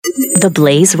The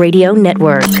Blaze Radio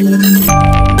Network.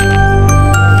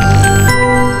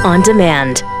 On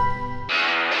demand.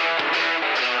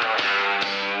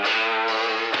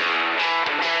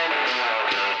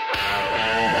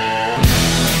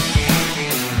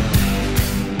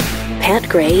 Pat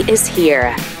Gray is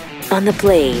here on the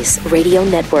Blaze Radio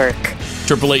Network.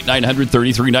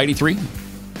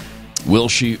 888-900-3393. Will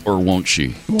she or won't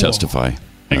she testify?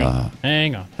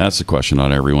 Hang on. That's the question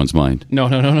on everyone's mind.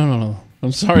 No.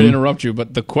 I'm sorry to interrupt you,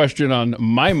 but the question on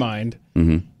my mind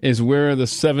is where are the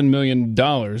 $7 million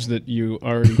that you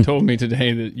already told me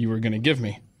today that you were going to give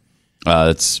me?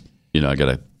 It's,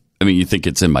 you think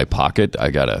it's in my pocket? I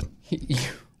got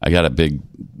a big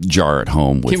jar at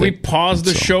home with it. Can we pause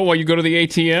the show while you go to the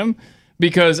ATM?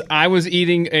 Because I was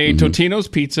eating a Totino's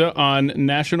pizza on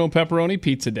National Pepperoni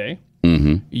Pizza Day.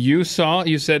 You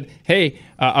said, hey,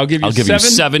 I'll give you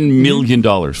 $7 million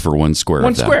for 1 square.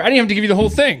 One square. I didn't have to give you the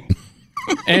whole thing.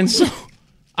 And so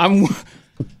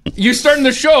you're starting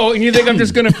the show and you think I'm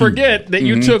just going to forget that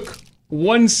you took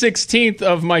 1/16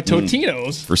 of my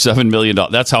Totino's. For $7 million.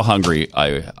 That's how hungry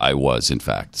I was, in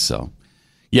fact. So,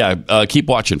 yeah, keep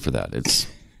watching for that. It's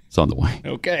on the way.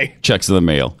 Okay. Checks in the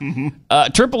mail.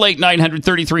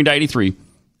 888-900-3393.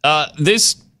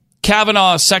 This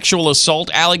Kavanaugh sexual assault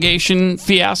allegation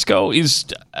fiasco is,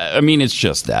 it's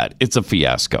just that. It's a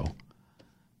fiasco.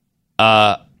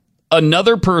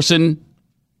 Another person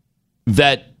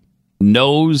that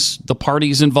knows the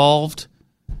parties involved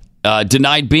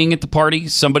denied being at the party.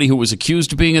 Somebody who was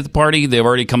accused of being at the party, they've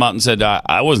already come out and said,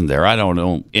 I wasn't there. I don't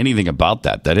know anything about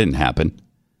that. That didn't happen.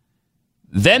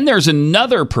 Then there's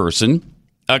another person,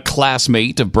 a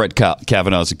classmate of Brett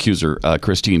Kavanaugh's accuser,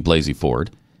 Christine Blasey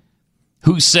Ford,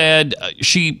 who said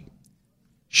she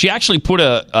actually put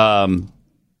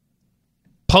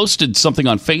posted something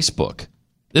on Facebook.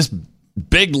 This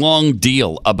big long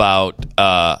deal about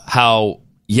how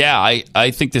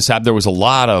I think this happened. There was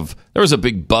a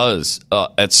big buzz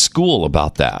at school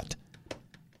about that,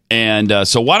 and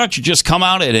so why don't you just come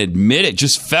out and admit it?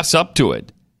 Just fess up to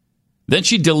it. Then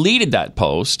she deleted that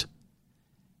post,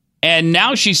 and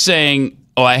now she's saying,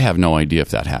 "Oh, I have no idea if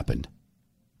that happened."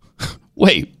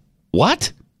 Wait,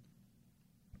 what?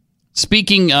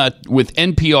 Speaking with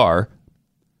NPR.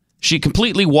 She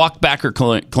completely walked back her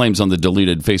claims on the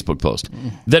deleted Facebook post.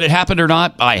 That it happened or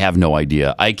not, I have no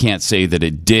idea. I can't say that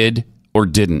it did or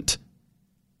didn't.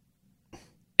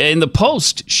 In the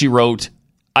post, she wrote,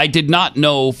 I did not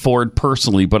know Ford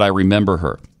personally, but I remember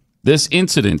her. This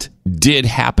incident did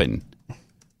happen.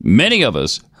 Many of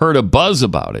us heard a buzz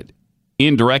about it,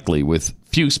 indirectly with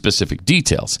few specific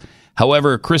details.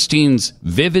 However, Christine's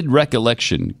vivid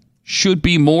recollection should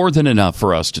be more than enough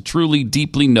for us to truly,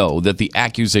 deeply know that the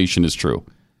accusation is true.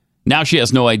 Now she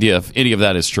has no idea if any of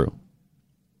that is true.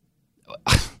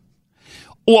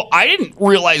 Well, I didn't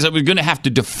realize I was going to have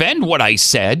to defend what I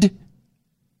said.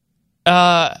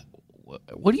 What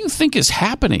do you think is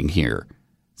happening here?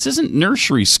 This isn't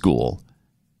nursery school.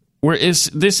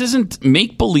 This isn't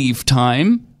make-believe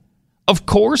time. Of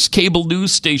course, cable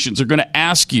news stations are going to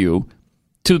ask you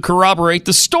to corroborate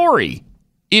the story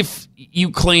if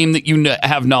you claim that you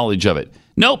have knowledge of it.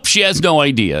 Nope, she has no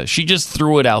idea. She just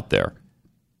threw it out there.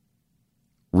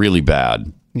 Really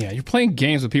bad. Yeah, you're playing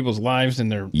games with people's lives and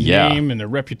their name and their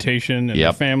reputation and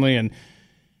their family, and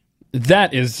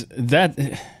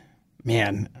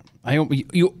man,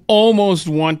 you almost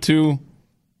want to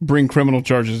bring criminal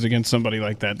charges against somebody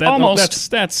like that. Almost.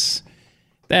 That's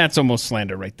almost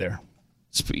slander right there.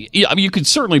 Yeah, you could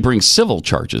certainly bring civil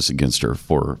charges against her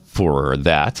for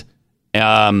that.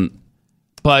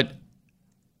 But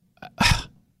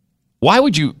why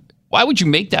would you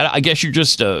make that? I guess you're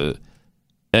just an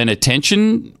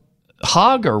attention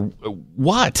hog, or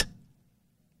what?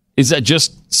 Is that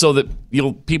just so that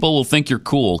people will think you're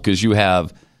cool because you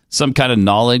have some kind of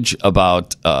knowledge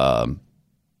about an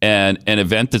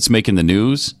event that's making the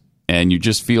news, and you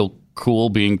just feel cool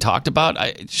being talked about?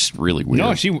 It's just really weird.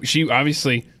 No, she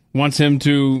obviously wants him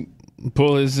to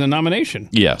pull his nomination.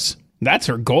 Yes. That's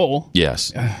her goal.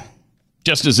 Yes.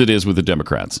 Just as it is with the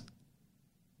Democrats.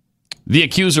 The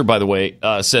accuser, by the way,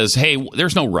 says, hey,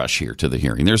 there's no rush here to the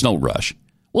hearing. There's no rush.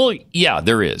 Well, yeah,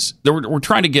 there is. We're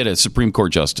trying to get a Supreme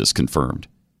Court justice confirmed.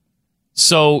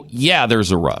 So, yeah,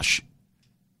 there's a rush.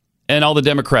 And all the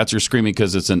Democrats are screaming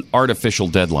because it's an artificial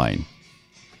deadline.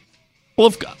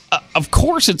 Well, of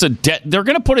course it's they're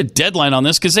going to put a deadline on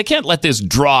this because they can't let this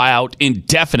draw out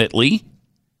indefinitely.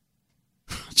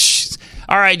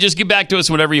 All right, just get back to us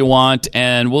whenever you want,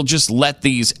 and we'll just let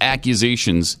these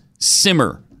accusations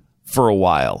simmer for a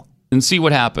while and see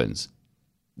what happens.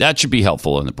 That should be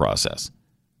helpful in the process.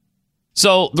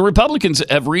 So the Republicans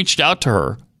have reached out to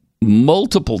her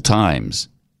multiple times.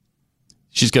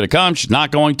 She's going to come. She's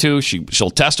not going to. She'll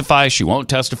testify. She won't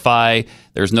testify.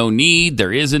 There's no need.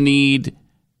 There is a need.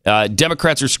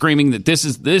 Democrats are screaming that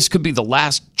this could be the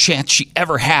last chance she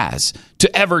ever has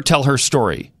to ever tell her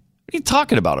story. What are you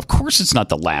talking about? Of course it's not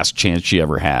the last chance she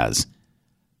ever has.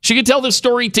 She could tell this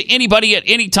story to anybody at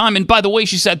any time. And by the way,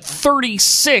 she's had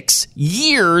 36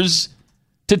 years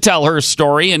to tell her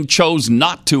story and chose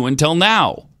not to until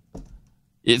now.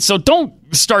 So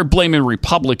don't start blaming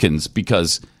Republicans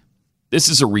because this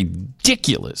is a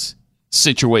ridiculous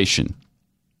situation.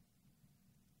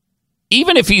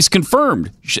 Even if he's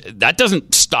confirmed, that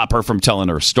doesn't stop her from telling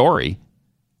her story.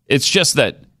 It's just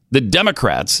that the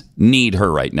Democrats need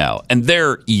her right now, and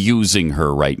they're using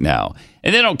her right now.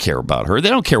 And they don't care about her. They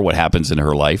don't care what happens in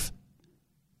her life.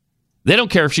 They don't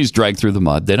care if she's dragged through the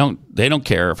mud. They don't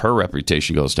care if her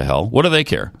reputation goes to hell. What do they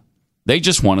care? They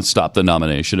just want to stop the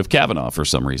nomination of Kavanaugh for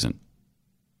some reason.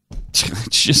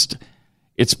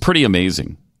 It's pretty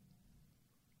amazing.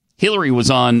 Hillary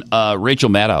was on Rachel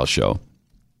Maddow's show.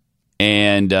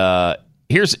 And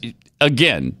here's,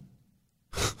 again,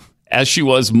 as she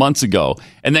was months ago,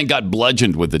 and then got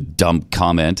bludgeoned with a dumb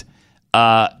comment.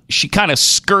 She kind of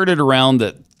skirted around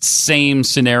the same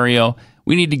scenario.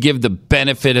 We need to give the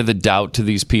benefit of the doubt to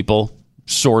these people,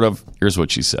 sort of. Here's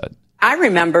what she said. I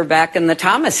remember back in the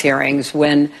Thomas hearings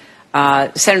when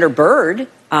Senator Byrd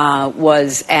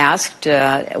was asked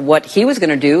what he was going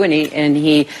to do, and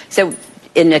he said,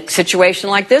 in a situation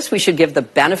like this, we should give the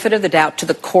benefit of the doubt to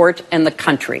the court and the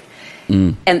country.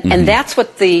 And that's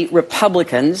what the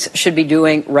Republicans should be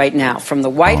doing right now, from the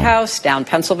White House down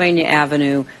Pennsylvania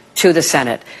Avenue to the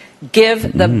Senate. Give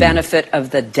the benefit of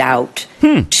the doubt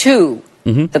to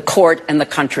the court and the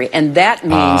country. And that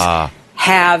means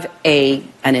have an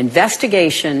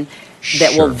investigation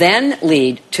that will then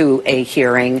lead to a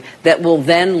hearing, that will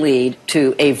then lead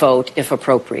to a vote if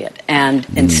appropriate. And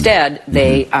instead,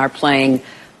 they are playing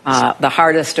the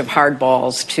hardest of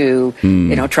hardballs to,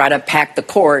 try to pack the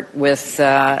court with,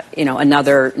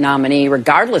 another nominee,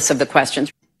 regardless of the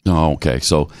questions. Oh, okay.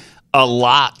 So a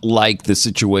lot like the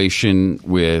situation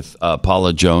with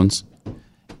Paula Jones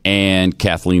and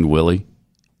Kathleen Willey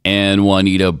and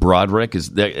Juanita Broaddrick. Is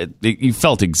that you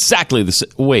felt exactly the same?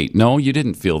 Wait, no, you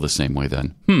didn't feel the same way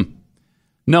then.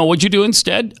 No, what'd you do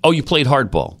instead? Oh, you played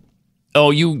hardball. Oh,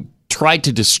 you tried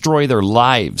to destroy their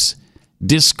lives,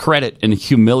 discredit and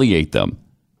humiliate them.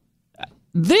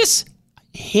 This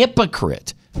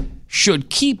hypocrite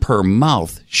should keep her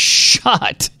mouth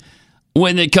shut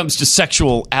when it comes to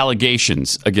sexual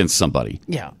allegations against somebody.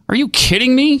 Yeah. Are you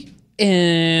kidding me?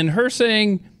 And her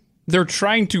saying they're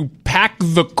trying to pack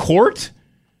the court?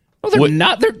 No, they're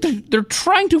not. They're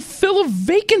trying to fill a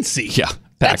vacancy. Yeah,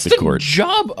 That's the court.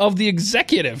 Job of the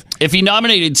executive. If he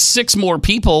nominated 6 more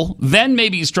people, then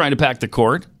maybe he's trying to pack the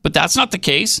court. But that's not the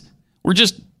case. We're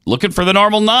just looking for the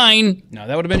normal 9. No,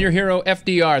 that would have been your hero,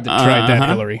 FDR, that tried that,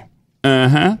 Hillary.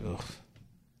 I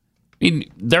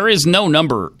mean, there is no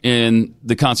number in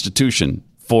the Constitution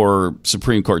for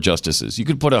Supreme Court justices. You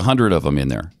could put 100 of them in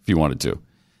there if you wanted to.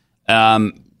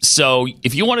 So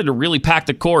if you wanted to really pack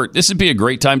the court, this would be a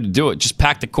great time to do it. Just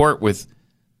pack the court with,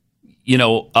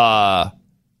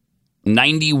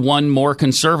 91 more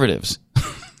conservatives.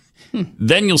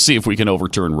 Then you'll see if we can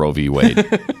overturn Roe v. Wade.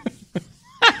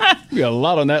 We got a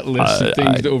lot on that list of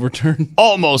things to overturn.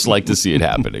 Almost like to see it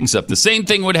happen, except the same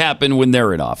thing would happen when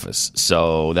they're in office.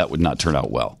 So that would not turn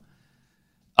out well.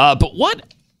 But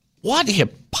what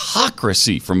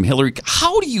hypocrisy from Hillary.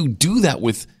 How do you do that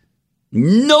with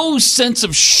no sense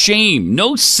of shame,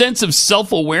 no sense of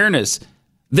self-awareness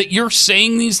that you're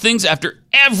saying these things after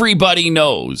everybody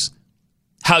knows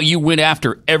how you went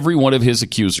after every one of his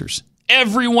accusers?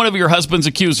 Every one of your husband's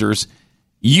accusers,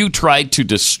 you tried to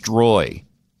destroy.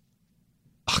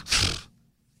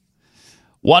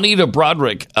 Juanita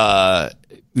Broaddrick,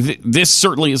 this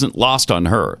certainly isn't lost on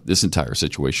her, this entire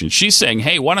situation. She's saying,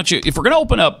 hey, why don't you, if we're going to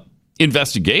open up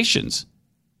investigations,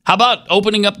 how about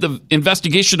opening up the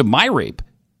investigation of my rape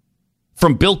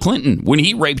from Bill Clinton when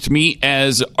he raped me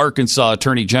as Arkansas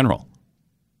Attorney General?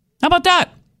 How about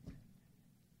that?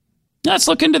 Let's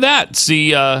look into that.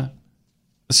 See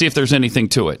if there's anything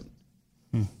to it.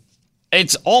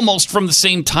 It's almost from the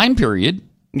same time period.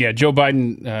 Yeah, Joe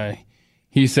Biden,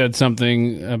 he said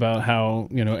something about how,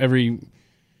 every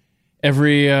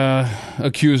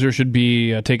accuser should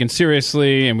be taken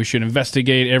seriously and we should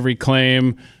investigate every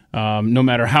claim, no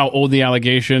matter how old the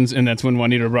allegations. And that's when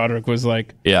Juanita Broaddrick was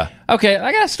like, yeah, okay,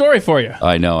 I got a story for you.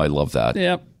 I know. I love that.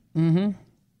 Yep. Mm-hmm.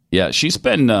 Yeah, she's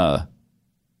been in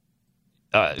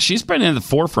the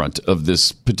forefront of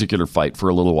this particular fight for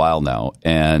a little while now.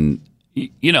 And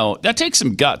that takes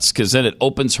some guts, because then it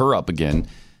opens her up again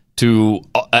to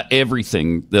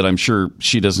everything that I'm sure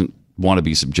she doesn't want to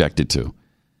be subjected to.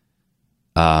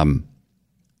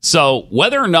 So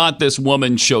whether or not this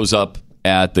woman shows up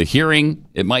at the hearing,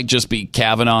 it might just be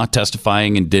Kavanaugh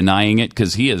testifying and denying it,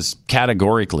 because he has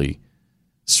categorically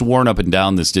sworn up and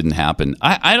down this didn't happen.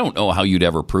 I don't know how you'd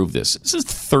ever prove this. This is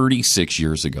 36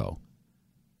 years ago.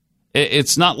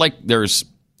 It's not like there's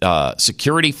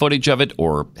security footage of it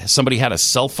or somebody had a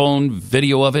cell phone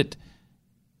video of it.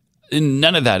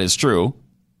 None of that is true.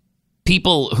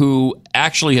 People who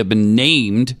actually have been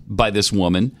named by this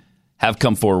woman have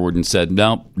come forward and said,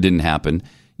 no, didn't happen.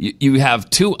 You have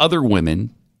two other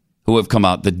women who have come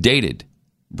out that dated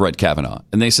Brett Kavanaugh.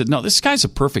 And they said, no, this guy's a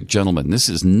perfect gentleman. This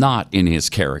is not in his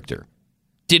character.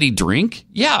 Did he drink?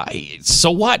 Yeah.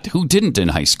 So what? Who didn't in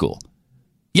high school?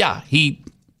 Yeah, he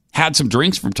had some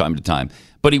drinks from time to time,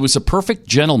 but he was a perfect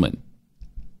gentleman.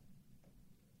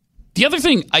 The other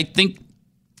thing I think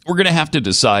we're going to have to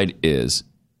decide is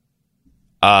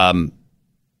if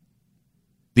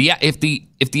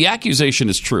the accusation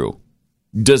is true,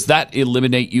 does that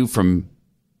eliminate you from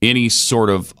any sort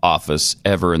of office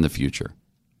ever in the future?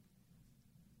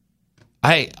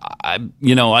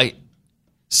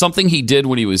 Something he did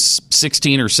when he was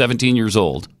 16 or 17 years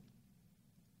old,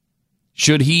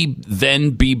 should he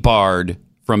then be barred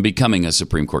from becoming a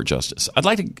Supreme Court justice? I'd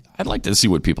like to see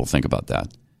what people think about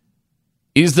that.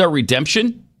 Is there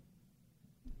redemption?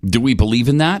 Do we believe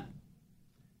in that?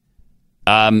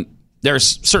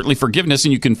 There's certainly forgiveness,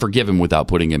 and you can forgive him without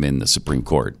putting him in the Supreme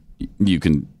Court.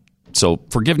 So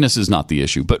forgiveness is not the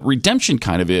issue, but redemption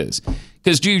kind of is.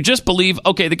 Because do you just believe,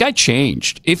 okay, the guy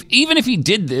changed? Even if he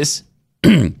did this,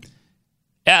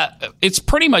 it's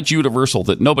pretty much universal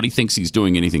that nobody thinks he's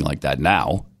doing anything like that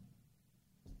now.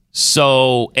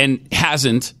 So, and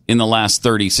hasn't in the last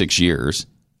 36 years.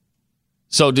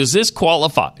 So does this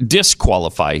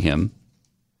disqualify him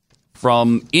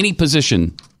from any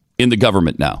position in the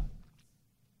government now?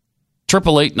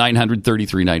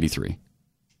 888-900-3393.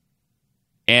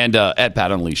 And at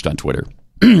Pat Unleashed on Twitter.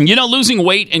 Losing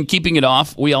weight and keeping it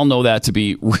off, we all know that to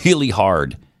be really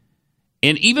hard.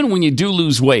 And even when you do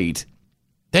lose weight,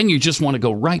 then you just want to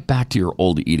go right back to your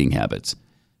old eating habits.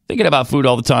 Thinking about food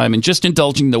all the time and just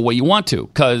indulging the way you want to.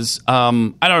 Because, I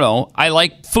don't know, I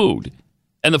like food.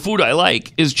 And the food I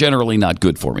like is generally not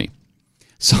good for me.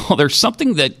 So there's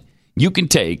something that you can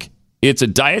take. It's a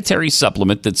dietary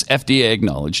supplement that's FDA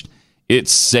acknowledged.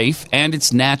 It's safe and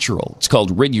it's natural. It's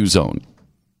called Riduzone.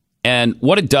 And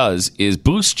what it does is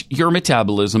boost your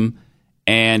metabolism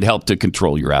and help to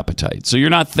control your appetite. So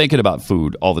you're not thinking about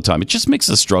food all the time. It just makes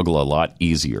the struggle a lot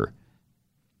easier.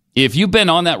 If you've been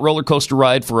on that roller coaster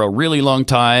ride for a really long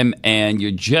time and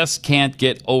you just can't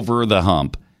get over the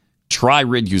hump, try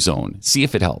Riduzone. See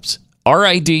if it helps.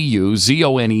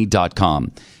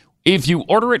 RIDUZONE.com. If you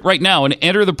order it right now and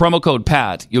enter the promo code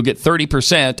PAT, you'll get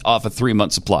 30% off a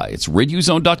 3-month supply. It's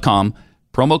Riduzone.com,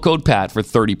 promo code PAT for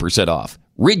 30% off.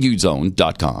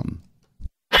 Riduzone.com.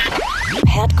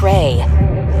 Pat Gray,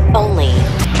 only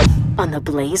on the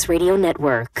Blaze Radio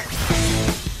Network.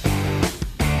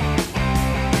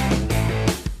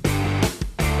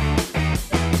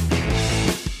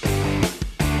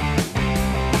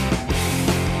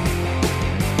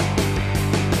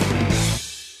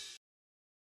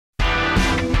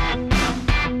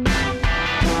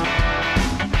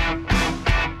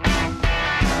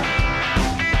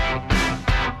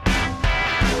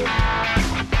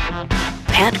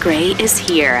 Pat Gray is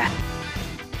here.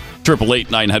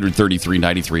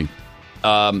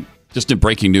 888-900-3393. Just in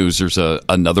breaking news, there's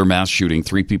another mass shooting.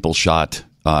 3 people shot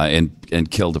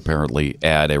and killed, apparently,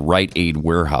 at a Rite Aid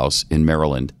warehouse in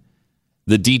Maryland.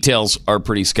 The details are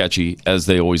pretty sketchy, as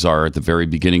they always are at the very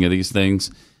beginning of these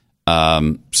things.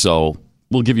 So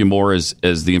we'll give you more as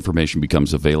the information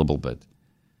becomes available. But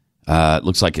it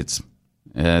looks like it's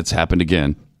happened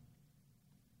again.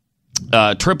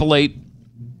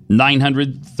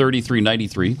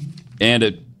 888-900-3393 and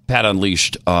at Pat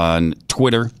Unleashed on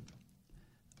Twitter.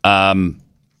 It's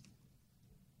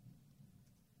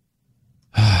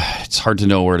hard to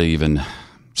know where to even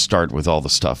start with all the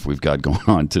stuff we've got going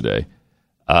on today.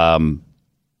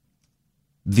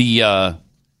 The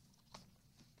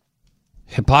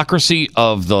hypocrisy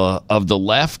of the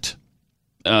left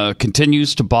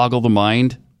continues to boggle the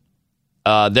mind.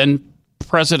 Then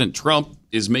President Trump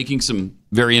is making some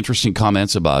very interesting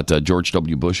comments about George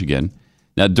W. Bush again.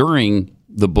 Now, during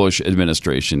the Bush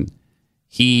administration,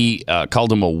 he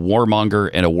called him a warmonger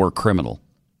and a war criminal.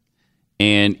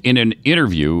 And in an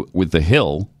interview with The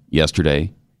Hill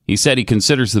yesterday, he said he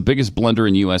considers the biggest blunder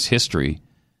in U.S. history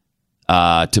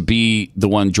to be the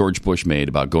one George Bush made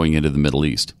about going into the Middle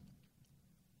East.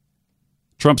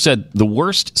 Trump said the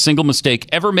worst single mistake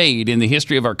ever made in the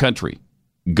history of our country,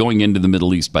 going into the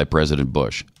Middle East by President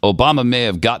Bush. Obama may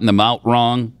have gotten them out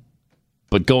wrong,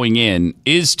 but going in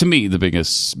is, to me, the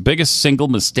biggest single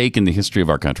mistake in the history of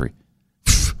our country.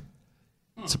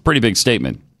 It's a pretty big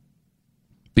statement,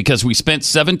 because we spent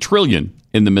 $7 trillion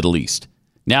in the Middle East.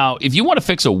 Now, if you want to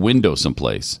fix a window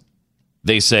someplace,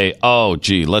 they say, oh,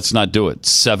 gee, let's not do it.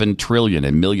 $7 trillion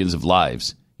and millions of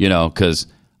lives, because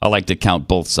I like to count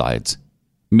both sides.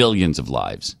 Millions of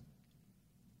lives.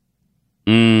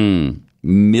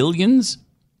 Millions?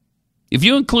 If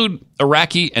you include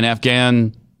Iraqi and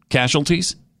Afghan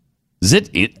casualties,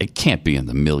 it can't be in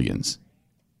the millions.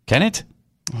 Can it?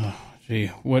 Oh, gee,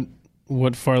 what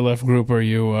far left group are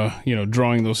you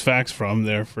drawing those facts from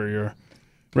there for your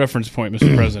reference point,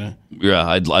 Mr. President? Yeah,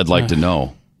 I'd like to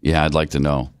know. Yeah, I'd like to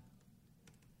know.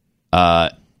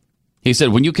 He said,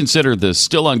 when you consider the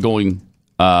still ongoing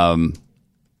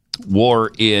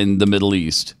war in the Middle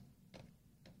East,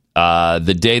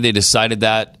 the day they decided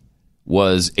that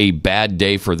was a bad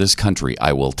day for this country,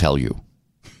 I will tell you.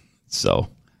 So,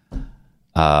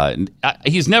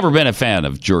 he's never been a fan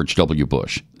of George W.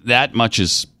 Bush. That much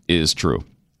is true.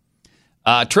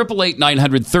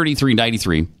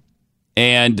 888-900-3393.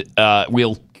 And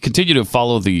we'll continue to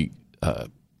follow the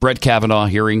Brett Kavanaugh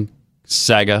hearing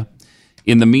saga.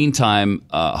 In the meantime,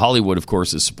 Hollywood, of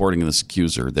course, is supporting this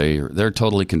accuser. They're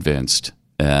totally convinced.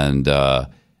 And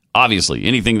obviously,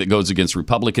 anything that goes against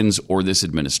Republicans or this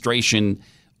administration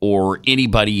or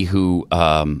anybody who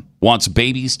wants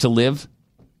babies to live,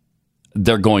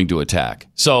 they're going to attack.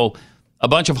 So a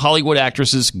bunch of Hollywood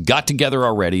actresses got together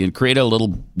already and created a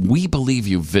little "We Believe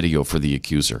You" video for the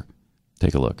accuser.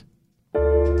 Take a look.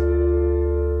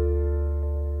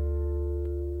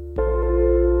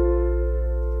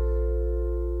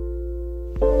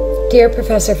 Dear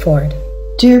Professor Ford.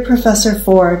 Dear Professor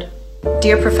Ford.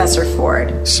 Dear Professor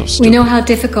Ford. So stupid. We know how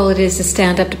difficult it is to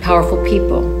stand up to powerful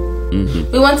people.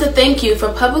 We want to thank you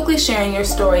for publicly sharing your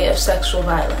story of sexual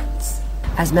violence.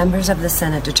 As members of the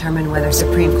Senate determine whether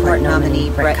Supreme Court nominee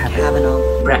Brett Kavanaugh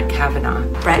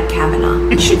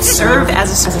should serve as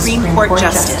a Supreme Court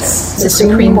Justice. The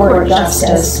Supreme Court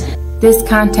Justice. This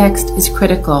context is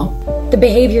critical. The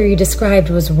behavior you described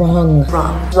was wrong.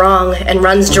 Wrong, and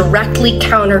runs directly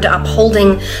counter to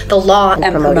upholding the law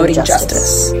and promoting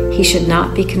justice. He should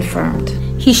not be confirmed.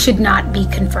 He should not be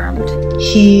confirmed.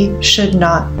 He should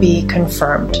not be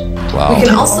confirmed. Wow. We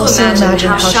can also imagine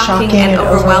how shocking and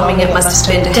overwhelming it must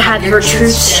have been to have your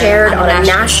truth shared on a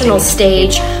national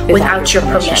stage without your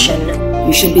permission.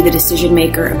 You should be the decision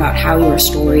maker about how your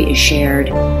story is shared,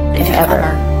 if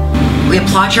ever. We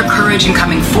applaud your courage in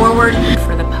coming forward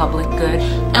for the public good,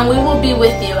 and we will be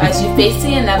with you as you face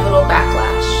the inevitable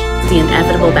backlash. The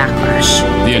inevitable backlash.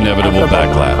 The inevitable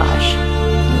backlash.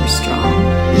 You are strong.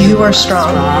 You are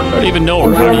strong. I don't even know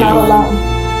her. How do you?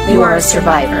 You are a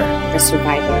survivor. A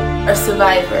survivor. A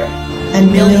survivor.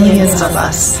 And millions of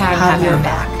us have your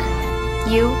back.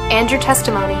 You and your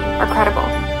testimony are credible.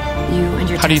 You and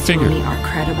your How do you testimony figure? are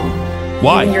credible.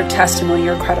 Why? You and your testimony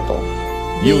are credible.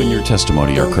 You and your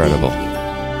testimony are credible.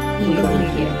 We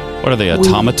believe you. What are they,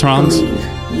 automatrons?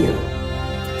 You.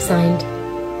 Signed,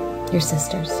 your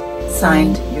sisters.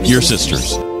 Signed, Your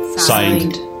sisters.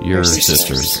 Signed, your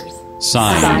sisters.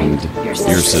 Signed, your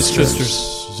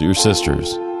sisters. Your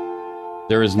sisters.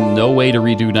 There is no way to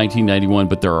redo 1991,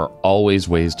 but there are always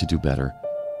ways to do better.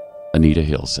 Anita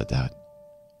Hill said that.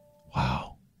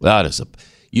 Wow. That is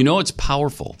it's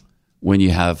powerful when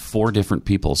you have 4 different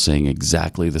people saying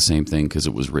exactly the same thing because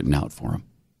it was written out for them.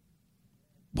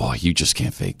 Boy, you just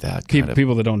can't fake that.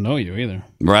 People that don't know you either.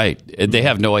 Right. They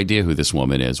have no idea who this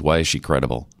woman is. Why is she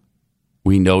credible?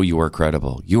 We know you are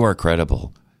credible. You are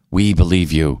credible. We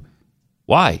believe you.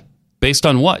 Why? Based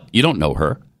on what? You don't know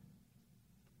her.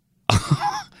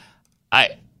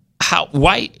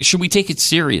 Why should we take it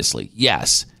seriously?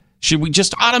 Yes. Should we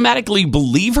just automatically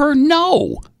believe her?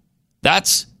 No.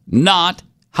 That's not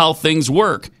how things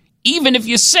work. Even if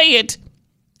you say it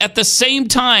at the same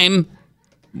time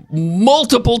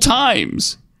multiple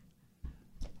times.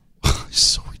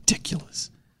 So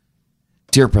ridiculous.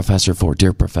 Dear Professor Ford,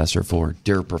 dear Professor Ford,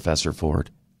 dear Professor Ford.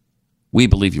 We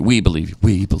believe you. We believe you.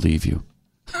 We believe you.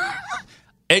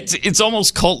 It's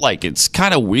almost cult-like. It's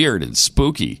kind of weird and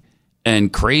spooky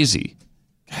and crazy.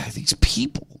 God, these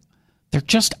people, they're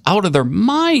just out of their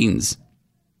minds.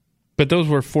 But those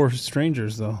were 4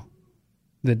 strangers, though,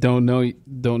 that don't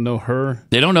know her.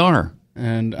 They don't know her.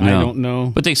 And I don't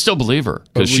know. But they still believe her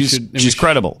because she's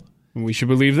credible. We should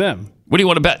believe them. What do you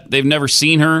want to bet? They've never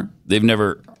seen her. They've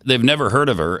never They've never heard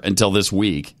of her until this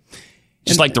week.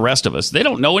 Just like the rest of us. They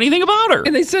don't know anything about her.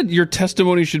 And they said your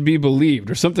testimony should be believed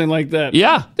or something like that.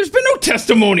 Yeah. There's been no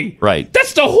testimony. Right.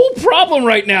 That's the whole problem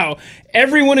right now.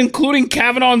 Everyone, including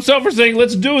Kavanaugh himself, are saying,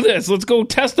 let's do this. Let's go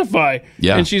testify.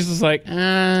 Yeah. And she's just like,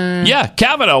 Yeah,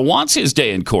 Kavanaugh wants his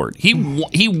day in court. He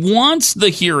wants the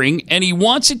hearing, and he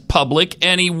wants it public,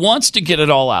 and he wants to get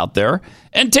it all out there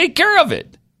and take care of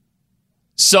it.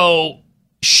 So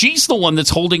she's the one that's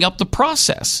holding up the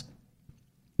process.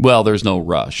 Well, there's no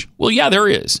rush. Well, yeah, there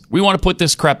is. We want to put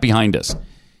this crap behind us.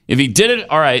 If he did it,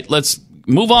 all right, let's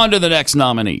move on to the next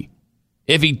nominee.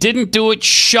 If he didn't do it,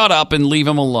 shut up and leave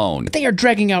him alone. They are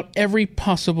dragging out every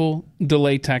possible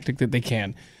delay tactic that they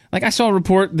can. Like, I saw a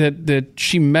report that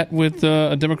she met with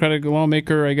a Democratic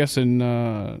lawmaker, I guess, in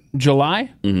July.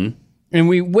 Mm-hmm. And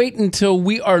we wait until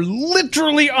we are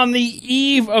literally on the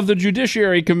eve of the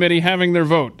Judiciary Committee having their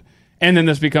vote. And then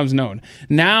this becomes known.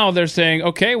 Now they're saying,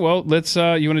 okay, well, let's,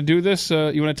 you want to do this?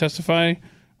 You want to testify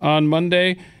on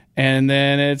Monday? And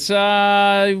then it's,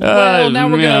 now we're going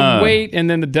to wait. And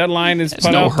then the deadline is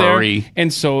put out hurry. there.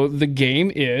 And so the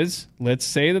game is, let's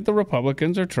say that the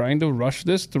Republicans are trying to rush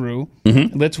this through.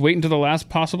 Mm-hmm. Let's wait until the last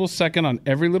possible second on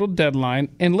every little deadline.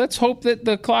 And let's hope that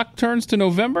the clock turns to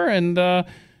November and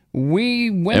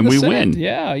we win and the we Senate. win.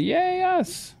 Yeah,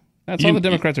 yes. That's all the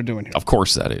Democrats are doing here. Of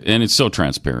course that is. And it's so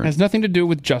transparent. Has nothing to do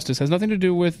with justice. Has nothing to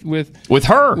do with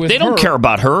her. With they don't her. care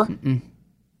about her. Mm-mm.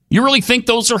 You really think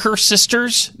those are her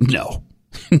sisters? No.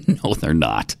 No, they're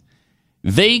not.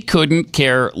 They couldn't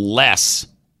care less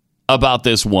about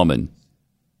this woman,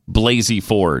 Blasey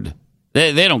Ford.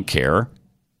 They don't care.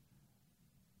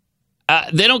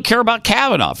 They don't care about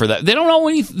Kavanaugh for that. They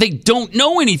don't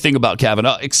know anything about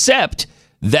Kavanaugh except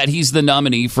that he's the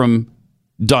nominee from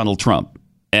Donald Trump.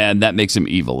 And that makes him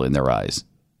evil in their eyes.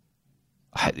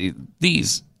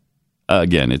 These,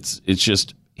 again, it's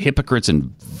just hypocrites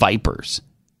and vipers.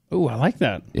 Oh, I like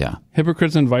that. Yeah.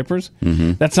 Hypocrites and Vipers?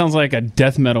 Mm-hmm. That sounds like a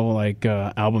death metal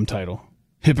album title.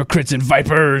 Hypocrites and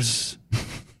Vipers.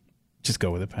 Just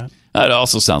go with it, Pat. It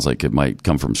also sounds like it might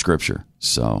come from Scripture.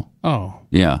 So. Oh.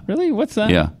 Yeah. Really? What's that?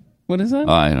 Yeah. What is that?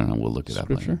 I don't know. We'll look it up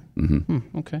later. Scripture?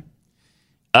 Mm-hmm. Okay.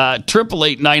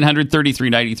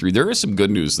 888-900-3393. There is some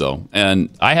good news, though, and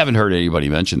I haven't heard anybody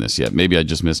mention this yet. Maybe I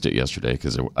just missed it yesterday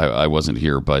because I wasn't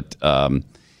here, but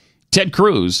Ted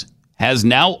Cruz has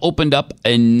now opened up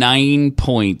a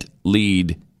 9-point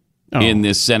lead in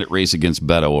this Senate race against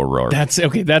Beto O'Rourke.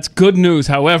 That's good news.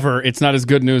 However, it's not as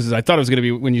good news as I thought it was going to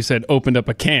be when you said opened up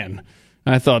a can.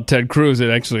 I thought Ted Cruz had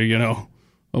actually,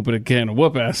 opened a can of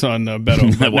whoop ass on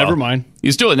Beto, but well, never mind.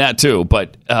 He's doing that too,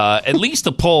 but at least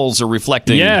the polls are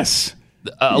reflecting a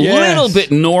little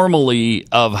bit normally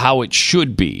of how it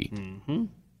should be. Mm-hmm.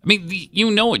 I mean,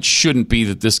 it shouldn't be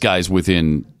that this guy's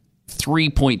within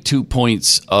 3.2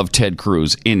 points of Ted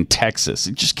Cruz in Texas.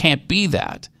 It just can't be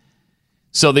that.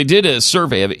 So they did a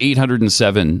survey of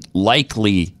 807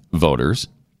 likely voters.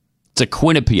 It's a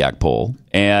Quinnipiac poll,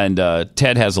 and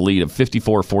Ted has a lead of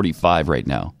 54-45 right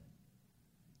now.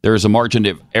 There is a margin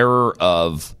of error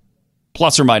of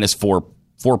plus or minus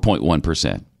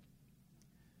 4.1%.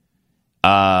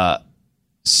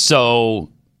 So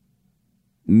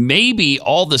maybe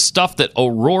all the stuff that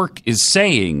O'Rourke is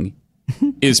saying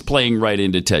is playing right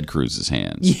into Ted Cruz's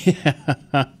hands.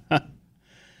 Yeah.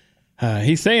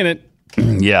 He's saying it.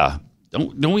 Yeah.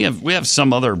 Don't we have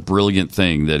some other brilliant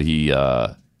thing that he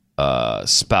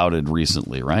spouted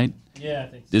recently, right? Yeah, I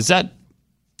think so. Is that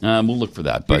we'll look for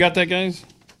that. But you got that, guys?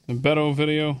 The Beto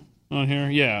video on here?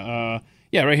 Yeah.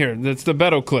 Yeah, right here. That's the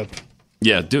Beto clip.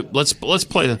 Yeah, let's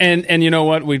play that. And you know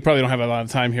what? We probably don't have a lot of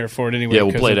time here for it anyway. Yeah,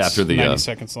 we'll play it after the 90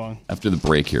 seconds long. After the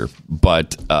break here.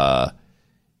 But I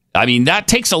mean, that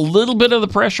takes a little bit of the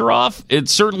pressure off. It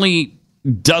certainly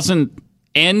doesn't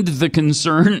end the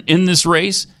concern in this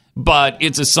race, but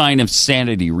it's a sign of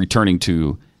sanity returning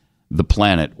to the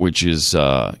planet, which is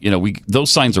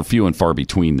those signs are few and far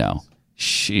between now.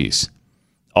 Jeez.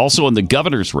 Also in the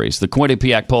governor's race, the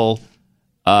Quinnipiac poll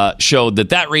showed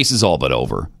that race is all but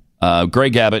over.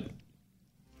 Greg Abbott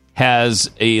has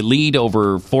a lead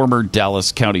over former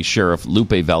Dallas County Sheriff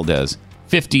Lupe Valdez,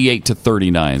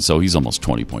 58-39, so he's almost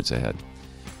 20 points ahead.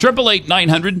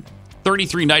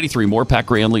 888-900-3393. More Pat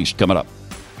Gray Unleashed coming up.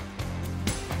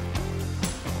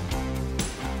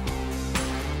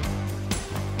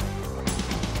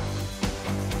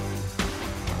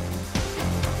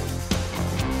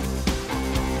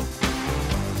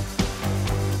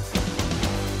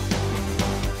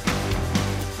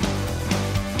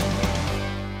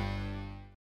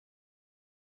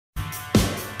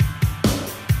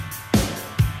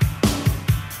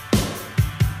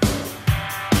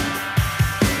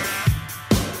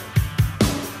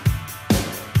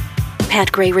 Pat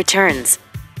Gray returns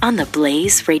on the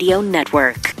Blaze Radio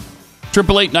Network.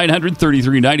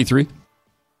 888-900-3393.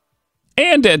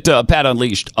 And at Pat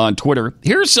Unleashed on Twitter.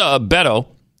 Here's Beto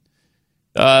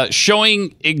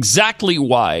showing exactly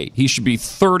why he should be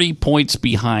 30 points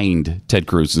behind Ted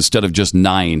Cruz instead of just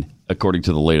 9, according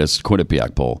to the latest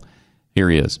Quinnipiac poll. Here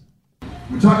he is.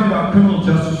 We're talking about criminal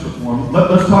justice reform.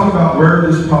 Let's talk about where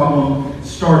this problem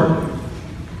started.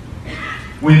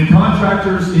 When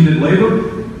contractors needed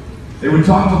labor, they would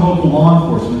talk to local law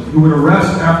enforcement who would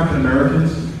arrest African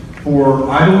Americans for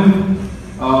idling,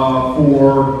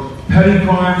 for petty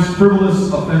crimes,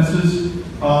 frivolous offenses.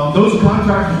 Those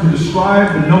contractors would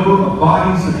describe the number of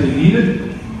bodies that they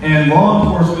needed, and law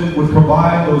enforcement would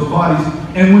provide those bodies.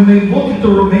 And when they look at the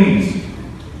remains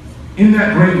in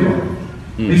that graveyard,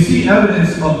 they see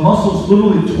evidence of muscles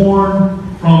literally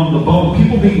torn from the bone,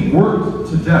 people being worked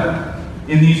to death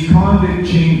in these convict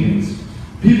chain gangs.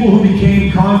 People who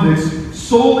became convicts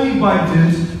solely by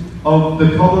dint of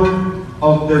the color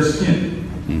of their skin.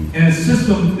 And a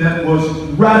system that was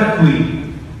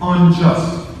radically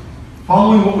unjust.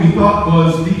 Following what we thought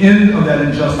was the end of that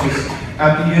injustice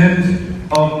at the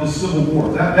end of the Civil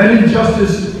War. That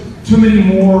injustice, too many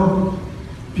more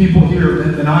people here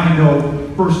than I know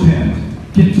firsthand,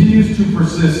 continues to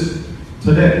persist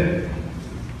today.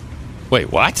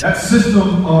 Wait, what? That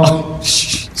system of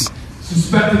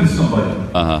suspecting somebody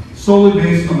solely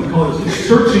based on the color of skin,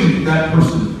 searching that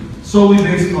person solely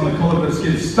based on the color of their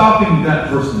skin, stopping that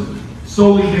person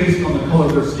solely based on the color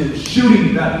of their skin,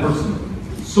 shooting that person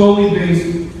solely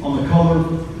based on the color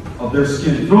of their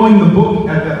skin, throwing the book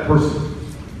at that person,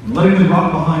 and letting them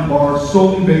rot behind bars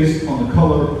solely based on the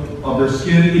color of their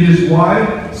skin. It is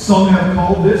why some have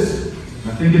called this,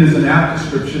 I think it is an apt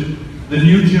description, the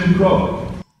new Jim Crow.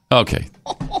 Okay.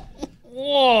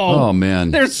 Whoa. Oh,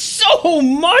 man. There's so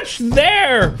much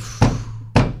there.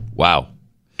 Wow.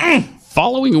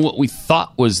 Following what we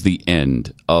thought was the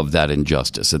end of that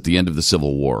injustice at the end of the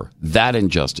Civil War, that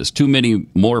injustice, too many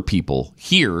more people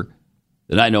here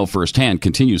that I know firsthand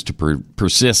continues to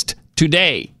persist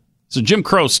today. So Jim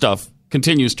Crow stuff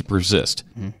continues to persist.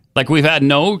 Like we've had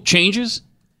no changes.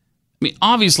 I mean,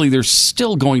 obviously there's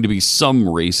still going to be some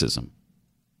racism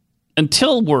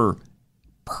until we're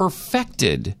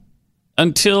perfected,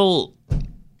 until,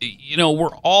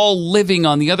 we're all living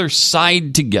on the other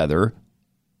side together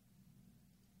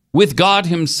with God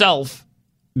himself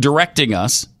directing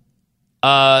us.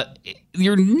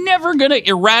 You're never going to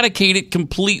eradicate it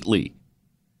completely.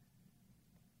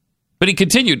 But he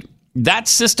continued, that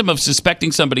system of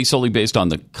suspecting somebody solely based on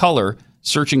the color,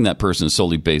 searching that person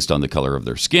solely based on the color of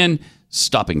their skin,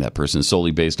 stopping that person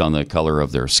solely based on the color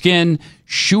of their skin,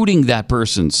 shooting that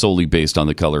person solely based on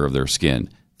the color of their skin,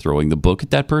 throwing the book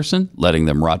at that person, letting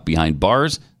them rot behind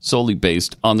bars solely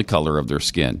based on the color of their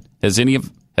skin.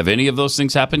 Have any of those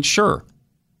things happened? Sure.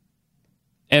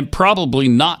 And probably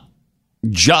not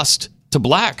just to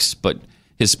blacks, but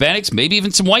Hispanics, maybe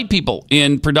even some white people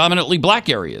in predominantly black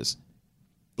areas.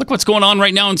 Look what's going on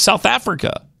right now in South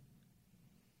Africa.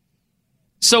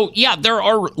 So, yeah, there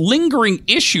are lingering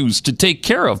issues to take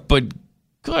care of, but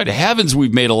good heavens,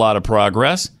 we've made a lot of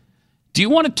progress. Do you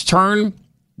want to turn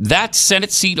that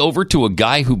Senate seat over to a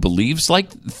guy who believes like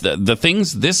the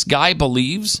things this guy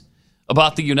believes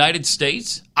about the United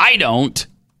States? I don't.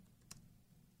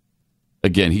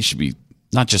 Again, he should be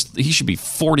he should be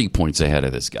 40 points ahead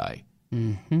of this guy.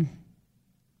 Mm-hmm.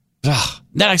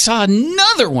 Then I saw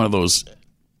another one of those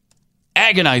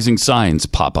agonizing signs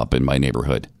pop up in my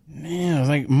neighborhood. Man, it's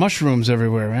like mushrooms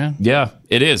everywhere, man. Yeah,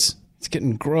 it is. It's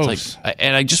getting gross.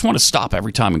 And I just want to stop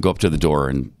every time and go up to the door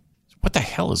and, what the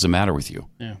hell is the matter with you?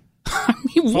 Yeah. I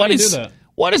mean, what is the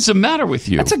matter with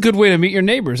you? That's a good way to meet your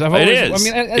neighbors. It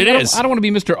is. I don't want to be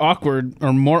Mr. Awkward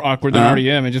or more awkward than I already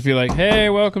am and just be like,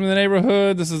 hey, welcome to the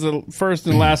neighborhood. This is the first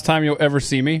and last time you'll ever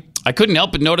see me. I couldn't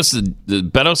help but notice the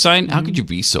Beto sign. How could you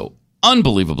be so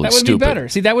unbelievably stupid? That would be better.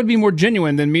 See, that would be more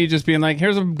genuine than me just being like,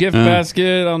 here's a gift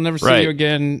basket. I'll never see you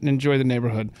again. Enjoy the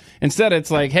neighborhood. Instead,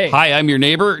 it's like, hey. Hi, I'm your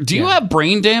neighbor. Do you have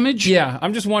brain damage? Yeah,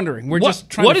 I'm just wondering.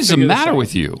 What is the matter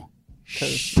with you?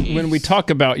 Because when we talk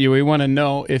about you, we want to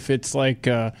know if it's like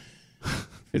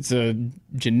it's a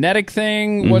genetic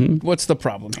thing. Mm-hmm. What's the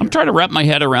problem here? I'm trying to wrap my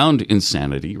head around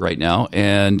insanity right now,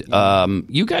 and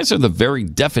you guys are the very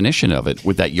definition of it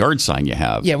with that yard sign you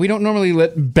have. Yeah, we don't normally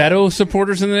let Beto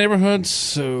supporters in the neighborhood,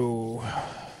 so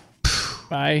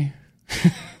bye.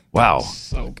 Wow.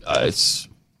 So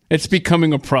it's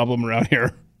becoming a problem around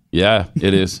here. Yeah,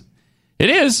 it is. It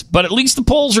is, but at least the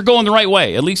polls are going the right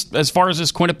way, at least as far as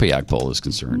this Quinnipiac poll is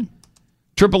concerned.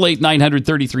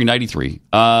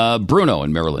 888-900-3393. Bruno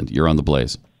in Maryland, you're on the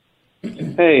Blaze.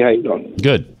 Hey, how you doing?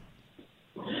 Good.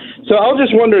 So I was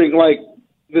just wondering, like,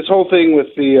 this whole thing with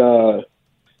the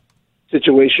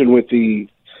situation with the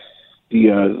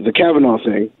Kavanaugh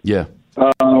thing. Yeah.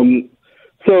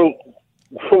 So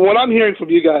from what I'm hearing from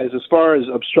you guys, as far as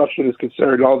obstruction is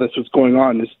concerned, all this what's going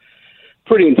on is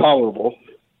pretty intolerable.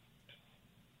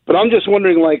 But I'm just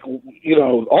wondering, like, you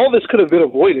know, all this could have been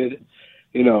avoided,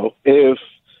 you know, if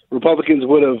Republicans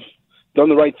would have done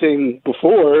the right thing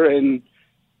before and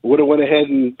would have went ahead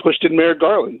and pushed in Merrick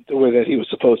Garland the way that he was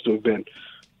supposed to have been.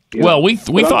 Well, we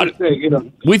thought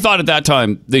we thought at that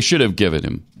time they should have given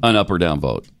him an up or down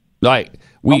vote.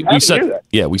 We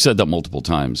said that multiple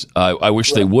times. I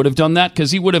wish they would have done that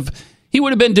because he would have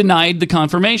been denied the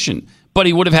confirmation, but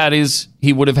he would have had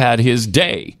his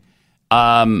day.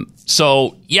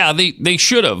 So yeah, they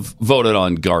should have voted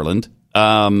on Garland.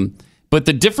 But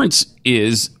the difference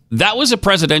is that was a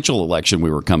presidential election we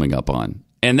were coming up on,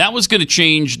 and that was going to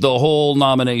change the whole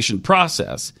nomination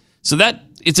process. So that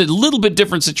it's a little bit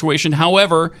different situation.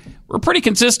 However, we're pretty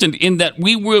consistent in that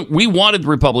we wanted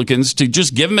Republicans to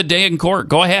just give him a day in court.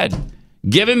 Go ahead,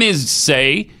 give him his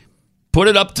say, put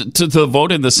it up to the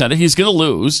vote in the Senate. He's going to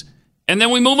lose, and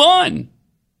then we move on.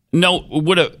 No, it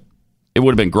would have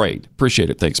been great. Appreciate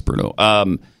it. Thanks, Bruno.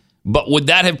 But would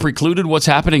that have precluded what's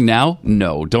happening now?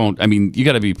 No, don't. I mean, you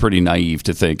got to be pretty naive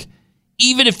to think,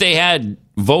 even if they had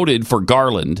voted for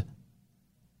Garland,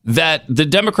 that the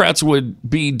Democrats would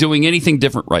be doing anything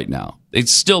different right now. They'd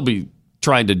still be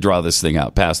trying to draw this thing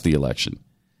out past the election.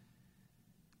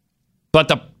 But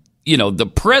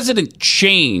the president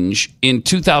change in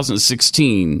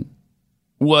 2016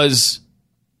 was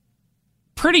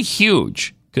pretty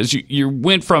huge because you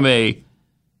went from you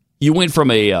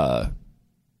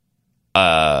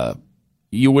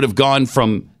would have gone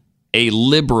from a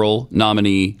liberal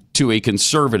nominee to a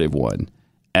conservative one.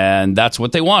 And that's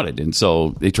what they wanted. And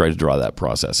so they tried to draw that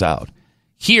process out.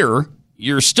 Here,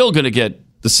 you're still going to get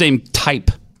the same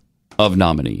type of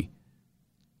nominee.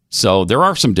 So there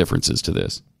are some differences to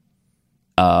this.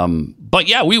 But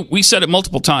yeah, we said it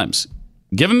multiple times.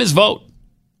 Give him his vote.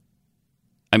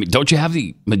 I mean, don't you have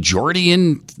the majority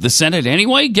in the Senate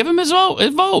anyway? Give him his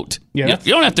vote. Yeah,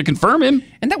 you don't have to confirm him.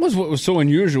 And that was what was so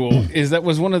unusual, is that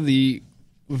was one of the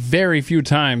very few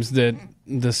times that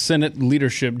the Senate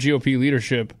leadership, GOP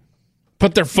leadership,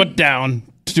 put their foot down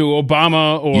to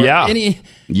Obama or any.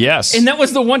 Yes. And that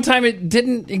was the one time it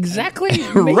didn't exactly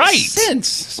make sense.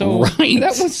 So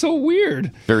that was so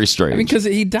weird. Very strange. I mean, because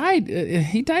he died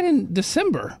in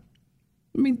December.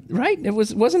 I mean, right?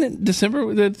 Wasn't it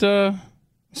December that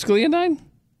Scalia died?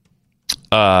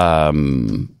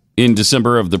 In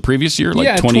December of the previous year,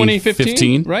 like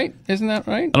 2015, right? Isn't that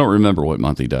right? I don't remember what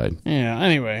month he died. Yeah.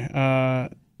 Anyway.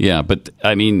 Yeah, but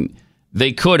I mean,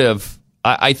 they could have.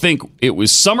 I think it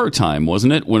was summertime,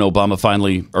 wasn't it, when Obama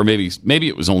finally, or maybe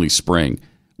it was only spring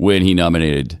when he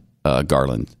nominated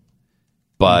Garland.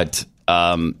 But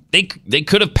they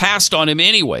could have passed on him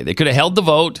anyway. They could have held the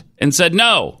vote and said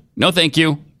no, thank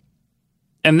you,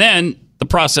 and then the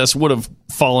process would have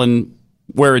fallen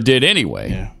where it did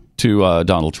anyway to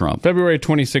Donald Trump. February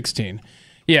 2016.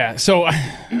 Yeah. So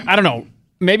I don't know.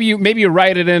 Maybe you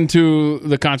write it into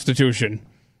the Constitution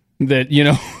that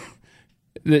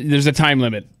there's a time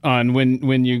limit on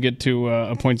when you get to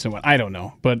appoint someone. I don't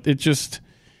know, but it's just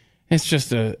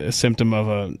a symptom of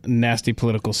a nasty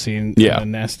political scene, a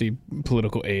nasty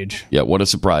political age. Yeah, what a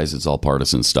surprise! It's all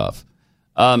partisan stuff.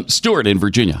 Stuart in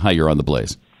Virginia, hi, you're on the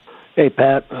Blaze. Hey,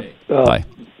 Pat. Hi.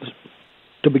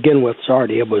 To begin with, sorry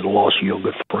to everybody lost you, a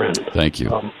good friend. Thank you.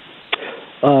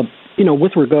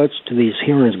 With regards to these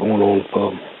hearings going on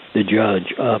for the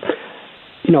judge,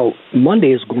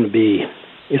 Monday is going to be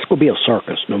a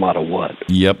circus no matter what.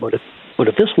 Yep. But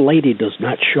if this lady does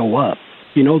not show up,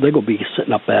 they're going to be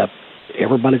sitting up there.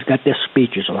 Everybody's got their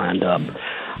speeches lined up.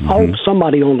 Mm-hmm. I hope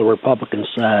somebody on the Republican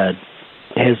side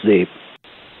has the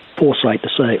foresight to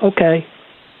say, okay,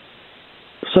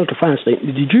 Senator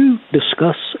Feinstein, did you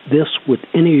discuss this with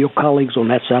any of your colleagues on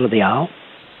that side of the aisle?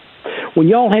 When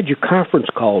y'all had your conference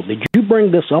call, did you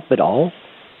bring this up at all?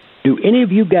 Do any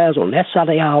of you guys on that side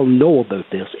of the aisle know about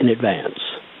this in advance?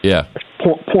 Yeah.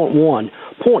 Point one.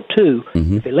 Point two,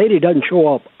 if the lady doesn't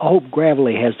show up, I hope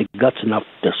Gravely has the guts enough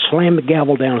to slam the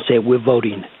gavel down and say, we're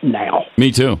voting now.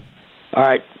 Me too. All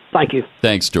right. Thank you.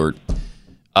 Thanks, Stuart.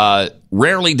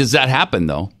 Rarely does that happen,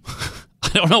 though. I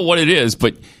don't know what it is,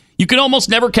 but you can almost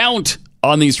never count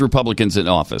on these Republicans in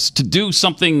office to do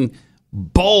something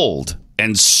bold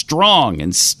and strong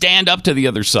and stand up to the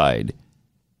other side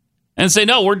and say,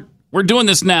 no, we're doing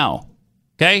this now.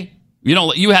 Okay?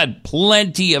 You had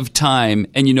plenty of time,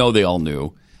 and they all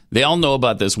knew. They all know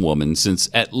about this woman since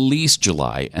at least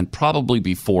July and probably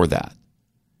before that.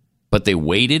 but they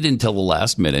waited until the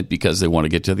last minute because they want to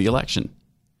get to the election.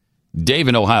 Dave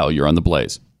in Ohio, you're on the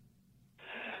Blaze.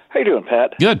 How you doing,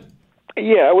 Pat? Good.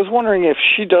 Yeah, I was wondering if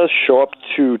she does show up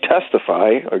to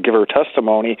testify or give her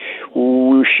testimony,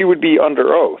 she would be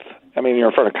under oath. I mean, you're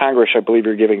in front of Congress. I believe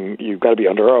you've got to be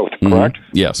under oath, correct?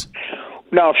 Mm-hmm. Yes.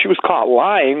 Now, if she was caught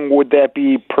lying, would that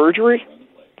be perjury?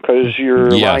 Because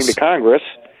you're lying to Congress.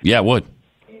 Yeah, it would.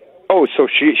 Oh, so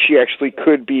she actually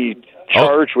could be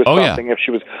charged with something if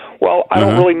she was... Well, I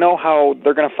don't really know how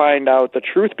they're going to find out the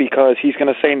truth because he's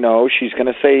going to say no. She's going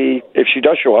to say... If she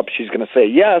does show up, she's going to say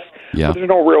yes. Yeah. But there's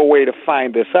no real way to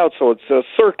find this out, so it's a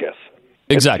circus.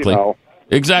 Exactly.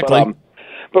 Exactly.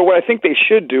 But what I think they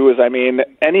should do is,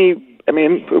 any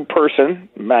person,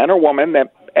 man or woman,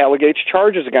 that allegates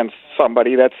charges against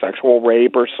somebody, that's sexual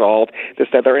rape or assault, this,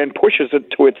 that, and pushes it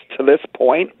to this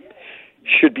point,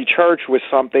 should be charged with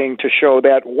something to show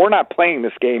that we're not playing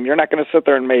this game. You're not going to sit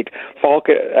there and make false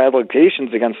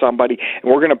allegations against somebody,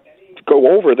 and we're going to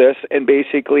go over this, and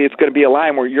basically it's going to be a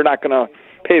line where you're not going to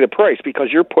pay the price because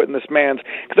you're putting this man's...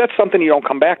 Because that's something you don't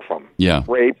come back from. Yeah.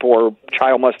 Rape or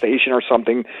child molestation or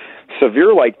something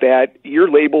severe like that, you're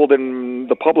labeled in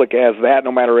the public as that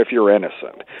no matter if you're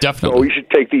innocent. Definitely. So you should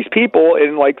take these people,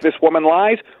 and like this woman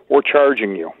lies, we're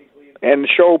charging you. And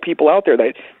show people out there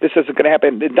that this isn't going to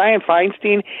happen. Dianne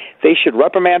Feinstein, they should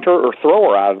reprimand her or throw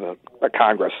her out of the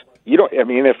Congress.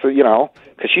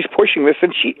 Because she's pushing this,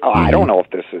 and I don't know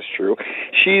if this is true.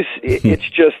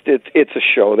 It's a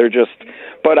show.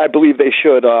 But I believe they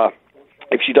should,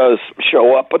 if she does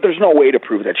show up, but there's no way to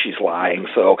prove that she's lying,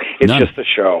 so it's just a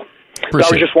show. So I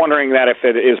was just wondering that if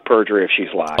it is perjury if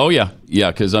she's lying. Oh, yeah,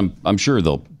 because I'm sure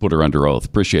they'll put her under oath.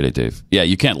 Appreciate it, Dave. Yeah,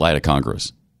 you can't lie to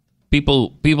Congress.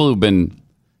 People who've been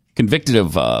convicted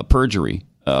of perjury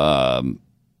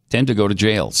tend to go to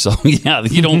jail. So yeah,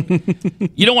 you don't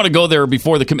want to go there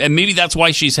before and maybe that's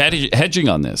why she's hedging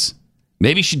on this.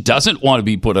 Maybe she doesn't want to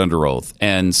be put under oath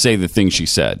and say the things she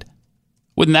said.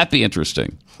 Wouldn't that be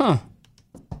interesting? Huh.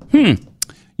 You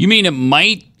mean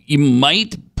you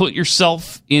might put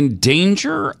yourself in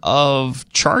danger of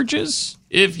charges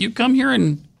if you come here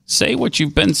and say what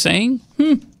you've been saying?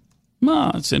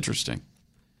 That's interesting.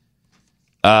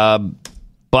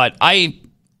 But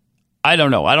I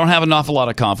don't know. I don't have an awful lot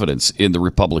of confidence in the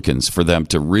Republicans for them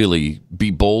to really be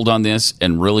bold on this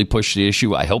and really push the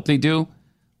issue. I hope they do.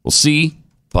 We'll see.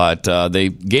 But they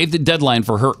gave the deadline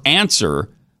for her answer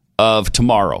of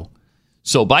tomorrow.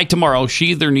 So by tomorrow, she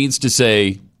either needs to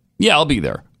say, yeah, I'll be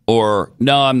there, or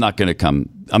no, I'm not going to come.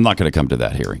 I'm not going to come to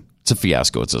that hearing. It's a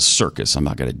fiasco. It's a circus. I'm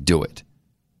not going to do it.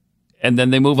 And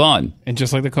then they move on. And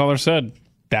just like the caller said,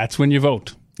 that's when you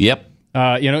vote. Yep.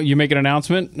 You make an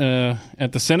announcement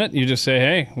at the Senate. You just say,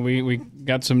 hey, we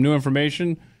got some new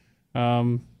information.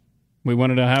 We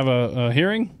wanted to have a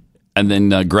hearing. And then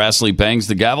Grassley bangs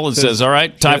the gavel and says, all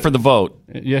right, time for the vote.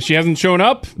 Yeah, she hasn't shown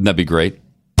up. That'd be great.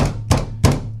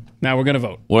 Now we're going to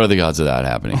vote. What are the odds of that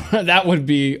happening? That would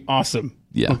be awesome.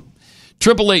 Yeah.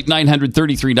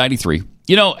 888-900-3393.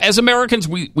 You know, as Americans,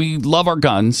 we love our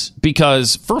guns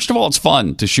because, first of all, it's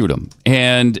fun to shoot them.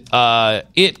 And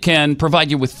it can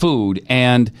provide you with food.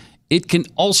 And it can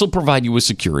also provide you with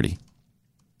security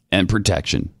and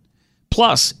protection.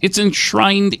 Plus, it's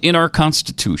enshrined in our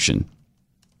Constitution.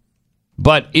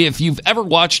 But if you've ever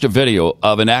watched a video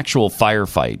of an actual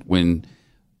firefight when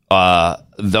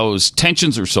those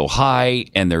tensions are so high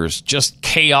and there's just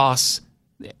chaos,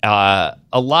 a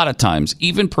lot of times,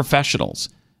 even professionals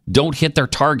don't hit their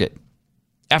target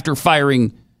after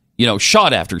firing,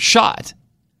 shot after shot.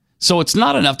 So it's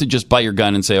not enough to just buy your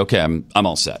gun and say, okay, I'm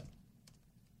all set.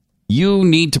 You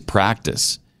need to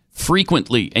practice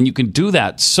frequently, and you can do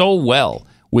that so well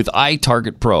with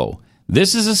iTarget Pro.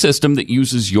 This is a system that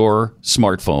uses your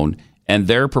smartphone and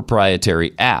their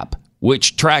proprietary app,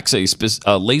 which tracks a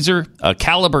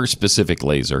caliber-specific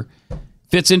laser,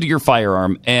 fits into your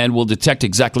firearm, and will detect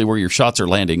exactly where your shots are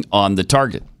landing on the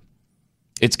target.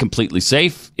 It's completely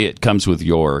safe. It comes with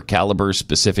your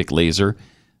caliber-specific laser,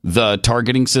 the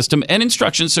targeting system, and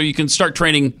instructions so you can start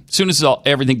training as soon as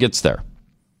everything gets there.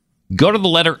 Go to the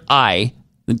letter I,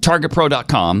 then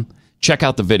targetpro.com, check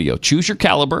out the video, choose your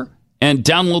caliber, and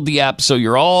download the app so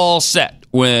you're all set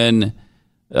when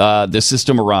the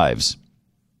system arrives.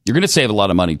 You're going to save a lot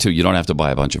of money, too. You don't have to buy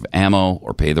a bunch of ammo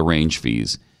or pay the range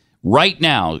fees. Right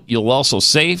now, you'll also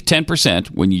save 10%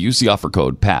 when you use the offer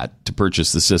code PAT to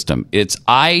purchase the system. It's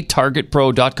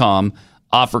itargetpro.com,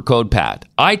 offer code PAT.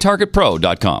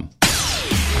 itargetpro.com.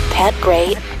 Pat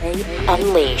Gray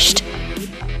Unleashed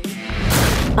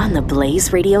on the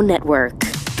Blaze Radio Network.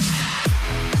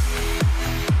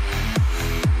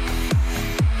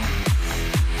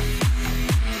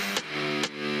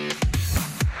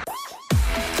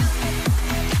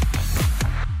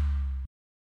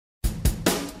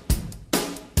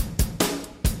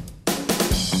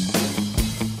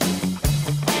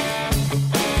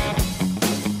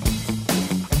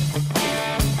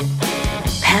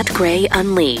 Prey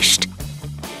Unleashed.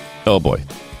 Oh, boy.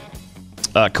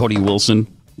 Cody Wilson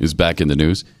is back in the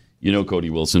news. You know Cody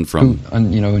Wilson from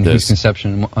in whose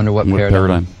conception, under what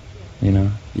paradigm?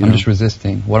 I'm just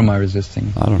resisting. What am I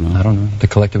resisting? I don't know. The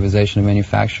collectivization of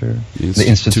manufacture, the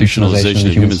institutionalization of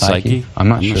the human psyche. I'm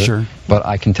not sure. But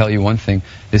I can tell you one thing.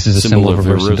 This is a symbol of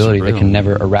reversibility that can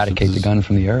never eradicate the gun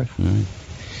from the earth.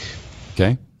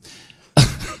 Okay.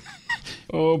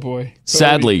 Oh, boy.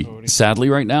 Sadly,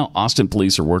 right now, Austin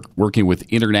police are working with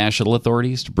international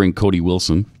authorities to bring Cody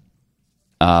Wilson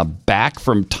back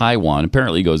from Taiwan.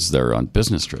 Apparently he goes there on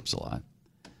business trips a lot.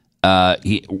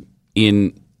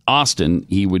 In Austin,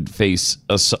 he would face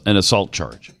an assault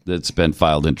charge that's been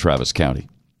filed in Travis County.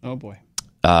 Oh, boy.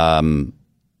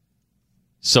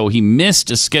 So he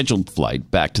missed a scheduled flight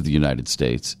back to the United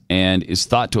States and is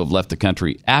thought to have left the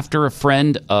country after a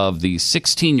friend of the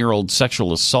 16-year-old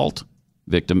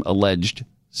alleged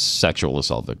sexual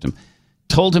assault victim,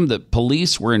 told him that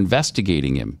police were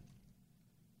investigating him.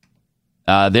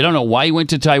 They don't know why he went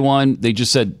to Taiwan. They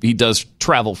just said he does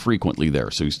travel frequently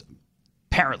there, so he's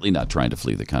apparently not trying to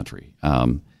flee the country.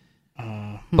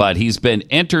 But he's been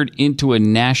entered into a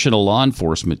national law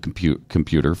enforcement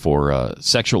computer for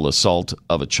sexual assault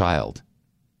of a child.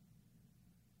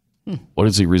 What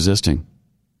is he resisting?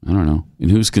 I don't know. In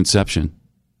whose conception?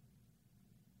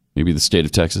 Maybe the state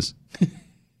of Texas?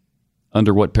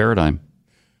 Under what paradigm?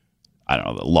 I don't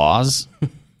know. The laws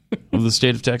of the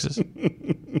state of Texas?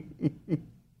 I'm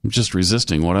just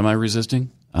resisting. What am I resisting?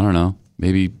 I don't know.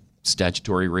 Maybe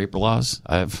statutory rape laws?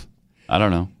 I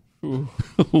don't know. Ooh.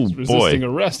 Oh, resisting boy.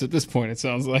 arrest at this point, it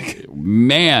sounds like.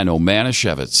 Man, oh,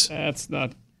 Manischewitz. That's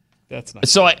not.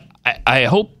 So I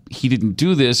hope he didn't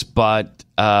do this, but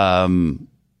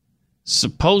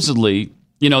supposedly,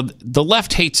 the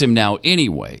left hates him now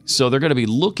anyway. So they're going to be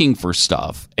looking for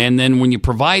stuff. And then when you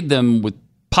provide them with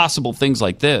possible things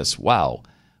like this, wow,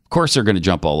 of course they're going to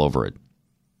jump all over it.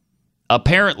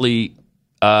 Apparently,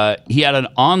 he had an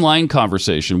online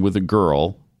conversation with a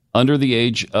girl under the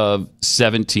age of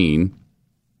 17,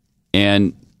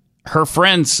 and her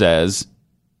friend says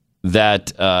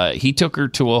that he took her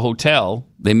to a hotel.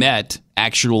 They met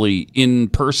actually in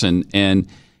person, and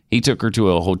he took her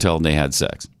to a hotel and they had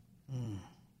sex.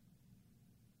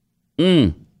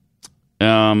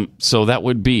 So that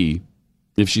would be,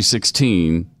 if she's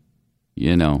 16,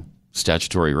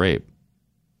 statutory rape.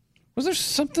 Was there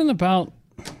something about...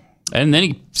 And then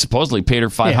he supposedly paid her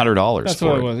 $500 that's for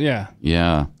what it. it was, yeah.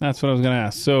 Yeah. That's what I was going to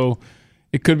ask. So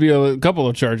it could be a couple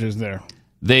of charges there.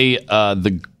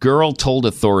 The girl told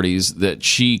authorities that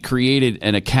she created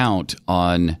an account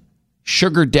on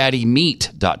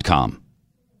sugardaddymeat.com.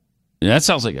 That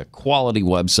sounds like a quality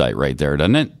website right there,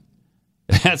 doesn't it?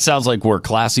 That sounds like where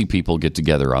classy people get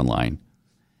together online.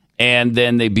 And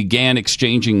then they began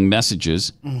exchanging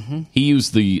messages. Mm-hmm. He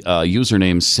used the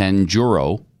username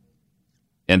Sanjuro.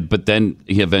 But then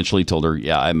he eventually told her,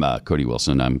 yeah, I'm Cody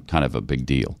Wilson. I'm kind of a big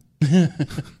deal.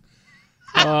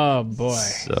 Oh, boy.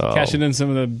 So, cashing in some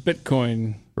of the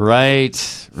Bitcoin. Right.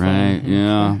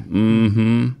 Yeah.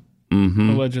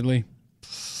 Allegedly.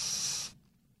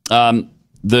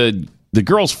 The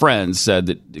girl's friend said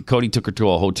that Cody took her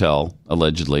to a hotel,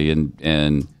 allegedly,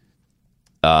 and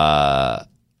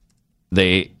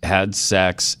they had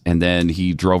sex, and then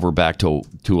he drove her back to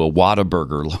a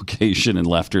Whataburger location and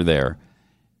left her there.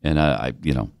 And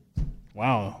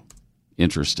wow,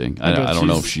 interesting. I don't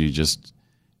know if she just,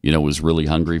 was really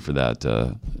hungry for that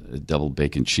double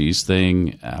bacon cheese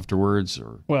thing afterwards,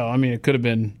 or it could have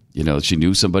been. She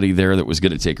knew somebody there that was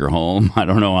going to take her home. I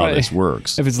don't know how this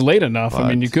works. If it's late enough,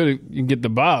 you can get the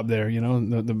Bob there.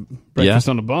 The breakfast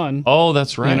on a bun. Oh,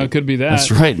 that's right. It could be that.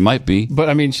 That's right. It might be.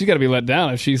 But she's got to be let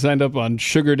down if she signed up on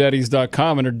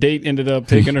SugarDaddies.com and her date ended up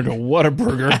taking her to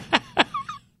Whataburger.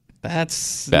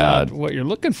 That's bad. Not what you're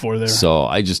looking for there. So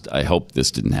I hope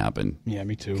this didn't happen. Yeah,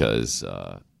 me too. Because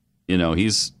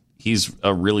he's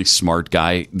a really smart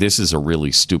guy. This is a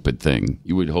really stupid thing.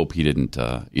 You would hope he didn't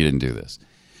do this.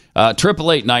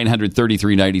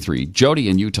 888-900-3393. Jody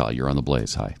in Utah, you're on the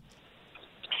Blaze. Hi.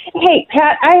 Hey,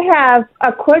 Pat, I have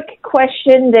a quick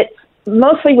question that's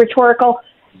mostly rhetorical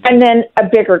and then a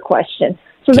bigger question.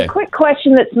 So the quick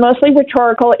question that's mostly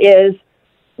rhetorical is,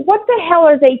 what the hell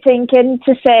are they thinking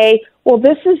to say, well,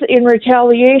 this is in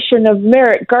retaliation of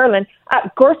Merrick Garland?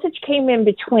 Gorsuch came in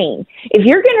between. If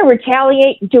you're going to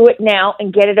retaliate, do it now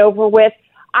and get it over with.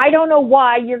 I don't know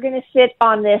why you're going to sit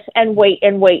on this and wait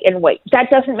and wait and wait. That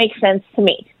doesn't make sense to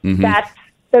me. Mm-hmm. That's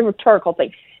the rhetorical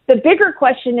thing. The bigger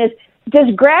question is, does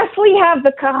Grassley have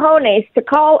the cojones to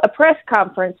call a press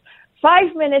conference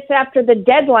 5 minutes after the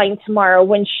deadline tomorrow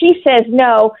when she says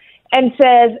no and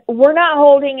says, we're not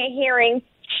holding a hearing,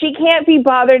 She can't be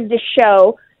bothered to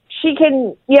show. She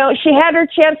can, she had her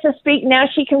chance to speak. Now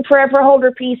she can forever hold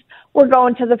her peace. We're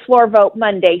going to the floor vote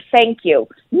Monday. Thank you.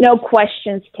 No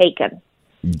questions taken.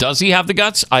 Does he have the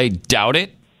guts? I doubt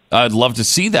it. I'd love to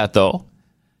see that, though.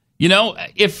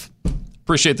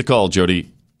 Appreciate the call,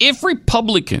 Jody. If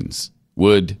Republicans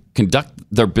would conduct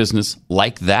their business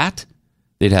like that,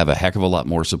 they'd have a heck of a lot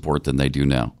more support than they do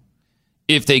now.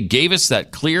 If they gave us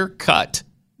that clear-cut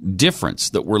difference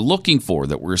that we're looking for,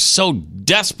 that we're so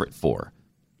desperate for,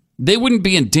 they wouldn't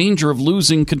be in danger of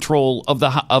losing control of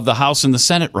the House and the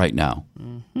Senate right now.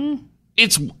 Mm-hmm.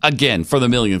 It's, again, for the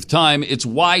millionth time, it's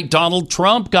why Donald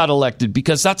Trump got elected,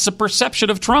 because that's the perception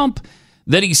of Trump,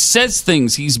 that he says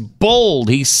things, he's bold,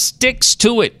 he sticks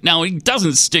to it. Now, he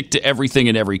doesn't stick to everything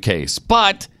in every case,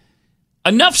 but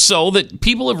enough so that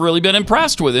people have really been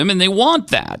impressed with him, and they want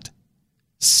that.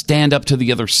 Stand up to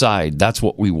the other side. That's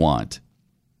what we want.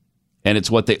 And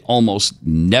it's what they almost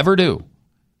never do.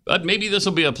 But maybe this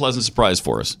will be a pleasant surprise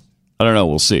for us. I don't know.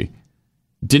 We'll see.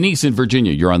 Denise in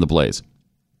Virginia, you're on the Blaze.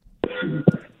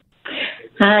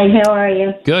 Hi, how are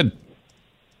you? Good.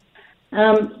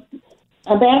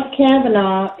 About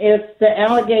Kavanaugh, if the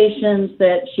allegations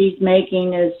that she's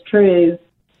making is true,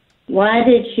 why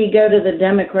did she go to the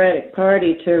Democratic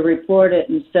Party to report it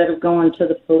instead of going to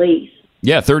the police?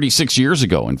 Yeah, 36 years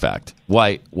ago, in fact.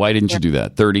 Why didn't you do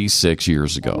that? 36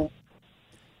 years ago.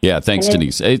 Yeah, thanks,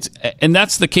 Denise. And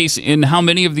that's the case in how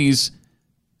many of these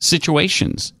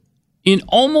situations? In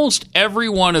almost every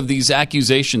one of these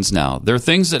accusations now, there are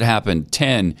things that happened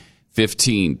 10,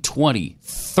 15, 20,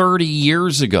 30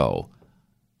 years ago.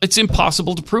 It's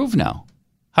impossible to prove now.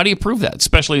 How do you prove that?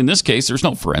 Especially in this case, there's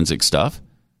no forensic stuff.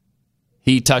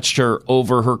 He touched her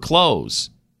over her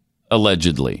clothes,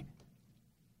 allegedly.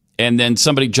 And then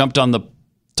somebody jumped on the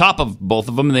top of both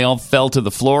of them, and they all fell to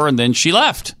the floor, and then she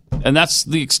left. And that's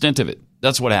the extent of it.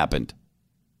 That's what happened,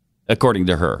 according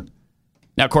to her.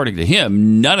 Now, according to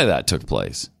him, none of that took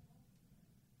place.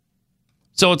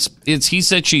 So it's he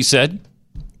said, she said,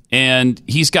 and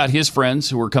he's got his friends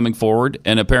who are coming forward,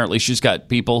 and apparently she's got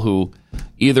people who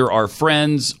either are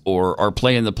friends or are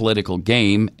playing the political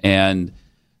game, and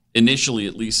initially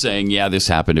at least saying, yeah, this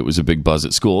happened, it was a big buzz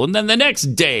at school, and then the next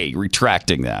day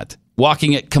retracting that,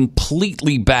 walking it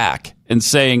completely back and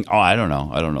saying, oh, I don't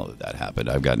know that happened.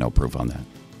 I've got no proof on that.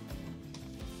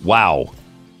 Wow.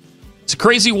 It's a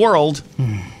crazy world.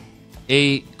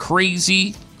 A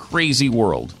crazy, crazy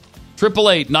world.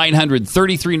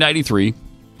 888-900-3393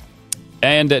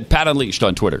 and at Pat Unleashed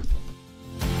on Twitter.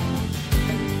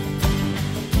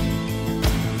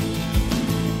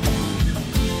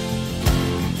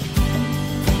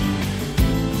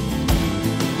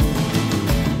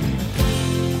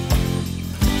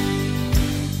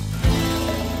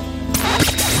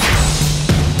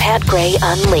 Pat Gray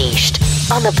Unleashed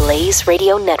on the Blaze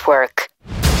Radio Network.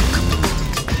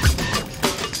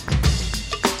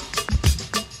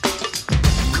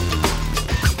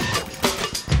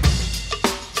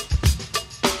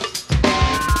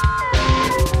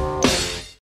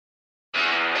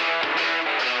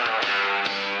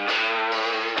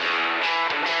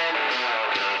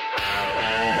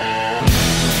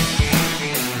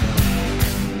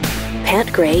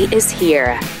 Pat Gray is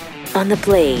here on the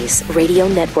Blaze Radio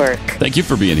Network. Thank you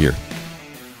for being here.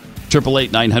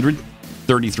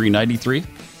 888-900-3393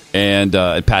 and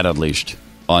at Pat Unleashed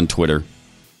on Twitter.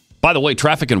 By the way,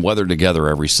 traffic and weather together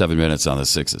every 7 minutes on the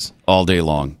 6s all day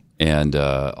long and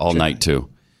all night too.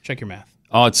 Check your math.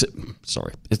 Oh, it's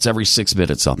every 6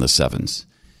 minutes on the 7s.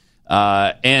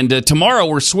 And tomorrow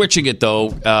we're switching it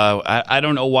though. I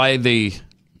don't know why they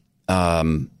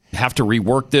have to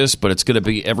rework this, but it's going to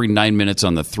be every 9 minutes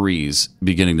on the 3s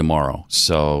beginning tomorrow.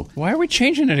 So why are we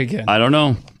changing it again? I don't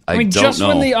know. I mean, just know.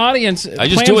 when the audience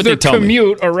plans their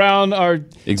commute around our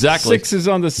exactly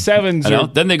 6s on the 7s. I know.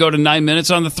 Then they go to 9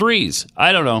 minutes on the 3s.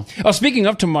 I don't know. Oh, speaking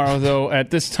of tomorrow, though,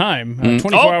 at this time,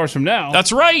 24 hours from now.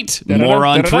 That's right. More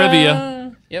on trivia.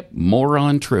 Yep. More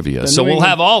on trivia. So we'll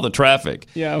have all the traffic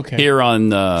here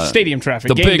on Stadium traffic.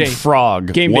 The Game Big day.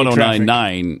 Frog Game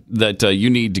 1099 that you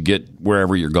need to get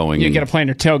wherever you're going. You got to plan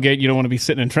your tailgate. You don't want to be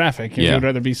sitting in traffic. Yeah. You'd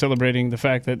rather be celebrating the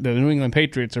fact that the New England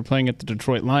Patriots are playing at the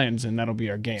Detroit Lions, and that'll be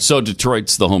our game. So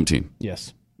Detroit's the home team.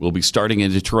 Yes. We'll be starting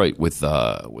in Detroit with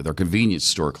our convenience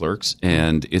store clerks,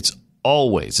 and it's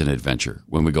always an adventure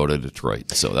when we go to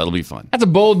Detroit. So that'll be fun. That's a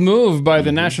bold move by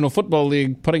the National Football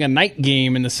League, putting a night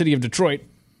game in the city of Detroit.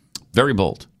 Very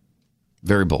bold.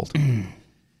 Very bold.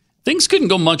 Things couldn't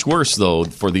go much worse, though,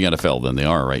 for the NFL than they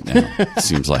are right now, it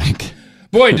seems like.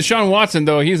 Boy, Deshaun Watson,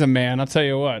 though, he's a man. I'll tell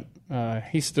you what.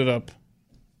 He stood up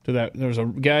to that. There was a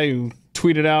guy who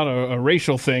tweeted out a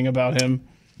racial thing about him.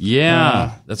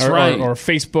 Yeah, that's right. Or a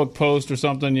Facebook post or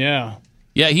something, yeah.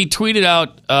 Yeah, he tweeted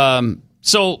out,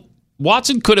 so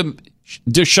Watson could have,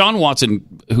 Deshaun Watson,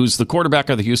 who's the quarterback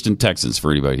of the Houston Texans,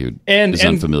 for anybody who is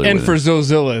unfamiliar with it. And for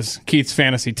Zozilla's, Keith's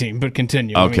fantasy team, but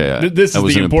continue. Okay. I mean, this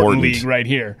is the important league right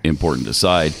here. Important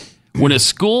aside. When a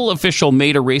school official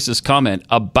made a racist comment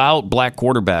about black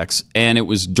quarterbacks, and it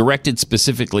was directed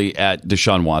specifically at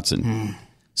Deshaun Watson.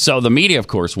 So the media, of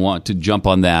course, want to jump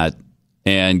on that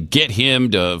and get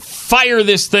him to fire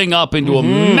this thing up into a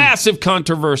massive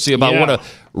controversy about what a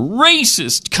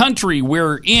racist country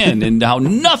we're in and how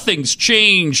nothing's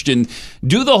changed, and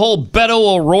do the whole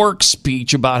Beto O'Rourke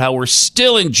speech about how we're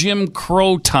still in Jim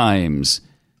Crow times.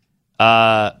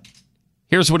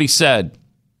 Here's what he said.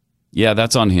 Yeah,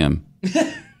 that's on him.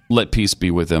 Let peace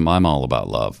be with him. I'm all about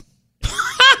love.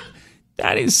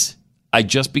 I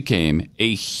just became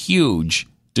a huge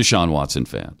Deshaun Watson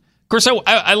fan. Of course,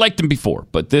 I liked him before,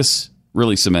 but this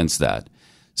really cements that.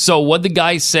 So what'd the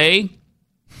guy say?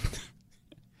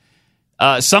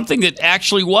 Something that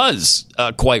actually was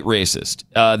quite racist.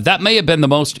 That may have been the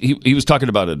most... He was talking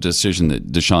about a decision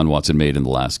that Deshaun Watson made in the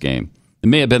last game. It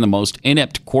may have been the most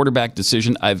inept quarterback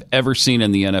decision I've ever seen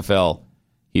in the NFL,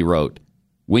 he wrote.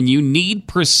 When you need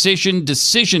precision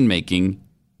decision-making,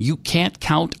 you can't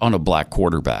count on a black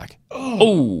quarterback.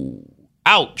 Oh,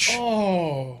 ouch.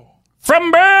 Oh.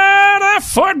 From bird to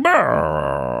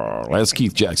football, as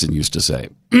Keith Jackson used to say.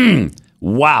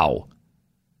 Wow.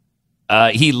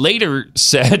 He later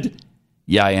said,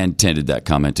 yeah, I intended that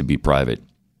comment to be private.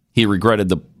 He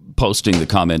regretted posting the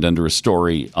comment under a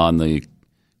story on the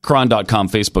Chron.com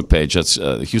Facebook page. That's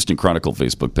the Houston Chronicle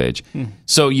Facebook page.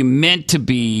 So you meant to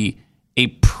be a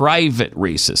private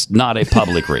racist, not a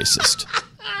public racist.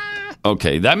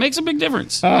 Okay, that makes a big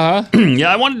difference. Yeah,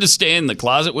 I wanted to stay in the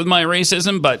closet with my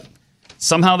racism, but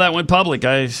somehow that went public.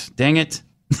 Dang it.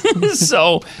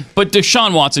 But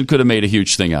Deshaun Watson could have made a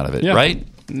huge thing out of it, right?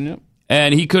 Yep.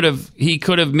 And he could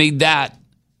have made that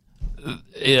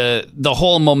the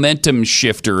whole momentum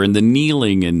shifter and the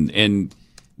kneeling and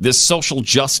this social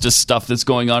justice stuff that's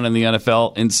going on in the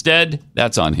NFL. Instead,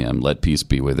 that's on him. Let peace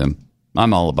be with him.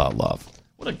 I'm all about love.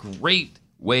 What a great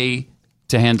way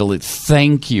to handle it.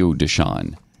 Thank you,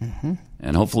 Deshaun.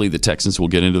 And hopefully the Texans will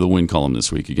get into the win column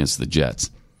this week against the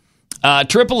Jets.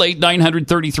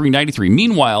 888-900-3393.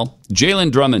 Meanwhile,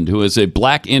 Jalen Drummond, who is a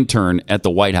black intern at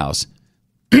the White House,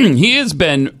 he has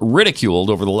been ridiculed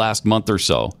over the last month or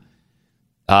so.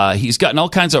 He's gotten all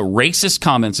kinds of racist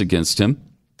comments against him.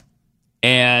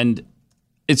 And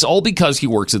it's all because he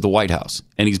works at the White House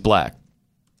and he's black.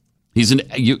 He's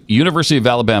a University of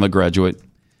Alabama graduate.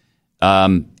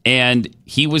 And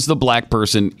he was the black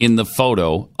person in the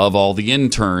photo of all the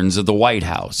interns at the White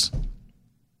House.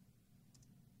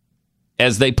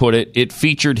 As they put it, it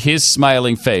featured his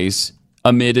smiling face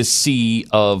amid a sea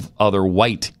of other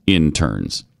white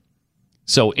interns.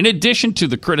 So in addition to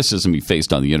the criticism he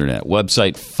faced on the internet,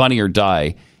 website Funny or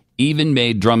Die even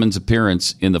made Drummond's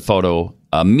appearance in the photo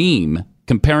a meme,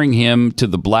 comparing him to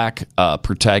the black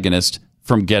protagonist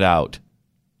from Get Out,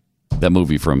 that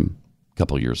movie from a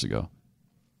couple of years ago.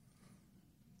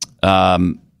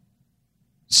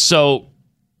 So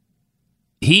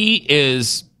he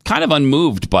is kind of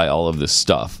unmoved by all of this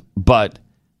stuff, but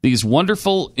these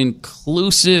wonderful,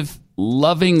 inclusive,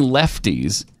 loving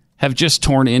lefties have just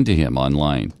torn into him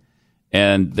online,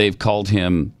 and they've called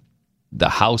him the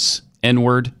House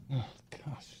N-word. Oh,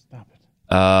 gosh, stop it.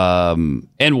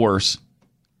 And worse.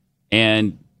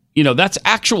 And, that's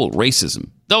actual racism.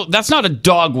 Though that's not a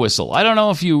dog whistle. I don't know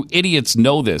if you idiots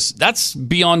know this. That's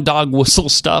beyond dog whistle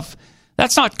stuff.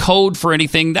 That's not code for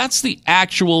anything. That's the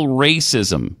actual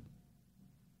racism.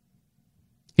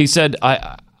 He said,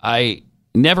 I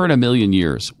never in a million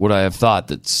years would I have thought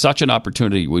that such an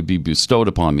opportunity would be bestowed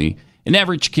upon me, an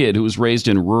average kid who was raised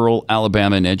in rural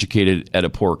Alabama and educated at a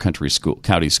poor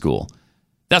county school.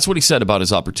 That's what he said about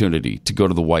his opportunity to go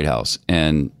to the White House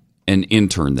and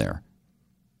intern there.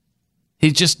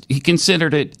 He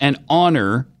considered it an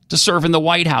honor to serve in the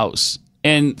White House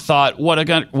and thought, what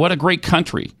a great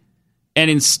country.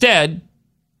 And instead,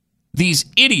 these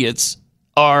idiots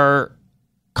are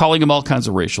calling him all kinds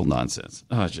of racial nonsense.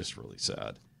 Oh, it's just really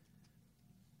sad.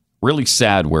 Really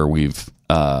sad where we've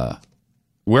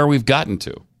gotten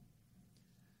to.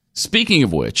 Speaking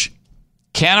of which,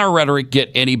 can our rhetoric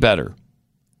get any better?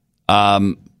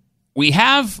 We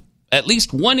have at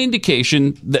least one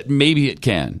indication that maybe it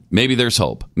can. Maybe there's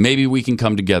hope. Maybe we can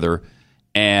come together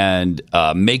and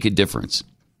make a difference.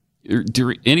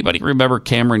 Do anybody remember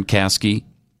Cameron Kasky?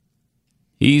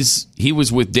 He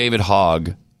was with David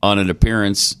Hogg on an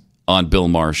appearance on Bill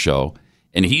Maher's show,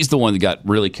 and he's the one that got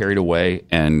really carried away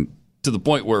and to the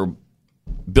point where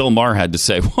Bill Maher had to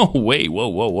say, "Whoa, wait,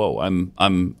 whoa!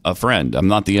 I'm a friend. I'm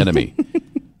not the enemy."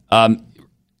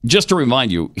 Just to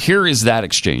remind you, here is that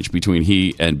exchange between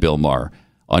he and Bill Maher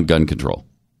on gun control.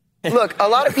 Look, a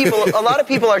lot of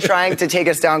people are trying to take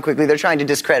us down quickly. They're trying to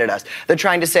discredit us. They're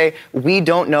trying to say we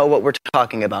don't know what we're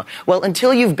talking about. Well,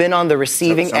 until you've been on the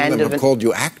receiving end of them have called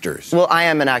you actors. Well, I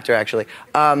am an actor, actually.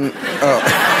 I'm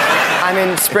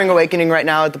in Spring Awakening right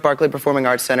now at the Barclay Performing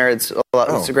Arts Center. It's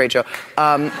a great show.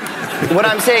 What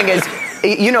I'm saying is,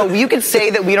 you could say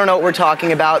that we don't know what we're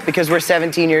talking about because we're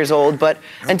 17 years old, but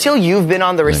until you've been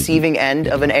on the receiving end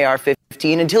of an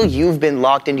AR-15, until you've been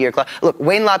locked into your class. Look,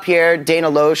 Wayne LaPierre,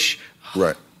 Dana Loesch.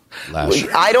 Right.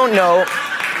 I don't know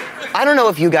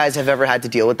if you guys have ever had to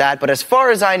deal with that, but as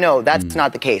far as I know, that's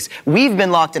not the case. We've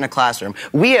been locked in a classroom.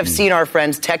 We have seen our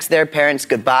friends text their parents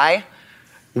goodbye.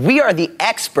 We are the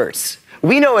experts.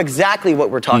 We know exactly what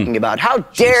we're talking about. How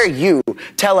dare you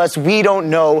tell us we don't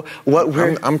know what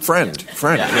we're... I'm friend.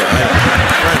 Yeah.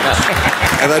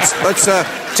 And let's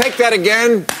take that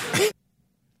again.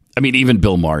 I mean, even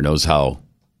Bill Maher knows how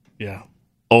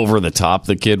over the top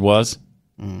the kid was.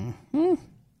 Mm-hmm.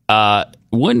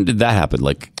 When did that happen?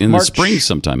 Like in the spring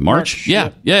sometime? March?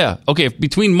 Yeah. Okay,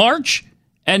 between March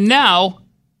and now,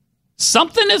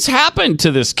 something has happened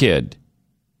to this kid.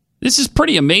 This is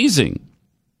pretty amazing.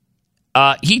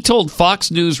 He told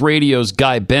Fox News Radio's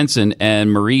Guy Benson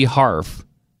and Marie Harf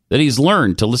that he's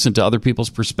learned to listen to other people's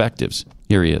perspectives.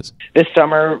 Here he is. This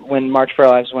summer, when March for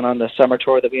Our Lives went on the summer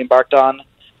tour that we embarked on,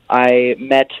 I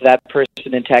met that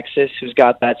person in Texas who's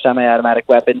got that semi-automatic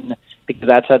weapon because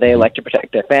that's how they like to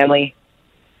protect their family.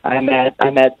 I met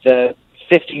the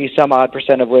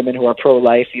 50-some-odd% of women who are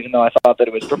pro-life, even though I thought that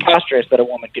it was preposterous that a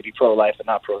woman could be pro-life and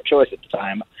not pro-choice at the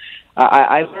time.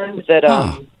 I learned that...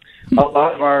 A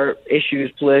lot of our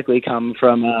issues politically come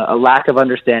from a lack of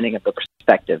understanding of the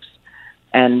perspectives,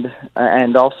 and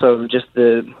also just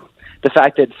the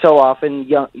fact that so often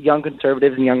young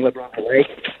conservatives and young liberals alike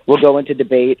will go into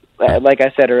debate, like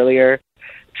I said earlier,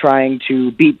 trying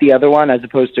to beat the other one as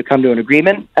opposed to come to an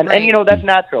agreement. And that's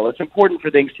natural. It's important for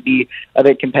things to be a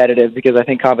bit competitive because I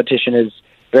think competition is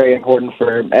very important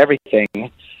for everything.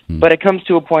 But it comes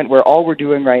to a point where all we're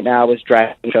doing right now is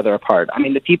dragging each other apart. I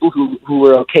mean, the people who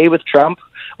were okay with Trump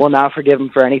will now forgive him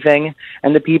for anything,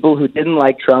 and the people who didn't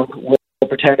like Trump will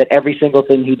pretend that every single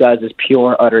thing he does is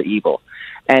pure, utter evil.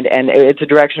 And it's a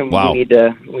direction we need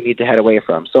to head away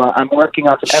from. So I'm working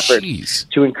on some efforts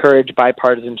to encourage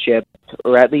bipartisanship,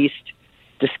 or at least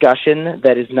discussion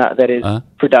that is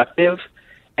productive,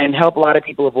 and help a lot of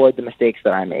people avoid the mistakes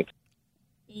that I make.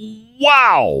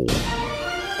 Wow.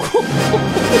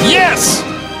 Yes!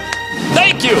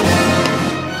 Thank you!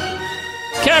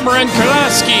 Cameron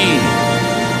Kurlaski.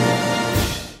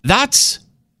 That's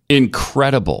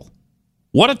incredible.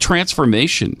 What a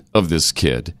transformation of this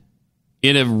kid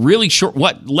in a really short,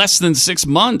 less than 6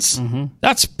 months? Mm-hmm.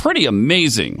 That's pretty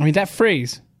amazing. I mean, that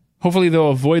phrase, hopefully they'll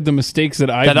avoid the mistakes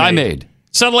that I made.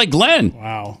 Sounded like Glenn.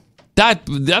 Wow.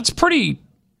 That's pretty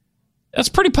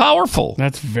powerful.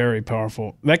 That's very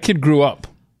powerful. That kid grew up.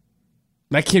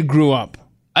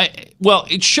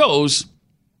 It shows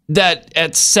that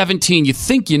at 17 you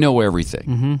think you know everything.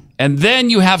 Mm-hmm. And then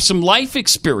you have some life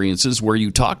experiences where you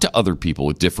talk to other people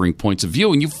with differing points of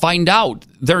view and you find out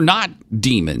they're not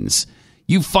demons.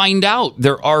 You find out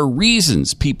there are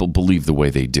reasons people believe the way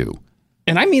they do.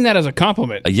 And I mean that as a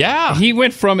compliment. Yeah. He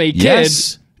went from a kid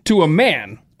to a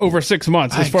man over 6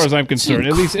 months, as far as I'm concerned.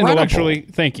 At least intellectually.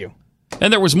 Thank you.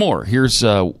 And there was more. Here's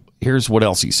what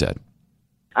else he said.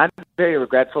 I'm very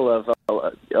regretful of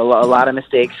a lot of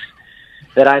mistakes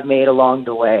that I've made along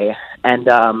the way, and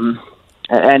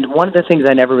one of the things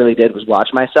I never really did was watch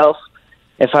myself.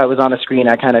 If I was on a screen,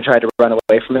 I kind of tried to run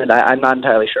away from it. I'm not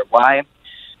entirely sure why,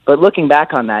 but looking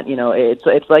back on that,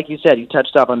 it's like you said. You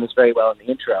touched up on this very well in the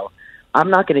intro. I'm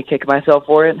not going to kick myself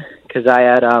for it because I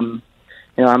had I'm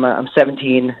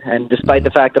 17, and despite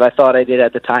the fact that I thought I did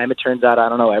at the time, it turns out I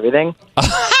don't know everything.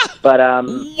 But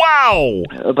wow!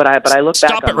 But I look back.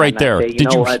 Stop it right there. Say,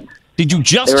 Did you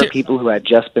just? There were people who had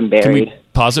just been buried. Can we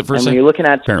pause it for a second? When you're looking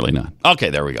at apparently not. Okay,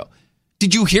 there we go.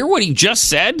 Did you hear what he just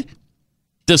said?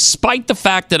 Despite the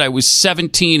fact that I was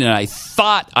 17 and I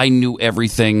thought I knew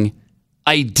everything,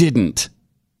 I didn't.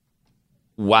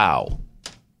 Wow.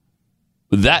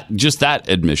 That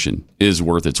admission is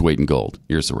worth its weight in gold.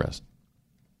 Here's the rest.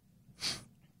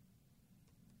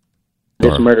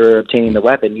 This murderer obtaining the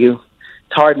weapon, it's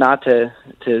hard not to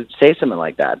say something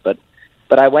like that. But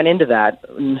I went into that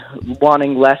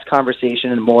wanting less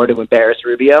conversation and more to embarrass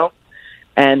Rubio.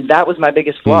 And that was my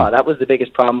biggest flaw. That was the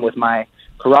biggest problem with my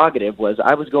prerogative, was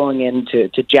I was going in to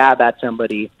jab at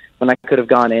somebody when I could have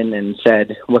gone in and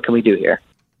said, what can we do here?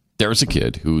 There's a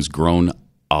kid who's grown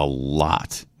a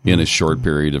lot in a short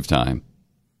period of time.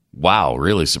 Wow,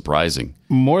 really surprising.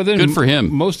 More than good for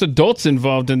him. Most adults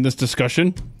involved in this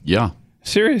discussion. Yeah.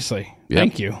 Seriously. Yep.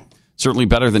 Thank you. Certainly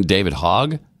better than David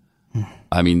Hogg.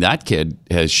 I mean, that kid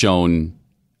has shown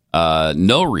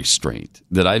no restraint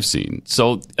that I've seen.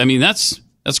 So, I mean, that's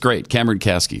great. Cameron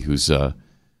Kasky, who's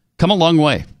come a long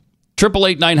way.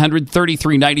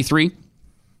 888-900-3393.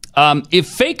 If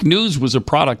fake news was a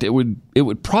product, it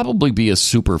would probably be a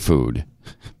superfood,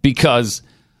 because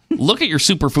look at your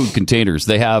superfood containers.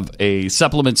 They have a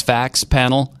supplements facts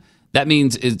panel. That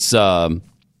means it's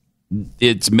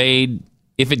made.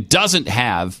 If it doesn't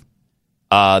have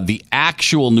the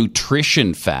actual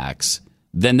nutrition facts,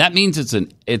 then that means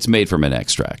it's made from an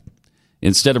extract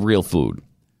instead of real food.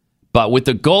 But with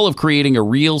the goal of creating a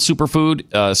real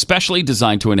superfood, specially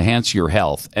designed to enhance your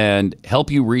health and help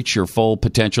you reach your full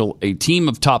potential, a team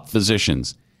of top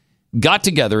physicians got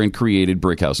together and created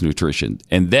Brickhouse Nutrition.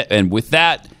 And with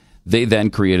that, they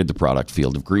then created the product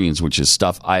Field of Greens, which is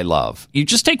stuff I love. You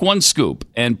just take one scoop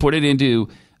and put it into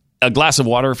a glass of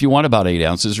water if you want, about 8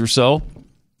 ounces or so,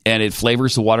 and it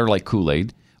flavors the water like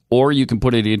Kool-Aid. Or you can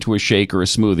put it into a shake or a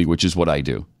smoothie, which is what I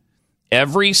do.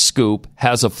 Every scoop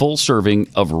has a full serving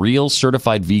of real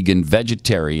certified vegan,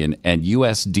 vegetarian, and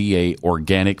USDA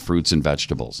organic fruits and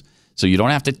vegetables. So you don't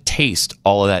have to taste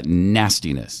all of that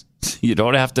nastiness. You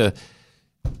don't have to,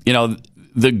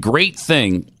 the great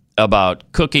thing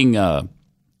about cooking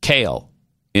kale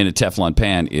in a Teflon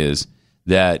pan is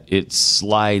that it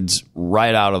slides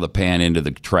right out of the pan into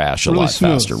the trash a lot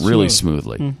faster, really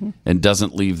smoothly, and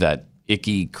doesn't leave that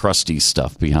icky, crusty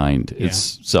stuff behind. Yeah.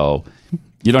 So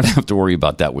you don't have to worry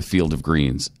about that with Field of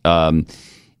Greens.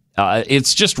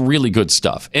 It's just really good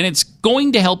stuff. And it's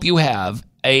going to help you have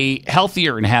a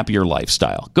healthier and happier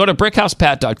lifestyle. Go to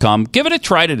brickhousepat.com. Give it a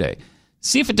try today.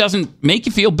 See if it doesn't make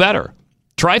you feel better.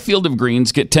 Try Field of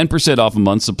Greens. Get 10% off a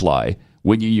month's supply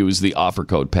when you use the offer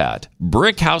code PAT.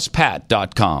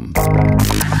 brickhousepat.com.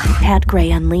 Pat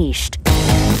Gray Unleashed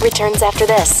returns after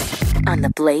this on the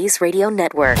Blaze Radio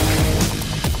Network.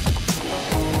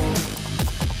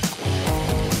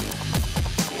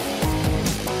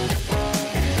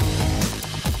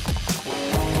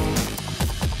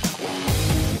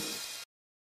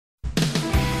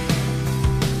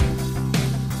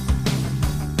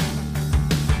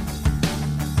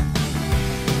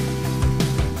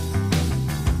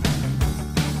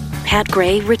 Pat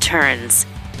Gray returns.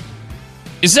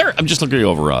 I'm just looking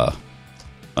over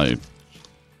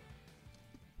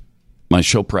my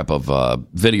show prep of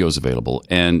videos available,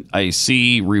 and I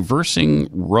see Reversing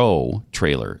Roe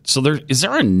trailer. So is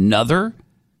there another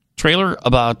trailer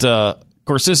about, of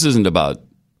course, this isn't about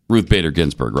Ruth Bader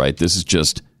Ginsburg, right? This is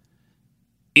just,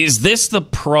 is this the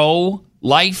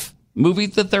pro-life movie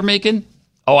that they're making?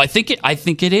 Oh, I think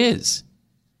it is.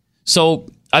 So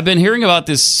I've been hearing about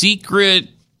this secret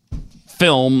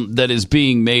film that is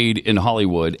being made in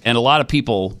Hollywood, and a lot of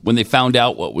people, when they found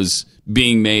out what was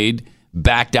being made,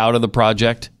 backed out of the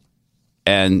project,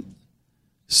 and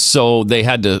so they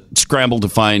had to scramble to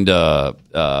find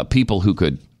people who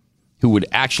would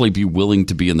actually be willing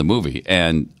to be in the movie.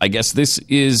 And I guess this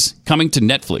is coming to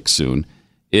Netflix soon.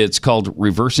 It's called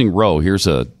Reversing Roe. Here's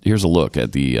a look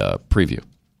at the preview.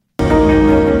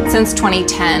 Since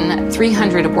 2010,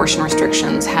 300 abortion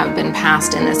restrictions have been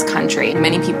passed in this country.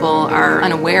 Many people are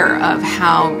unaware of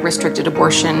how restricted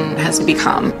abortion has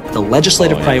become. The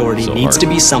legislative priority needs to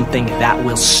be something that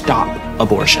will stop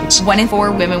abortions. 1 in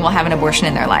 4 women will have an abortion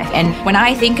in their life. And when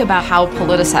I think about how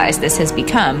politicized this has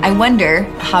become, I wonder,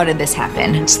 how did this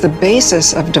happen? It's the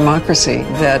basis of democracy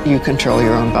that you control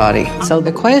your own body. So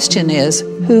the question is,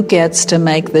 who gets to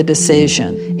make the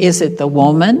decision? Is it the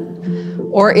woman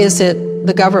or is it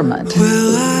the government?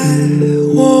 Well, I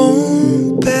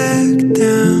won't back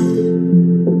down.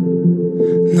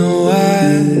 No,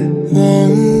 I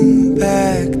won't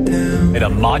back down. In a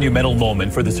monumental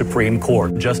moment for the Supreme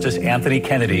Court, Justice Anthony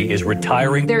Kennedy is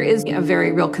retiring. There is a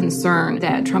very real concern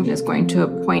that Trump is going to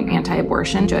appoint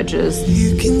anti-abortion judges.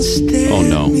 You can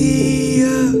stand me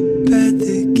up at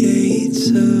the gates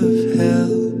of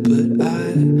hell, but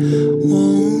I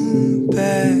won't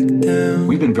back down.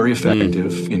 We've been very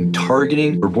effective in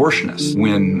targeting abortionists.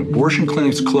 When abortion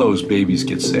clinics close, babies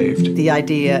get saved. The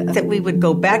idea that we would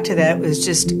go back to that was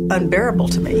just unbearable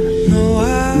to me. No,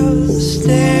 I'll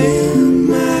stand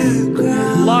my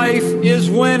ground. Life is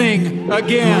winning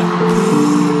again.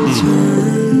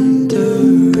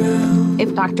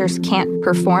 If doctors can't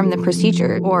perform the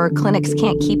procedure or clinics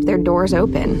can't keep their doors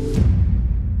open,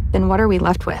 then what are we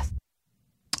left with?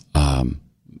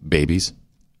 Babies.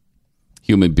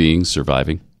 human beings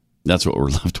surviving. That's what we're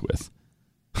left with.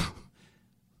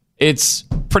 It's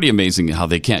pretty amazing how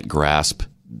they can't grasp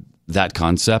that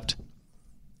concept,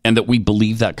 and that we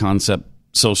believe that concept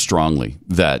so strongly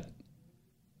that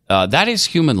that is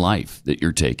human life that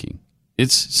you're taking.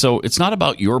 It's not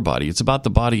about your body. It's about the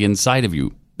body inside of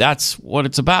you. That's what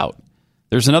it's about.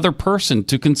 There's another person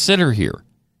to consider here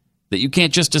that you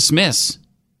can't just dismiss.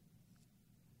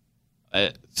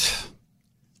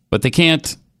 But they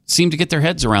can't seem to get their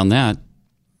heads around that.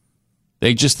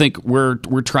 They just think we're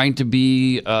trying to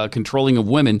be controlling of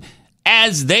women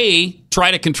as they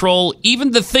try to control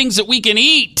even the things that we can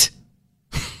eat.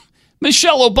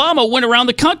 Michelle Obama went around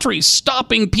the country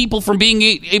stopping people from being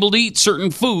able to eat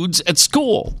certain foods at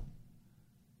school.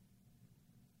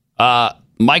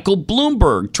 Michael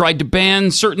Bloomberg tried to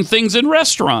ban certain things in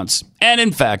restaurants, and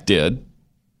in fact did.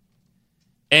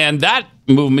 And that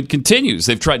movement continues.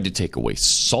 They've tried to take away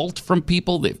salt from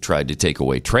people. They've tried to take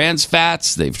away trans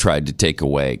fats. They've tried to take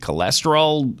away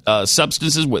cholesterol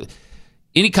substances with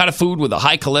any kind of food with a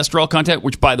high cholesterol content,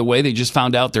 which, by the way, they just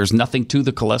found out there's nothing to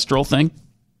the cholesterol thing.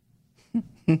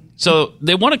 So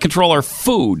they want to control our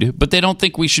food, but they don't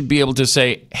think we should be able to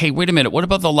say, hey, wait a minute, what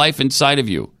about the life inside of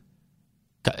you?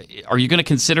 Are you going to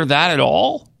consider that at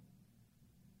all?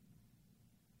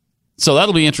 So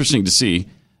that'll be interesting to see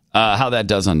how that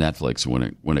does on Netflix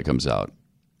when it comes out.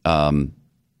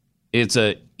 It's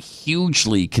a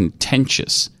hugely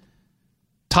contentious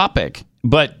topic,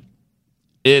 but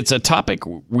it's a topic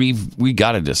we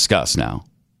got to discuss now.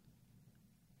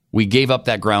 We gave up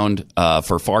that ground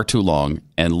for far too long,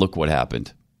 and look what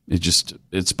happened.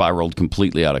 It spiraled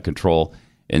completely out of control,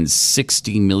 and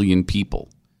 60 million people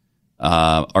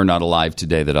are not alive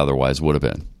today that otherwise would have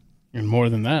been. And more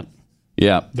than that.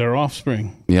 Yeah. Their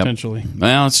offspring, potentially.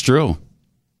 Well, it's true.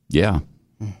 Yeah.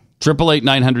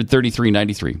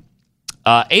 888-900-3393.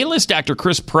 A-list actor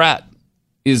Chris Pratt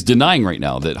is denying right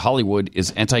now that Hollywood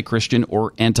is anti-Christian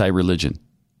or anti-religion.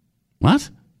 What?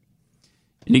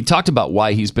 And he talked about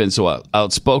why he's been so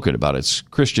outspoken about his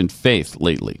Christian faith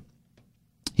lately.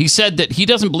 He said that he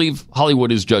doesn't believe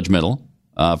Hollywood is judgmental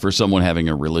for someone having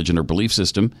a religion or belief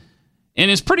system, and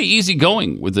is pretty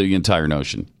easygoing with the entire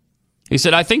notion. He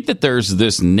said, I think that there's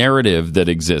this narrative that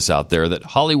exists out there that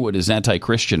Hollywood is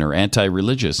anti-Christian or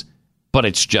anti-religious, but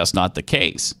it's just not the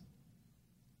case.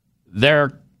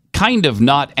 They're kind of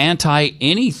not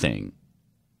anti-anything.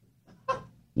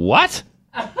 What?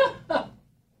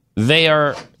 They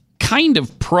are kind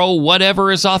of pro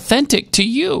whatever is authentic to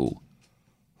you.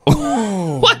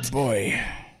 Oh, what? Boy.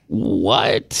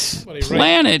 What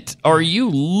planet are you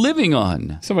living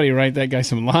on? Somebody write that guy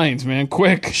some lines, man,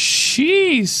 quick.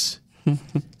 Jeez.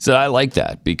 So I like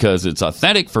that because it's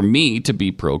authentic for me to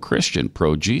be pro-Christian,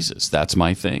 pro-Jesus. That's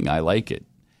my thing. I like it.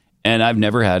 And I've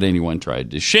never had anyone try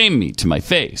to shame me to my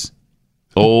face.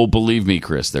 Oh, believe me,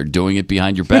 Chris, they're doing it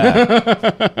behind your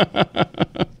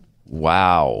back.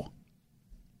 Wow.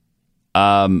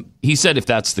 He said, if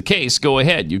that's the case, go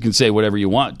ahead. You can say whatever you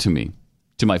want to me,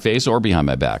 to my face or behind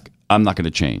my back. I'm not going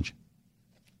to change.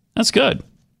 That's good.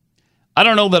 I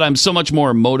don't know that I'm so much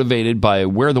more motivated by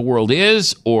where the world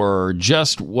is or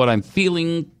just what I'm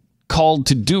feeling called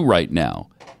to do right now.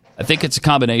 I think it's a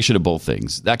combination of both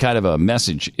things. That kind of a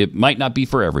message, it might not be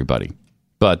for everybody,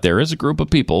 but there is a group of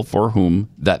people for whom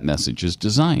that message is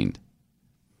designed.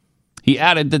 He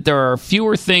added that there are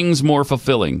fewer things more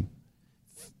fulfilling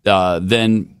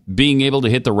than being able to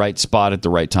hit the right spot at the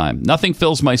right time. Nothing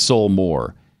fills my soul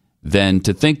more than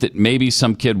to think that maybe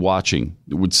some kid watching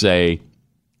would say,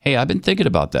 hey, I've been thinking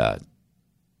about that.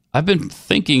 I've been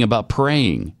thinking about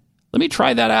praying. Let me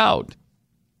try that out.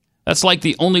 That's like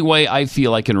the only way I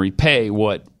feel I can repay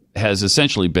what has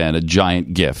essentially been a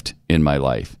giant gift in my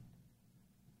life.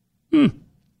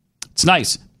 It's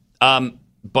nice.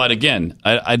 But again,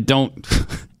 I don't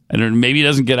maybe he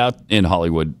doesn't get out in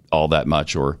Hollywood all that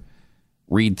much or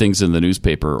read things in the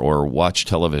newspaper or watch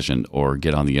television or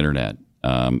get on the internet.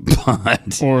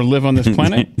 Or live on this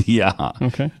planet? Yeah.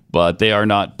 Okay. But they are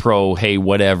not pro, hey,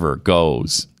 whatever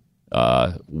goes.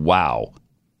 Wow.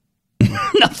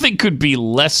 Nothing could be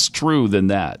less true than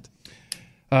that.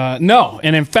 No.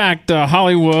 And in fact,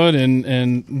 Hollywood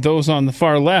and those on the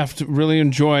far left really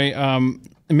enjoy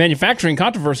manufacturing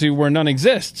controversy where none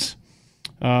exists.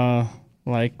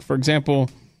 Like, for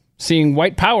example, seeing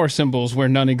white power symbols where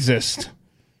none exist.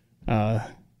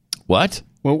 What?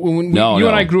 Well, when you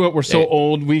and I grew up, we're so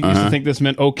old, we used to think this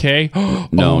meant okay.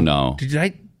 No.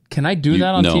 Can I do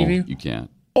that on TV? No, you can't.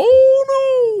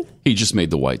 Oh, no. He just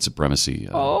made the white supremacy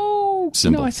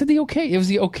symbol. No, I said the okay. It was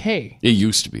the okay. It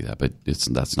used to be that, but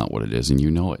that's not what it is, and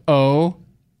you know it.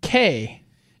 Okay.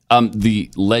 The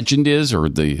legend is, or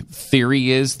the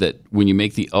theory is, that when you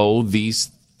make the O,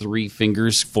 these 3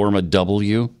 fingers form a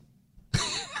W.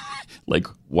 Like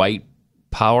white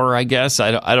power, I guess.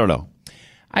 I don't know.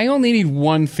 I only need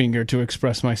 1 finger to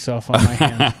express myself on my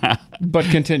hand. But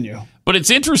continue. But it's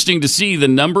interesting to see the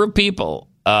number of people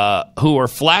who are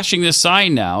flashing this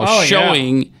sign now,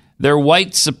 showing their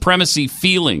white supremacy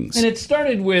feelings. And it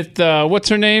started with, what's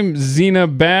her name? Zena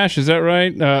Bash, is that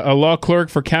right? A law clerk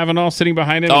for Kavanaugh sitting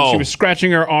behind him. And she was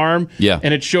scratching her arm. Yeah.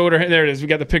 And it showed her. There it is. We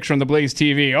got the picture on the Blaze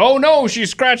TV. Oh, no, she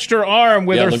scratched her arm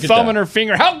with her thumb and her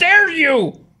finger. How dare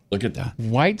you? Look at that.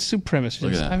 White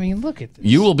supremacists. I mean, look at this.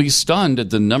 You will be stunned at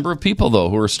the number of people, though,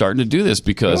 who are starting to do this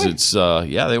because it's,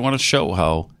 they want to show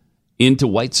how into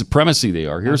white supremacy they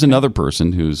are. Here's another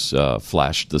person who's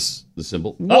flashed the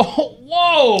symbol.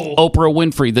 Whoa! Oprah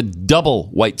Winfrey, the double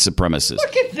white supremacist.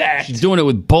 Look at that. She's doing it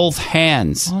with both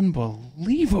hands.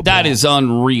 Unbelievable. That is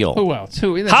unreal. Who else?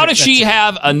 How does she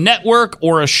have a network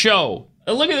or a show?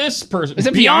 Look at this person. Is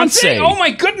it Beyonce? Oh my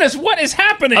goodness, what is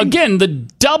happening? Again, the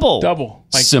double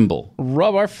symbol.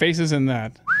 Rub our faces in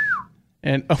that.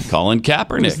 And Colin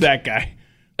Kaepernick. Who's that guy?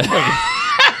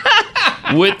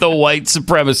 With the white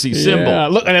supremacy symbol. Yeah,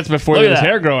 look, and that's before his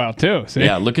hair grow out too. See?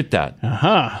 Yeah, look at that.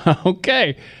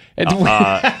 Okay.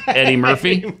 Eddie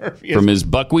Murphy from his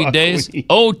buckwheat days.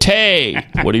 Tay.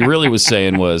 What he really was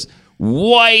saying was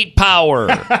white power.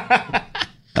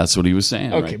 That's what he was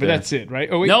saying. Okay, but that's it, right?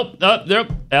 Oh, wait. Nope.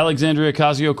 Alexandria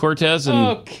Ocasio-Cortez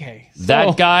and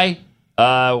that guy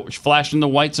flashing the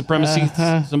white supremacy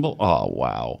symbol. Oh,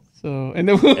 wow. So, and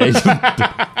then Bill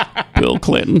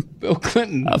Clinton. Bill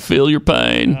Clinton. I feel your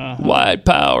pain. White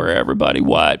power, everybody.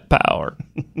 White power.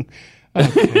 All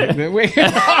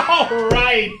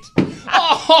right.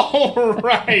 All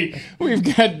right.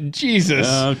 We've got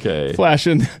Jesus. Okay.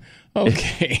 Flashing.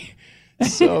 Okay.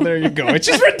 So there you go. It's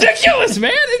just ridiculous,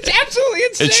 man. It's absolutely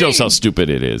insane. It shows how stupid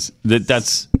it is.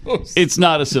 It's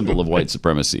not a symbol of white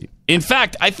supremacy. In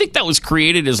fact, I think that was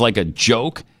created as like a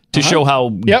joke to show how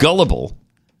gullible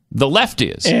the left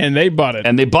is. And they bought it.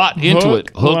 And they bought into it.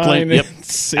 Hook, line, yep.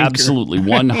 Absolutely.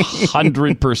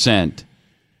 100%.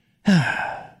 Anyway.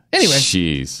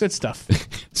 Jeez. Good stuff.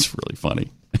 It's really funny.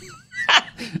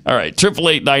 All right.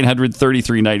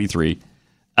 888-900-3393.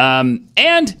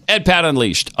 And at Pat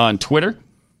Unleashed on Twitter.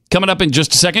 Coming up in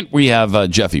just a second, we have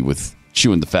Jeffy with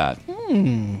Chewing the Fat.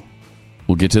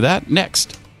 We'll get to that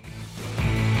next.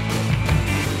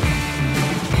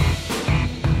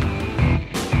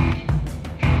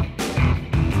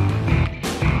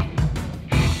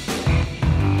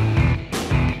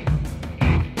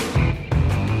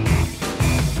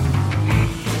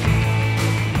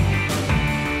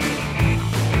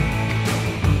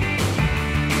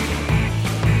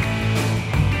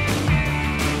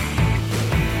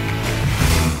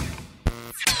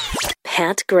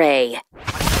 Pat Gray,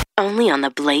 only on the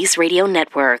Blaze Radio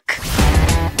Network.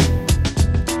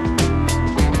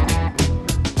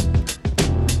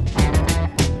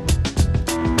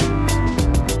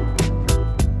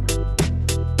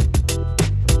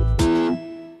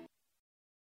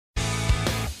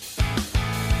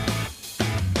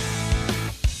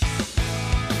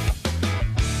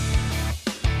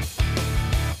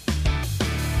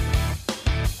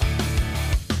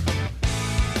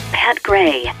 Pat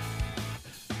Gray.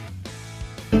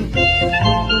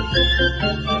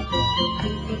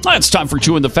 It's time for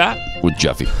Chewing the Fat with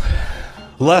Jeffy.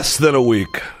 Less than a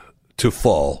week to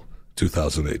fall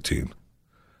 2018.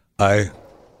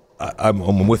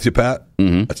 I'm with you, Pat.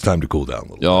 Mm-hmm. It's time to cool down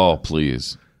a little. Oh,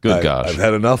 please. Good gosh. I've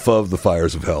had enough of the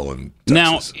fires of hell in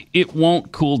Texas. Now, it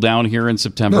won't cool down here in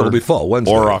September. No, it'll be fall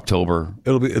Wednesday. Or October.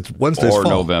 It's Wednesday's or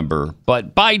fall. November.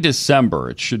 But by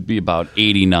December, it should be about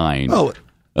 89. Oh.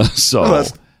 So,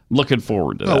 looking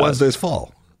forward to that. No, Wednesday's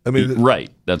fall. I mean,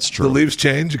 right, that's true. The leaves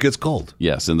change, it gets cold.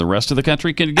 Yes, and the rest of the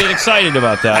country can get excited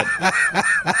about that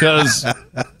because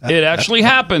it actually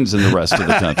happens in the rest of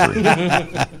the country.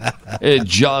 It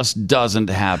just doesn't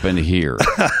happen here.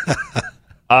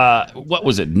 What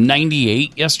was it,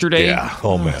 98 yesterday? Yeah,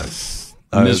 oh man.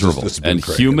 Miserable and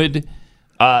crazy. Humid.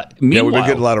 We've been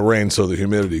getting a lot of rain, so the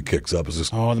humidity kicks up. It's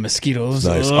just the mosquitoes.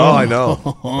 Nice. Oh, I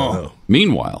know.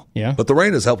 Meanwhile. Yeah. But the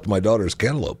rain has helped my daughter's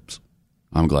cantaloupes.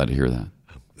 I'm glad to hear that.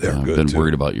 They're good, I've been too.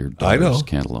 worried about your daughter's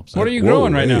cantaloupes. What are you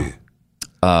growing right now?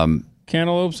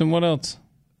 Cantaloupes and what else?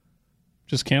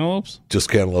 Just cantaloupes? Just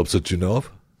cantaloupes that you know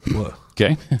of. What?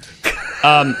 Okay.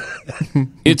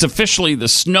 It's officially the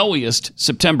snowiest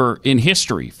September in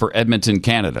history for Edmonton,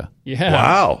 Canada. Yeah.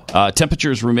 Wow.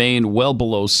 Temperatures remain well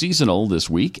below seasonal this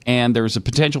week, and there's a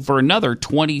potential for another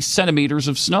 20 centimeters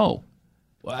of snow.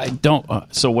 I don't.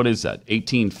 So what is that?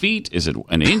 18 feet? Is it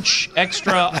an inch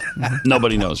extra?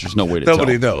 Nobody knows. There's no way to tell.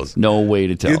 Nobody knows. No way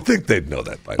to tell. You'd think they'd know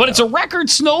that by now. But it's a record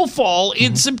snowfall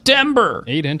in September.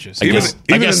 8 inches. Even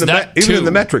in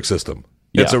the metric system,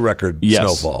 it's a record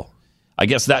snowfall. I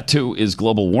guess that, too, is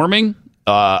global warming.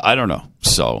 I don't know.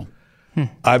 So,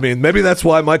 I mean, maybe that's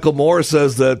why Michael Moore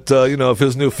says that, if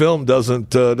his new film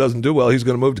doesn't do well, he's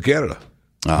going to move to Canada.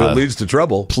 If it leads to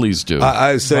trouble. Please do.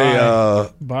 I say...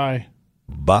 Bye.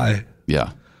 Bye.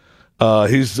 Yeah.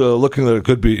 He's looking that it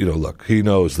could be, look, he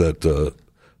knows that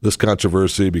this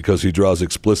controversy, because he draws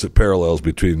explicit parallels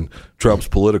between Trump's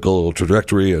political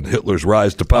trajectory and Hitler's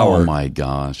rise to power. Oh, my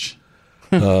gosh.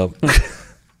 Good God.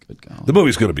 The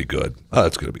movie's going to be good.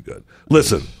 It's going to be good.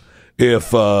 Listen,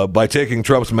 if by taking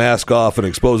Trump's mask off and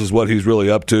exposes what he's really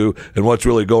up to and what's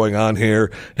really going on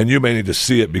here, and you may need to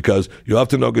see it because you have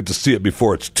to get to see it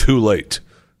before it's too late.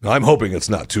 Now, I'm hoping it's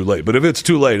not too late, but if it's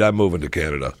too late, I'm moving to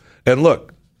Canada. And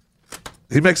look,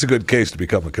 he makes a good case to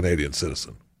become a Canadian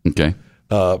citizen. Okay.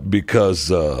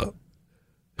 Because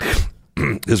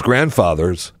his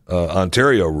grandfather's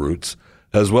Ontario roots,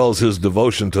 as well as his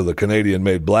devotion to the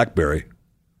Canadian-made BlackBerry,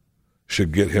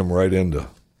 should get him right into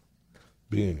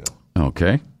being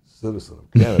a citizen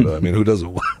of Canada. I mean, who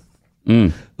doesn't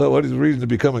want? But what is the reason to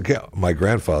become a Canadian? My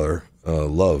grandfather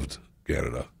loved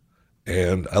Canada,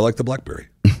 and I like the BlackBerry.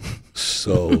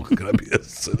 So, can I be a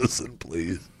citizen,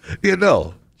 please?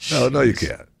 No, you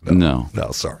can't. No,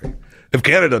 sorry. If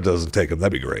Canada doesn't take him,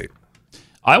 that'd be great.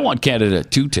 I want Canada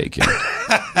to take him.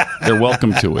 They're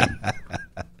welcome to him.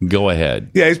 Go ahead.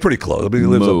 Yeah, he's pretty close. I mean, he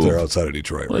lives up there outside of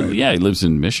Detroit, right? Well, yeah, he lives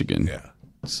in Michigan. Yeah.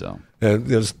 So, and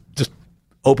just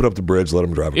open up the bridge, let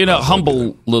him drive.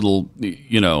 Humble little,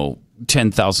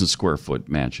 10,000 square foot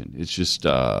mansion. It's just,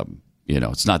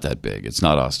 it's not that big. It's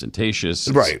not ostentatious.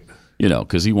 Right.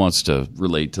 Because he wants to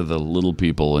relate to the little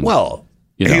people. And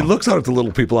he looks out at the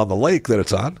little people on the lake that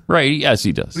it's on. Right. Yes,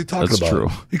 he does. That's true.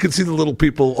 You can see the little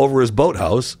people over his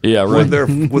boathouse. Yeah, right.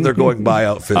 When they're going by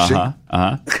out fishing.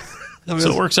 So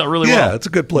it works out really well. Yeah, it's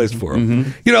a good place for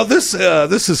him. This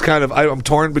is kind of, I'm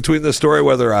torn between this story,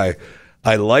 whether I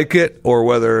like it or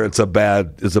whether it's a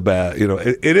bad.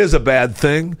 It is a bad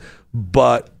thing,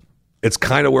 but it's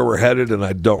kind of where we're headed, and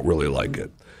I don't really like it.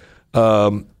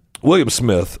 William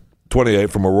Smith, 28,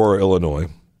 from Aurora, Illinois,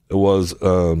 was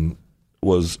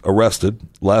arrested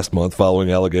last month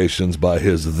following allegations by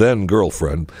his then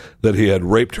girlfriend that he had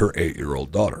raped her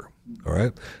 8-year-old daughter. All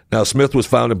right. Now, Smith was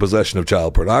found in possession of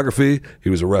child pornography. He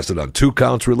was arrested on 2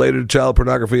 counts related to child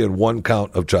pornography and 1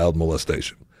 count of child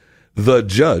molestation. The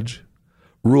judge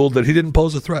ruled that he didn't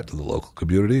pose a threat to the local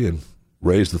community and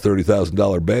raised the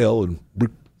 $30,000 bail, and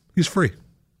he's free,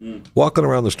 walking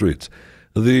around the streets.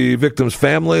 The victim's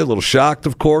family, a little shocked,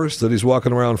 of course, that he's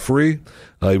walking around free.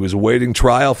 He was awaiting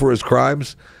trial for his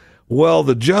crimes. Well,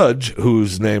 the judge,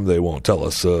 whose name they won't tell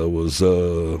us, was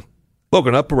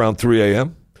woken up around 3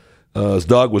 a.m. His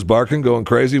dog was barking, going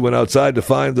crazy, went outside to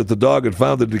find that the dog had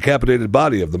found the decapitated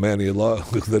body of the man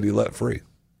that he let free.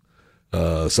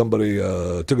 Somebody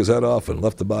took his head off and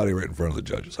left the body right in front of the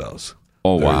judge's house.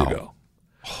 Oh, there wow. You go.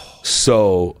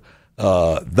 So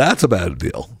that's a bad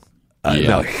deal.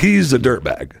 Now, he's a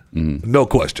dirtbag, no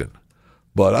question.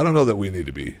 But I don't know that we need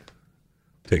to be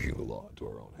taking the law into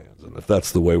our own hands. And if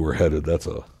that's the way we're headed, that's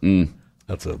a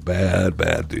bad,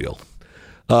 bad deal.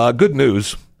 Good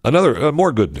news.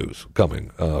 More good news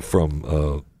coming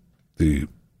from the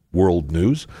world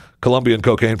news. Colombian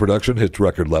cocaine production hit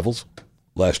record levels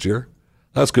last year.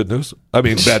 That's good news. I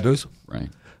mean, bad news. Right.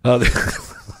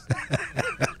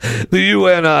 The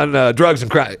UN on drugs and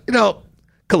crime.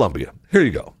 Colombia. Here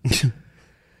you go.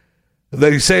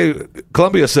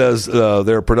 Colombia says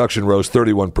their production rose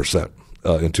 31%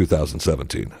 in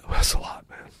 2017. That's a lot,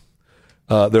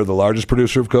 man. They're the largest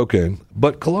producer of cocaine,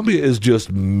 but Colombia is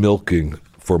just milking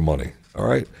for money. All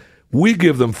right, we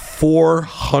give them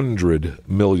 $400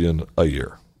 million a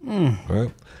year. All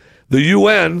right, the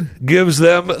UN gives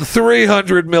them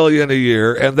 $300 million a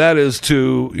year, and that is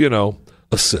to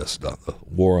assist on the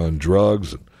war on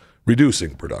drugs and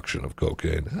reducing production of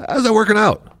cocaine. How's that working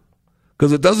out?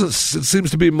 Because it seems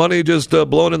to be money just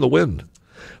blown in the wind.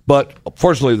 But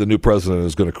fortunately, the new president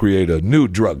is going to create a new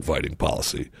drug fighting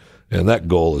policy, and that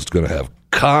goal is going to have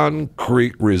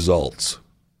concrete results.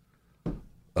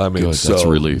 I mean, good, that's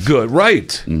relief. Good,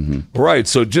 right, right.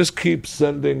 So just keep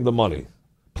sending the money,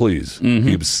 please.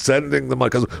 Keep sending the money,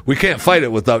 because we can't fight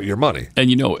it without your money.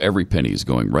 And every penny is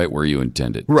going right where you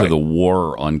intend it, to the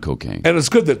war on cocaine. And it's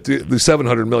good that the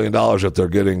 $700 million that they're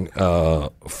getting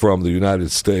from the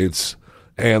United States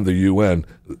and the UN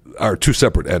are 2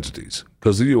 separate entities,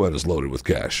 because the UN is loaded with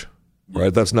cash,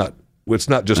 right? That's not it's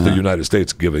not just the United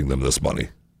States giving them this money.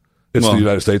 It's the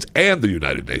United States and the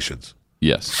United Nations.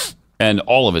 Yes. And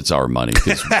all of it's our money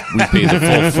because we pay the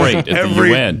full freight at the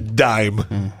UN.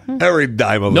 Dime. Every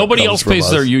dime of it. Nobody else pays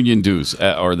us. their union dues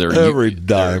or every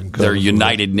dime. Their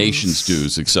United Nations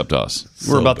dues except us.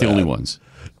 We're about the only ones.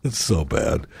 It's so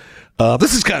bad.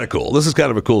 This is kind of cool. This is kind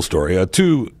of a cool story.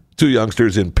 Two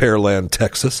youngsters in Pearland,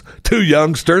 Texas. 2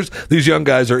 youngsters. These young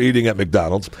guys are eating at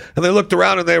McDonald's. And they looked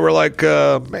around and they were like,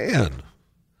 man,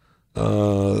 they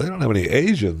don't have any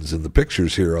Asians in the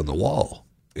pictures here on the wall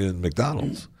in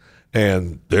McDonald's.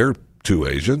 And they're 2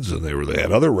 Asians, and they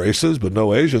had other races, but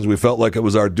no Asians. We felt like it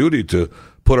was our duty to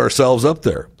put ourselves up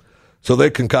there. So they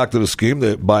concocted a scheme.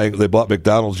 They bought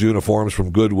McDonald's uniforms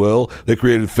from Goodwill. They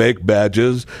created fake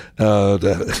badges. They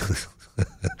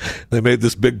made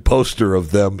this big poster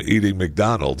of them eating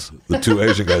McDonald's, the 2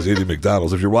 Asian guys eating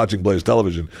McDonald's. If you're watching Blaze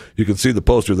Television, you can see the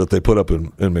poster that they put up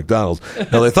in McDonald's.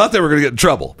 Now, they thought they were going to get in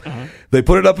trouble. They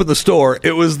put it up in the store.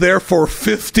 It was there for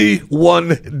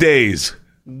 51 days.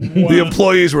 Wow. The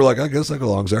employees were like, I guess that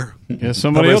belongs there. Yeah,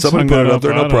 somebody else put it up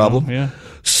there, no problem. Yeah.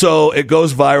 So it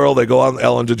goes viral. They go on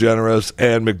Ellen DeGeneres,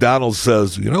 and McDonald's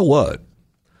says, you know what?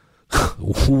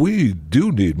 We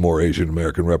do need more Asian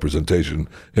American representation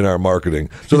in our marketing.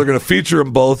 So they're going to feature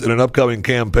them both in an upcoming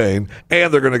campaign,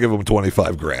 and they're going to give them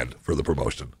 $25,000 for the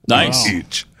promotion. Nice.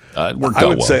 Each. It worked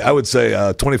out well. I would say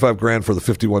 $25,000 for the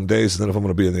 51 days, and then if I'm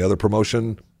going to be in the other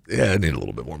promotion, I need a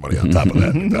little bit more money on top of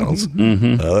that, McDonald's.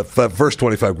 That first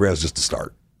 $25,000 is just to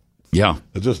start. Yeah.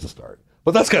 It's just to start.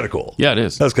 But that's kind of cool. Yeah, it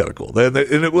is. That's kind of cool. And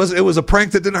it was a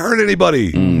prank that didn't hurt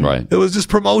anybody. Right. It was just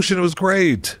promotion. It was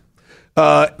great.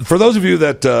 For those of you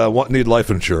that need life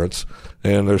insurance,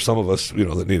 and there's some of us,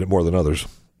 that need it more than others,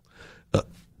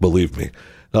 believe me,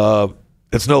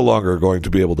 it's no longer going to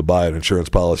be able to buy an insurance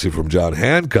policy from John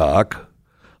Hancock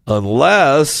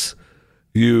unless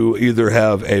you either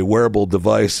have a wearable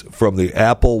device from the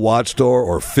Apple Watch Store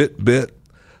or Fitbit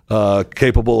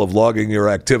capable of logging your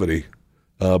activity.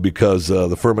 Because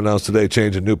the firm announced today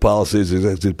changing new policies,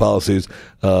 existing policies.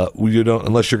 You don't,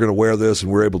 unless you're going to wear this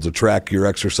and we're able to track your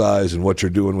exercise and what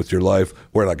you're doing with your life,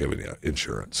 we're not giving you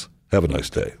insurance. Have a nice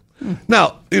day.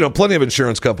 Now, plenty of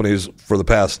insurance companies for the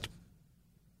past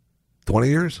 20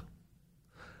 years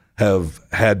have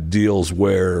had deals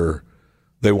where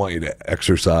they want you to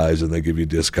exercise and they give you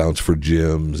discounts for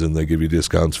gyms and they give you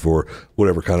discounts for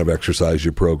whatever kind of exercise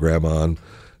you program on.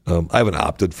 I haven't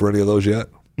opted for any of those yet.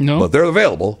 No, but they're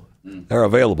available. They're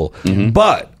available.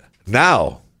 But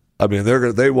now,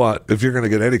 they want, if you're going to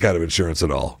get any kind of insurance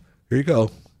at all, here you go.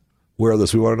 Wear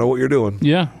this. We want to know what you're doing.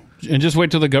 Yeah, and just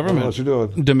wait till the government what you're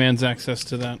doing. Demands access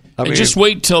to that. And just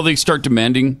wait till they start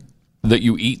demanding that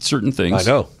you eat certain things.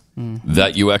 I know.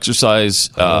 That you exercise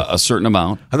a certain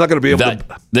amount. I'm not going to be able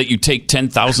that you take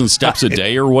 10,000 steps a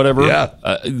day or whatever. Yeah.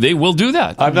 They will do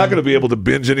that. I'm not going to be able to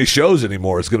binge any shows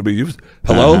anymore. It's going to be you.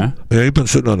 Hello? Hey, you've been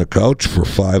sitting on the couch for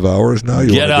 5 hours now. You want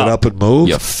to get up and move?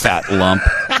 You fat lump.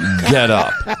 Get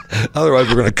up. Otherwise,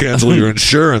 we're going to cancel your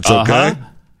insurance, okay?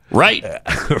 Right.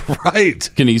 Right.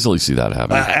 Can easily see that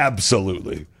happen.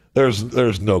 Absolutely.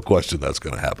 There's no question that's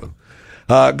going to happen.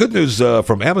 Good news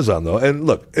from Amazon, though. And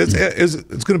look, it's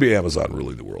going to be Amazon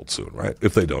ruling the world soon, right?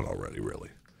 If they don't already, really.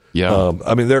 Yeah.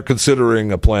 They're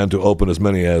considering a plan to open as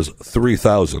many as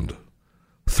 3,000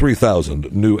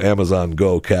 new Amazon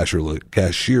Go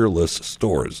cashierless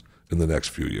stores in the next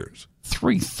few years.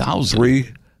 3,000?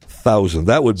 3,000.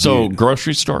 That would be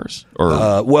grocery stores? Or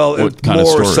more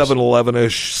stores?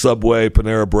 7-Eleven-ish, Subway,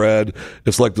 Panera Bread.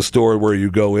 It's like the store where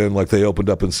you go in, like they opened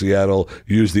up in Seattle,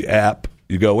 use the app.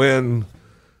 You go in,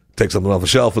 take something off the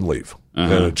shelf, and leave.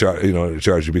 And it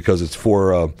charge you because it's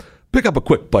for pick up a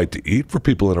quick bite to eat for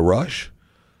people in a rush.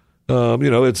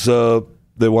 It's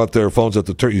they want their phones at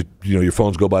the turn. Your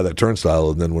phones go by that turnstile,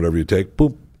 and then whatever you take,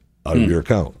 boop, out of your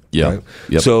account. Yeah. Right?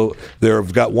 Yep. So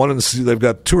they've got they've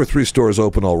got 2 or 3 stores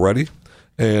open already,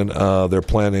 and they're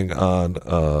planning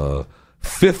on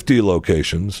 50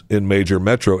 locations in major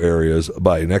metro areas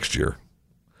by next year.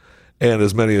 And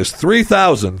as many as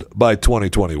 3,000 by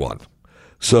 2021.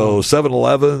 So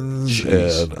 7-Elevens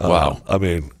and wow.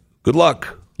 Good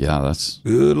luck. Yeah, that's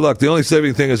good luck. The only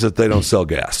saving thing is that they don't sell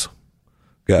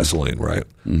gasoline, right?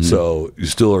 So you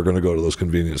still are going to go to those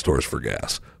convenience stores for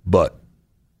gas. But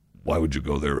why would you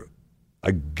go there?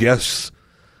 I guess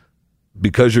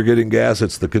because you're getting gas,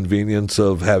 it's the convenience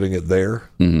of having it there.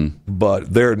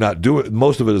 But they're not doing.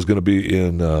 Most of it is going to be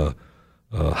in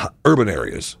urban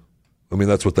areas.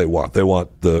 That's what they want. They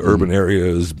want the urban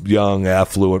areas, young,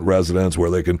 affluent residents where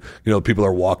they can, people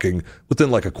are walking within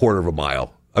like a quarter of a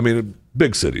mile.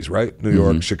 big cities, right? New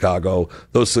York, Chicago,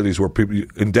 those cities where people,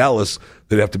 in Dallas,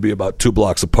 they'd have to be about 2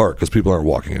 blocks apart because people aren't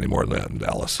walking any more than that in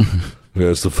Dallas.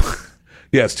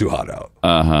 It's too hot out.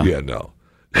 Yeah, no.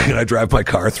 Can I drive my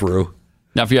car through?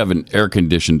 Now, if you have an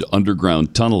air-conditioned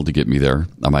underground tunnel to get me there,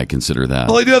 I might consider that.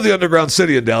 Well, they do have the underground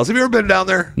city in Dallas. Have you ever been down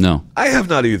there? No. I have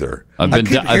not either. I've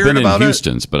been in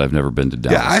Houston's, but I've never been to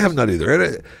Dallas. Yeah, I have not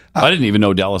either. I didn't even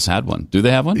know Dallas had one. Do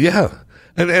they have one? Yeah.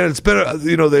 And it's been,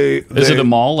 Is it a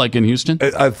mall like in Houston?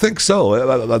 I think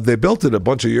so. They built it a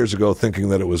bunch of years ago thinking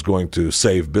that it was going to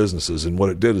save businesses. And what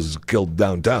it did is killed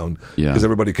downtown. Because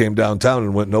everybody came downtown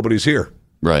and went, nobody's here.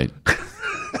 Right.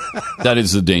 That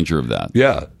is the danger of that.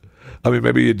 Yeah. I mean,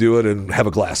 maybe you do it and have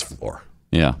a glass floor.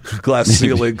 Yeah. Glass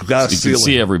ceiling. You can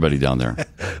see everybody down there.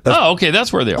 Okay.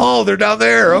 That's where they are. Oh, they're down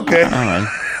there. Okay. All right.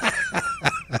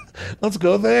 Let's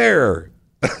go there.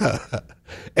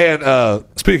 And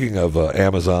speaking of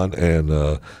Amazon and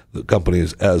the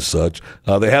companies as such,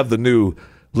 they have the new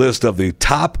list of the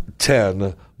top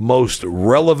 10 most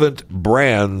relevant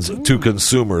brands to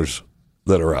consumers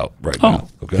that are out right now.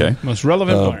 Okay. Most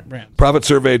relevant brand. Profit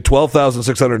surveyed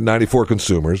 12,694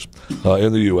 consumers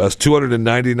in the U.S.,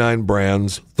 299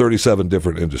 brands, 37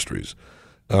 different industries.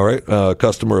 All right.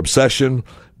 Customer obsession,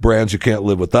 brands you can't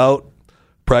live without,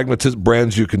 pragmatism,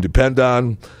 brands you can depend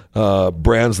on,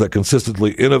 brands that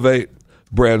consistently innovate,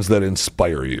 brands that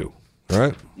inspire you. All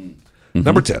right.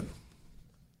 Number 10,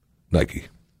 Nike.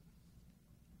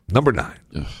 Number 9,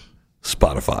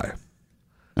 Spotify.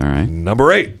 All right.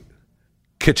 Number 8,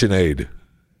 KitchenAid.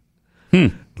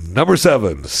 Number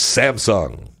 7,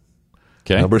 Samsung.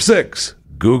 Okay. Number 6,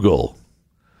 Google.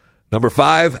 Number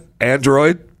 5,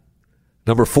 Android.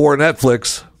 Number 4,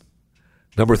 Netflix.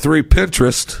 Number 3,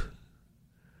 Pinterest.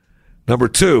 Number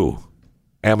 2,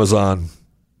 Amazon.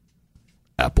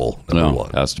 Apple. Number 1.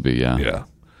 Has to be, yeah. Yeah.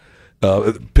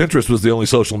 Pinterest was the only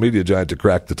social media giant to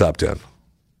crack the top 10.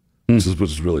 Which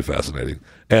is really fascinating.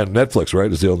 And Netflix,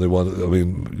 right, is the only one. I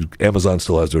mean, Amazon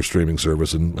still has their streaming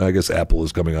service, and I guess Apple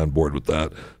is coming on board with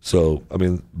that. So, I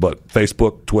mean, but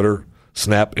Facebook, Twitter,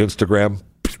 Snap, Instagram,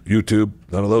 YouTube,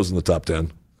 none of those in the top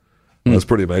 10. That's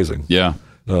pretty amazing. Yeah.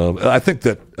 I think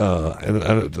that, and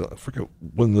I forget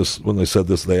when they said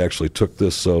this, they actually took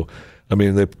this. So, I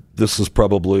mean, this is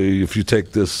probably, if you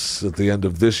take this at the end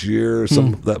of this year,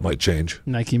 that might change.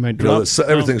 Nike might drop.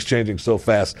 Everything's changing so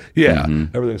fast. Yeah,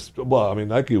 everything's. Well, I mean,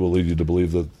 Nike will lead you to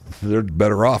believe that they're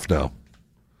better off now,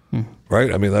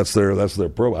 right? I mean, that's their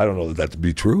pro. I don't know that to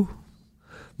be true,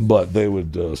 but they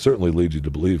would certainly lead you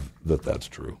to believe that that's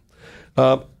true.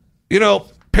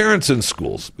 Parents in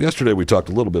schools. Yesterday we talked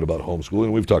a little bit about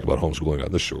homeschooling. We've talked about homeschooling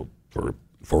on this show for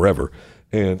forever,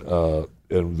 and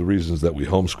the reasons that we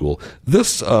homeschool.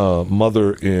 This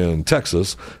mother in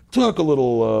Texas took a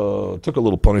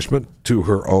little punishment to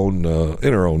her own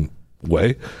in her own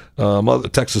way.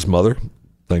 Texas mother,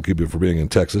 thank you for being in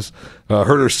Texas,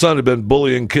 heard her son had been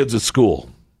bullying kids at school,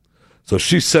 so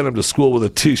she sent him to school with a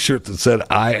T-shirt that said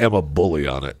 "I am a bully"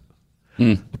 on it.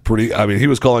 I mean, he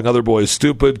was calling other boys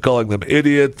stupid, calling them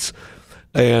idiots.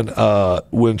 And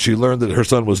when she learned that her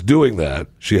son was doing that,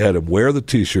 she had him wear the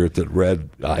T-shirt that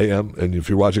read, "I am." And if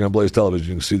you're watching on Blaze Television,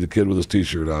 you can see the kid with his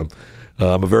T-shirt on.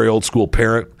 I'm a very old school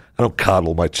parent. I don't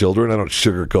coddle my children. I don't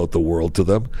sugarcoat the world to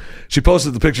them. She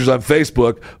posted the pictures on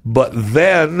Facebook, but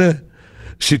then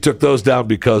she took those down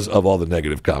because of all the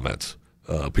negative comments.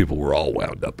 People were all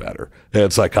wound up at her.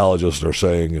 And psychologists are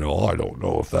saying, I don't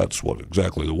know if that's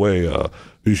exactly the way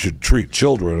you should treat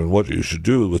children and what you should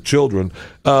do with children.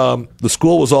 The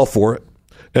school was all for it.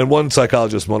 And one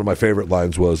psychologist, one of my favorite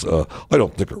lines was, I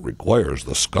don't think it requires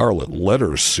the scarlet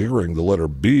letter searing the letter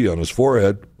B on his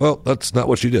forehead. Well, that's not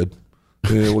what she did.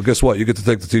 Well, guess what? You get to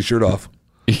take the T-shirt off.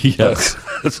 Yes,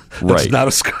 that's right.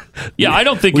 Not yeah, I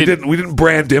don't think we didn't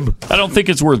brand him. I don't think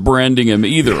it's worth branding him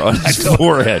either on his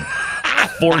forehead.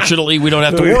 Fortunately, we don't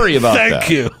have to worry about that. Thank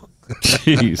you.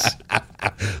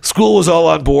 Jeez. School was all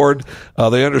on board.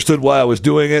 They understood why I was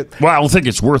doing it. Well, I don't think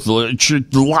it's worth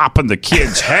lopping the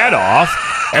kid's head off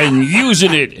and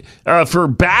using it for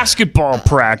basketball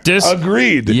practice.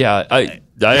 Agreed. Yeah, I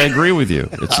agree with you.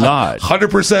 It's not.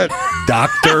 100%,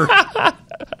 doctor.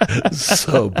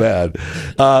 So bad.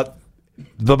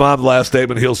 The mom's last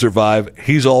statement, he'll survive.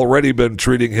 He's already been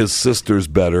treating his sisters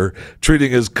better,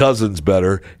 treating his cousins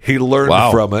better. He learned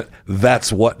from it.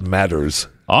 That's what matters.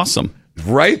 Awesome.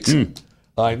 Right?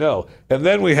 I know. And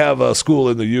then we have a school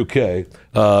in the UK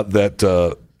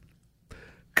that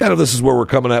kind of this is where we're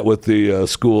coming at with the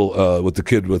school, with the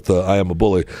kid with I Am a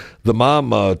Bully. The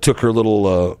mom took her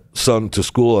little son to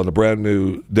school on a brand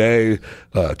new day.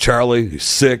 Charlie, he's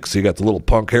 6. He got the little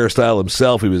punk hairstyle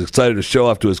himself. He was excited to show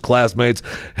off to his classmates.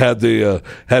 Had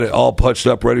it all punched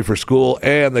up, ready for school.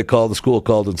 And the school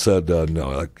called and said,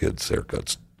 no, that kid's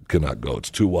haircuts cannot go.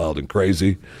 It's too wild and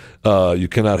crazy. You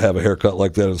cannot have a haircut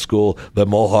like that in school. The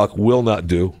mohawk will not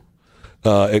do.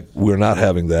 We're not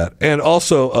having that. And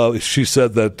also, she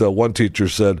said that one teacher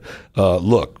said,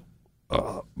 look,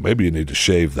 maybe you need to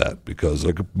shave that because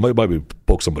it might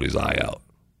poke somebody's eye out.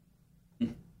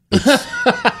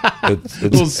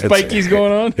 Little spikies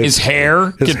going on? His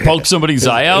hair can poke somebody's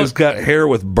eye out? He's got hair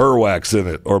with burr wax in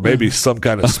it or maybe some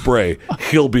kind of spray.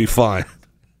 He'll be fine.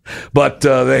 But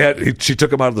she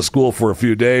took him out of the school for a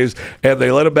few days, and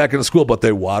they let him back into school, but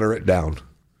they water it down.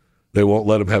 They won't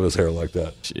let him have his hair like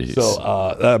that. Jeez.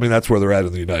 So, that's where they're at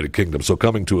in the United Kingdom. So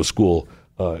coming to a school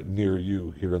near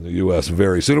you here in the U.S.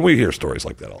 very soon. And we hear stories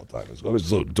like that all the time. It's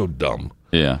so dumb.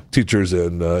 Yeah. Teachers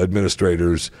and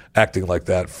administrators acting like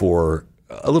that for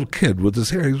a little kid with his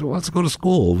hair. He wants to go to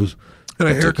school. He's got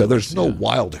a haircut. There's no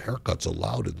wild haircuts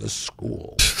allowed in this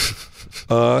school.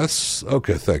 That's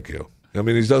okay, thank you. I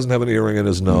mean, he doesn't have an earring in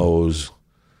his nose.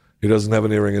 He doesn't have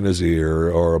an earring in his ear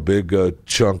or a big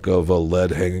chunk of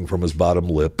lead hanging from his bottom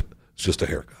lip. It's just a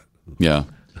haircut. Yeah.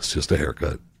 It's just a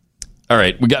haircut. All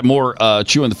right. We got more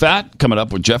Chewing the Fat coming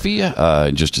up with Jeffy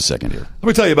in just a second here. Let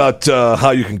me tell you about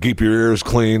how you can keep your ears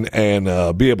clean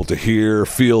and be able to hear,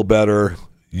 feel better.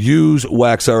 Use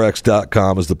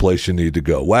WaxRx.com is the place you need to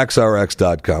go.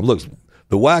 WaxRx.com. Look,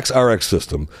 the WaxRx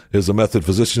system is the method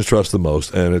physicians trust the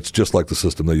most, and it's just like the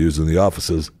system they use in the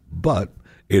offices, but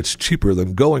it's cheaper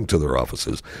than going to their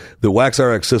offices. The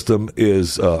WaxRx system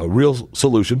is a real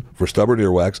solution for stubborn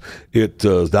earwax. It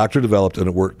is doctor-developed, and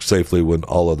it works safely when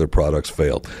all other products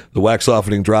fail. The wax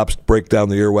softening drops break down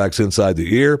the earwax inside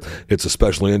the ear. It's a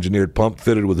specially engineered pump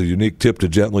fitted with a unique tip to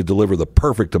gently deliver the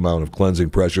perfect amount of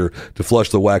cleansing pressure to flush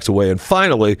the wax away. And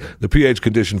finally, the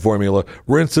pH-conditioned formula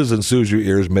rinses and soothes your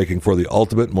ears, making for the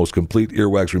ultimate, most complete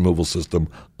earwax removal system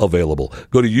available.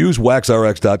 Go to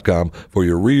usewaxrx.com for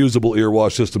your reusable ear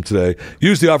wash system today.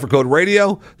 Use the offer code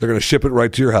radio. They're going to ship it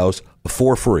right to your house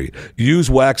for free. Use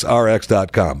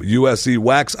waxrx.com.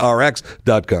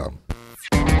 USCwaxrx.com.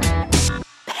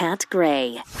 Pat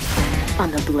Gray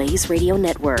on the Blaze Radio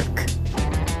Network.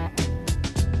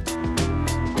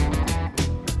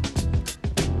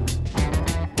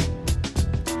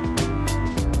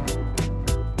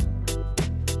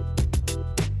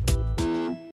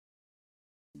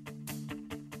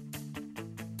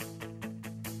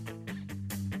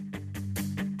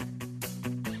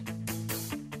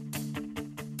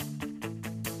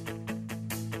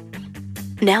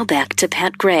 Now back to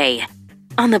Pat Gray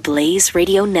on the Blaze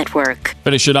Radio Network.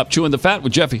 Finishing up Chewing the Fat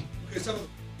with Jeffy.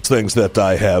 Things that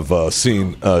I have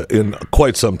seen in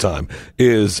quite some time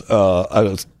is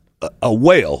a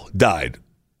whale died.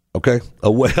 Okay?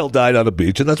 A whale died on a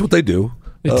beach, and that's what they do.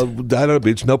 Died on a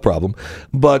beach, no problem.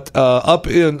 But up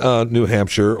in New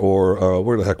Hampshire, or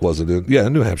where the heck was it?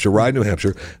 New Hampshire, Rye, New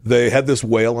Hampshire. They had this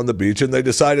whale on the beach, and they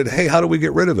decided, hey, how do we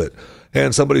get rid of it?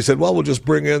 And somebody said, well, we'll just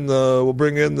bring in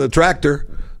the tractor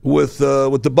with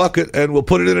the bucket, and we'll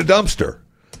put it in a dumpster.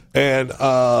 And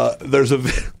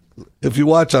if you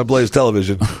watch on Blaze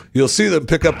Television, you'll see them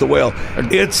pick up the whale.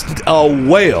 It's a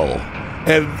whale.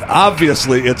 And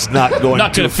obviously, it's not going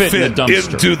to fit in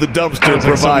into the dumpster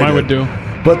provided. I would do.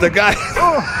 But the guy...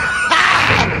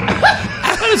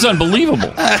 That is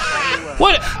unbelievable.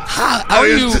 What? Are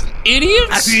you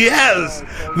idiots? Yes.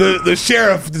 The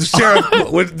sheriff,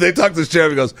 when they talk to the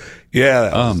sheriff, he goes,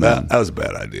 yeah, that was a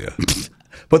bad idea.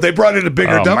 But they brought in a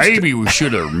bigger dumpster. Maybe we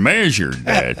should have measured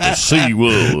that to see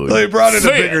what they brought in a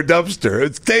bigger dumpster.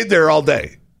 It stayed there all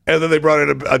day. And then they brought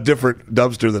in a different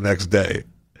dumpster the next day.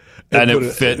 And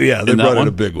it fit. Yeah, they brought in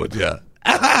a big one. Yeah.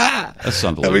 That's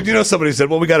unbelievable. I mean, somebody said,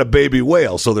 well, we got a baby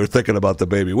whale, so they're thinking about the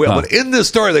baby whale. But in this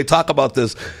story, they talk about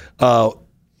this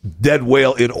dead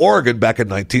whale in Oregon back in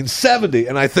 1970.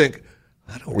 And I think,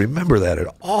 I don't remember that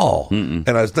at all. And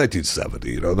I was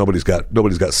 1970. Nobody's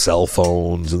got cell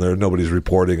phones, and nobody's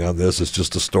reporting on this. It's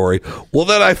just a story. Well,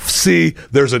 then I see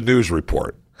there's a news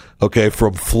report. Okay,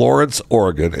 from Florence,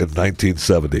 Oregon in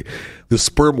 1970. The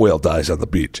sperm whale dies on the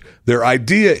beach. Their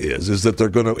idea is that they're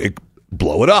going to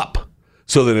blow it up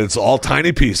so that it's all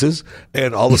tiny pieces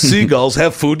and all the seagulls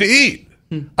have food to eat.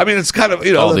 I mean, it's kind of,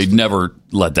 they'd never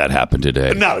let that happen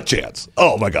today. Not a chance.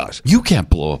 Oh, my gosh. You can't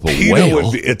blow up a PETA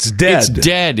whale. It's dead. It's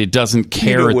dead. It doesn't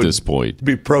care PETA at this point.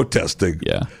 Be protesting.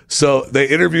 Yeah. So they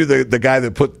interview the guy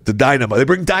that put the dynamite. They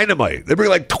bring dynamite. They bring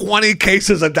like 20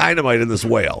 cases of dynamite in this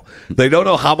whale. They don't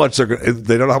know how much they're going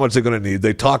to need.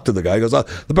 They talk to the guy. He goes,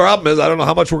 the problem is I don't know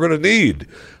how much we're going to need.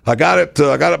 I got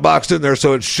it boxed in there,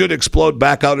 so it should explode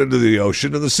back out into the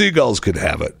ocean, and the seagulls could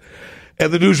have it.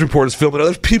 And the news report is filming.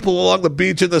 There's people along the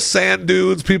beach in the sand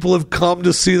dunes. People have come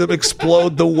to see them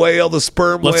explode the whale, the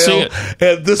sperm whale. Let's see it.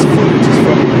 And this footage is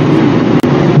from...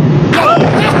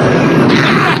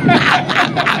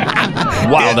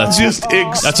 Wow,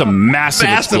 that's a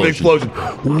massive explosion.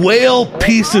 Whale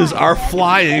pieces are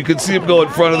flying. You can see them go in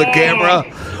front of the camera.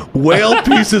 Whale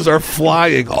pieces are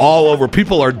flying all over.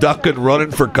 People are ducking,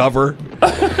 running for cover.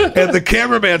 And the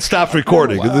cameraman stopped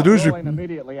recording. And the news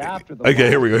immediately after the okay,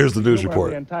 here we go. Here's the news the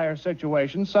report. The entire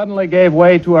situation suddenly gave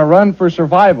way to a run for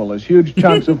survival as huge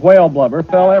chunks of whale blubber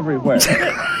fell everywhere.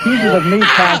 Pieces of meat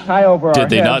passed high over our heads.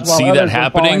 Did they not see that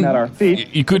happening? At our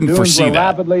feet. You couldn't foresee were that.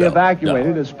 rapidly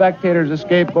evacuated as spectators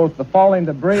escaped both the falling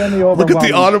debris and the overwhelming Look at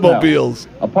the automobiles.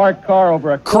 Smell. A parked car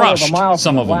over a quarter of a mile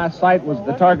from the last site was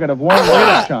the target of one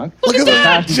whale chunk. Look at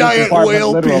that giant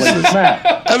whale pieces.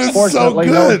 That is Fortunately,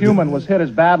 so no good. human was hit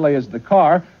as badly as the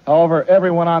car. However,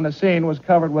 everyone on the scene was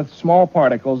covered with small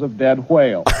particles of dead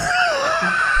whale.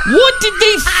 What did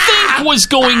they think was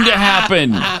going to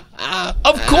happen?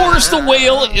 Of course the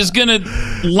whale is going to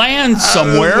land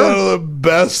somewhere. One of the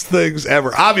best things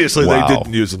ever. Obviously, Wow. they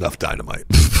didn't use enough dynamite.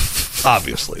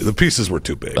 Obviously. The pieces were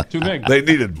too big. Too big. They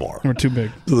needed more. They were too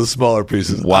big. So the smaller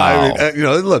pieces. Wow. I mean,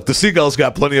 look, the seagulls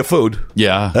got plenty of food.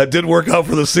 Yeah. That did work out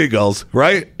for the seagulls,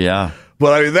 right? Yeah.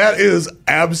 But I mean, that is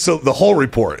absolute. The whole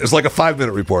report is like a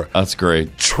 5-minute report. That's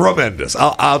great. Tremendous.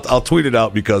 I'll tweet it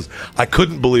out because I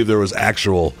couldn't believe there was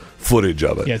actual footage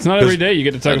of it. Yeah, it's not every day you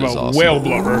get to talk about awesome. whale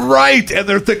blubber. Right, and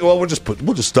they're thinking, well, we'll just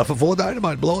stuff it full of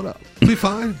dynamite, blow it up, it'll be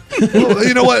fine. Well,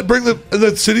 you know what? Bring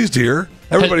the city's here.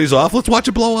 Everybody's off. Let's watch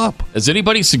it blow up. Has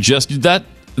anybody suggested that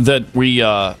we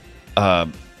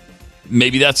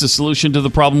maybe that's the solution to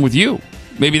the problem with you?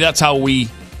 Maybe that's how we,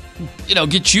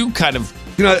 get you kind of.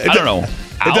 I don't know.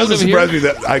 It doesn't surprise me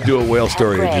that I do a whale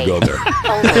story and you go there.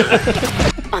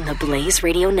 On the Blaze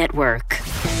Radio Network.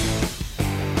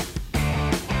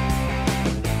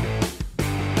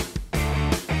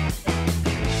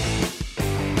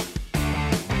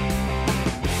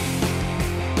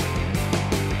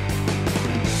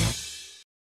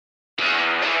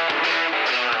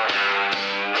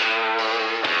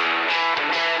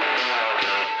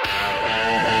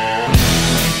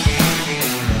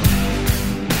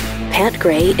 Pat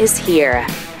Gray is here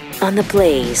on the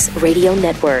Blaze Radio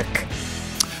Network.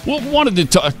 We wanted to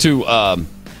talk to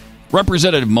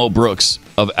Representative Mo Brooks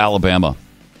of Alabama.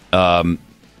 Some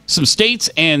states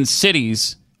and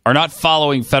cities are not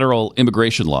following federal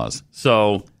immigration laws.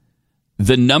 So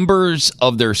the numbers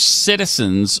of their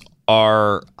citizens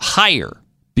are higher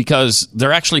because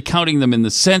they're actually counting them in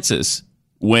the census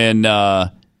when...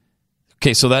 so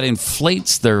that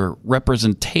inflates their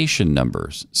representation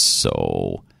numbers.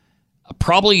 So...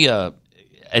 probably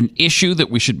an issue that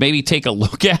we should maybe take a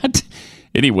look at.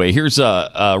 Anyway, here's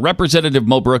Representative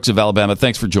Mo Brooks of Alabama.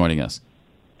 Thanks for joining us.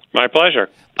 My pleasure.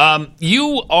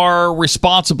 You are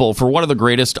responsible for one of the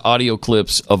greatest audio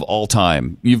clips of all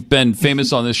time. You've been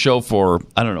famous on this show for,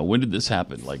 I don't know, when did this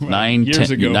happen? Like 9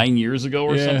 years ago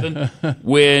or something?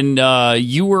 When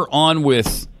you were on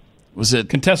with... Was it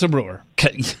Contessa Brewer?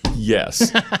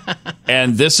 Yes.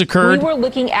 And this occurred? We were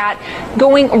looking at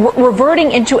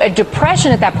reverting into a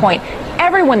depression at that point.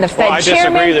 Everyone, the Fed I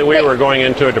chairman... disagree that we were going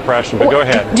into a depression, but go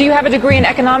ahead. Do you have a degree in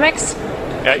economics?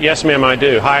 Yes, ma'am, I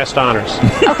do. Highest honors.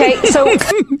 Okay, so...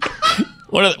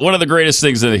 One of the greatest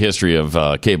things in the history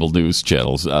of cable news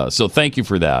channels. So thank you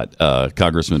for that,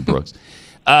 Congressman Brooks.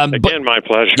 Again, my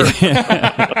pleasure.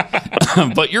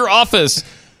 But your office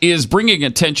is bringing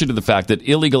attention to the fact that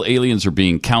illegal aliens are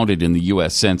being counted in the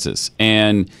U.S. Census.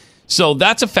 And so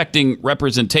that's affecting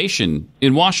representation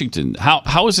in Washington.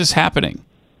 How is this happening?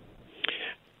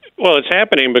 Well, it's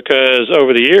happening because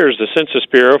over the years, the Census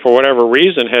Bureau, for whatever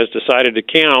reason, has decided to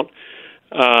count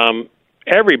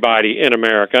everybody in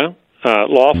America,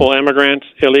 lawful immigrants,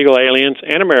 illegal aliens,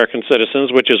 and American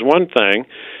citizens, which is one thing.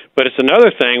 But it's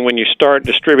another thing when you start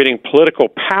distributing political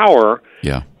power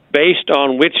based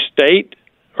on which state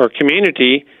or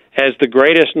community has the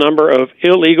greatest number of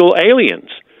illegal aliens.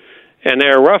 And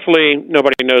there are roughly,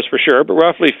 nobody knows for sure, but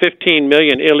roughly 15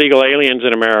 million illegal aliens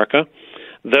in America.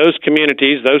 Those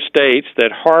communities, those states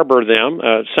that harbor them,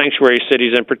 sanctuary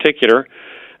cities in particular,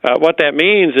 what that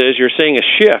means is you're seeing a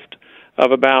shift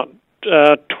of about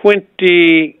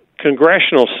 20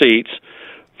 congressional seats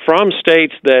from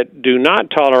states that do not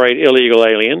tolerate illegal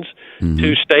aliens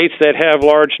to states that have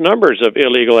large numbers of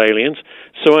illegal aliens.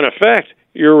 So, in effect,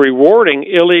 you're rewarding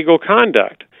illegal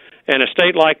conduct. And a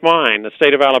state like mine, the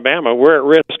state of Alabama, we're at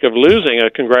risk of losing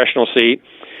a congressional seat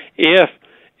if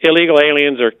illegal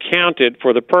aliens are counted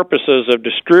for the purposes of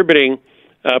distributing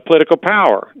political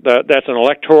power. That's an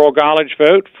electoral college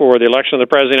vote for the election of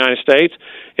the President of the United States.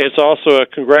 It's also a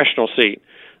congressional seat.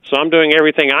 So I'm doing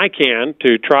everything I can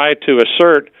to try to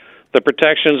assert the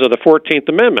protections of the 14th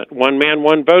Amendment, one man,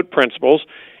 one vote principles.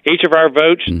 Each of our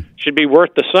votes should be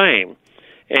worth the same.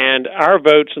 And our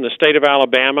votes in the state of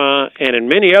Alabama and in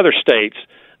many other states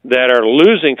that are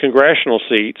losing congressional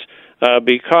seats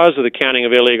because of the counting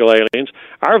of illegal aliens,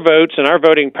 our votes and our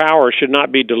voting power should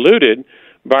not be diluted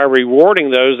by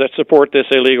rewarding those that support this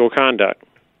illegal conduct.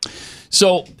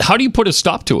 So how do you put a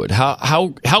stop to it?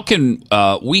 How can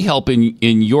we help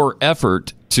in your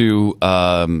effort to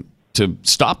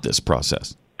stop this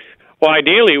process? Well,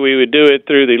 ideally, we would do it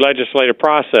through the legislative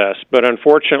process, but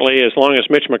unfortunately, as long as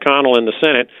Mitch McConnell in the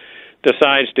Senate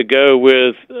decides to go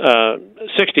with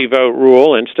 60-vote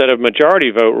rule instead of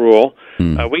majority vote rule,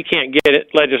 we can't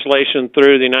get legislation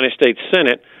through the United States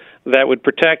Senate that would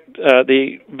protect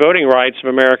the voting rights of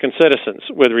American citizens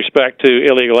with respect to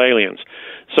illegal aliens.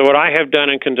 So what I have done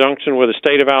in conjunction with the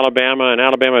state of Alabama and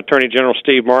Alabama Attorney General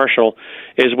Steve Marshall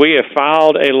is we have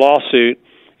filed a lawsuit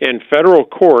in federal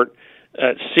court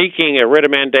seeking a writ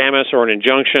of mandamus or an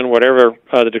injunction, whatever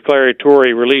the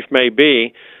declaratory relief may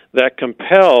be, that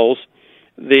compels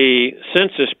the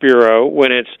Census Bureau,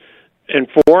 when it's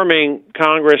informing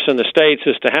Congress and the states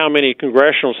as to how many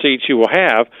congressional seats you will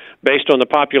have based on the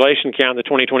population count in the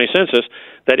 2020 census,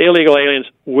 that illegal aliens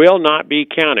will not be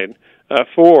counted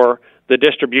for the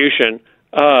distribution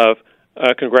of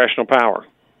congressional power.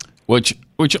 Which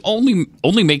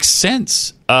only makes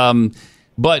sense.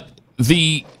 But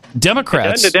the Democrats...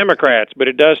 It doesn't to Democrats, but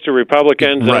it does to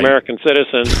Republicans and American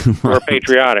citizens who are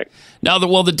patriotic. Now,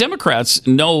 the Democrats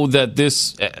know that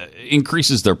this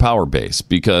increases their power base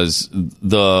because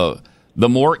the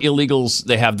more illegals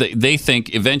they have, they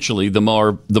think eventually the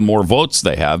more votes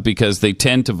they have because they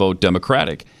tend to vote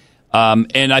Democratic.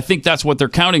 And I think that's what they're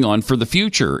counting on for the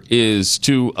future, is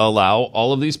to allow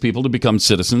all of these people to become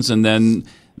citizens, and then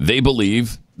they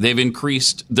believe they've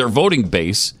increased their voting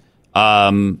base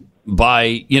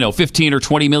by 15 or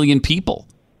 20 million people.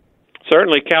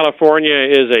 Certainly, California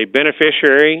is a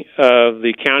beneficiary of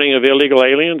the counting of illegal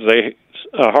aliens. They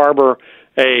harbor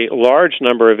a large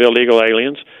number of illegal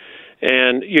aliens,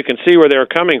 and you can see where they're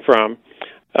coming from.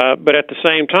 But at the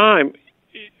same time,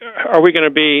 are we going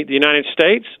to be the United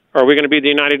States, or are we going to be the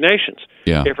United Nations?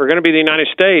 Yeah. If we're going to be the United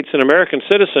States, then American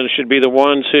citizens should be the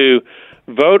ones who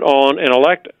vote on and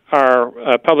elect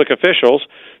our public officials.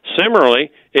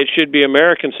 Similarly, it should be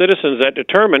American citizens that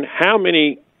determine how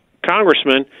many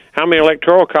congressmen, how many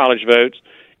electoral college votes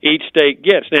each state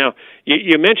gets. Now,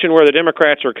 you mentioned where the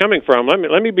Democrats are coming from.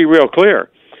 Let me be real clear.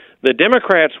 The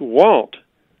Democrats want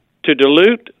to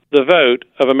dilute the vote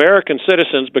of American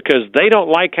citizens because they don't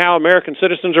like how American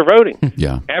citizens are voting.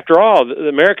 Yeah. After all, the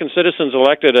American citizens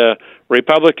elected a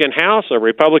Republican House, a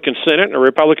Republican Senate, and a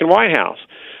Republican White House.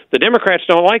 The Democrats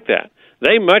don't like that.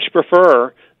 They much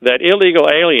prefer that illegal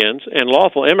aliens and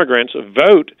lawful immigrants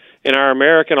vote in our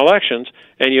American elections,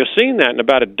 and you've seen that in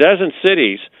about a dozen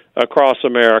cities across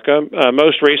America,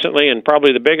 most recently, and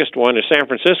probably the biggest one is San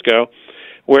Francisco,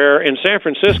 where in San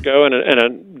Francisco and a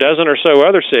dozen or so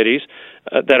other cities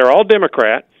that are all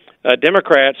Democrats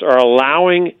are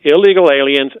allowing illegal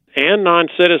aliens and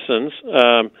non-citizens,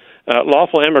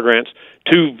 lawful immigrants,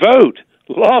 to vote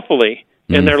lawfully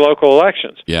in their local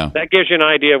elections. Yeah. That gives you an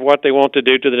idea of what they want to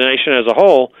do to the nation as a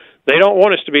whole. They don't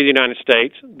want us to be the United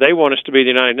States. They want us to be the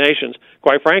United Nations,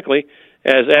 quite frankly,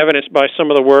 as evidenced by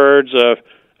some of the words of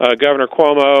Governor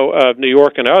Cuomo of New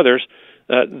York and others.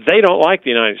 They don't like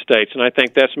the United States, and I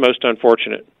think that's most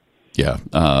unfortunate. Yeah,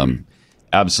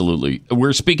 absolutely.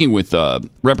 We're speaking with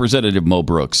Representative Mo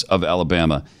Brooks of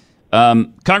Alabama.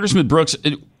 Congressman Brooks,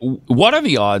 what are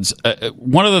the odds?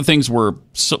 One of the things we're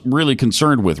really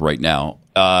concerned with right now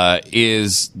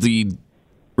is the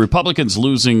Republicans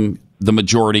losing the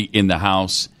majority in the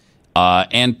House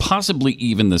and possibly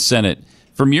even the Senate.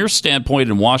 From your standpoint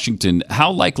in Washington,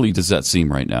 how likely does that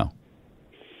seem right now?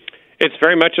 It's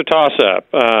very much a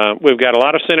toss-up. We've got a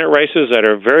lot of Senate races that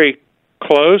are very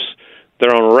close.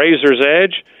 They're on razor's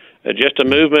edge. Just a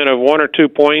movement of 1 or 2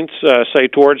 points, say,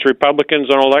 towards Republicans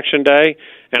on Election Day,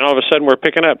 and all of a sudden we're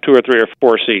picking up 2 or 3 or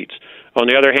 4 seats. On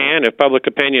the other hand, if public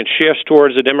opinion shifts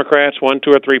towards the Democrats 1,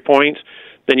 2, or 3 points,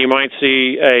 then you might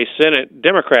see a Senate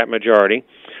Democrat majority.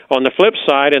 On the flip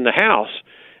side, in the House,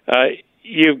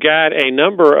 you've got a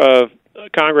number of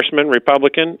congressmen,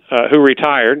 Republican, who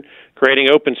retired, creating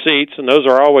open seats, and those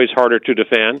are always harder to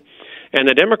defend. And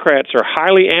the Democrats are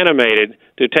highly animated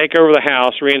to take over the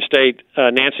House, reinstate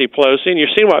Nancy Pelosi. And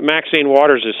you've seen what Maxine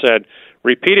Waters has said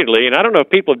repeatedly, and I don't know if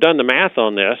people have done the math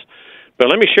on this, but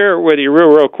let me share it with you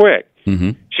real quick.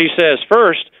 Mm-hmm. She says,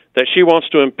 first, that she wants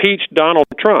to impeach Donald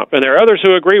Trump, and there are others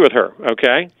who agree with her,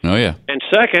 okay? Oh, yeah. And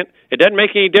second, it doesn't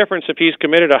make any difference if he's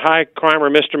committed a high crime or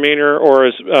misdemeanor or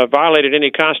has violated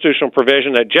any constitutional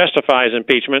provision that justifies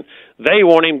impeachment. They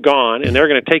want him gone, and they're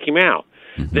going to take him out.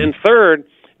 Mm-hmm. Then third,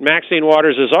 Maxine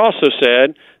Waters has also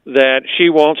said that she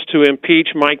wants to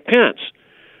impeach Mike Pence.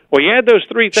 Well, you add those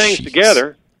three things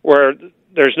together where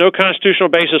there's no constitutional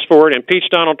basis for it, impeach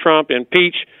Donald Trump,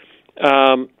 impeach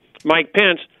Mike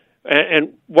Pence,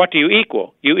 and what do you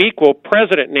equal? You equal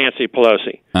President Nancy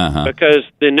Pelosi, because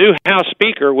the new House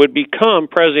Speaker would become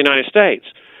President of the United States.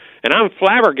 And I'm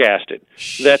flabbergasted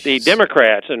that the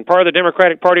Democrats and part of the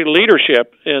Democratic Party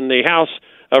leadership in the House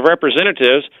of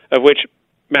Representatives, of which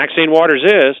Maxine Waters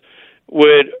is,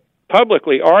 would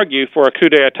publicly argue for a coup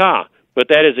d'etat. But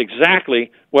that is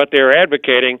exactly what they're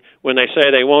advocating when they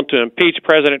say they want to impeach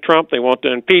President Trump, they want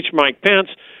to impeach Mike Pence.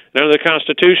 And under the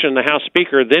Constitution, the House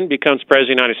Speaker then becomes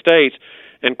President of the United States.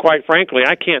 And quite frankly,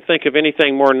 I can't think of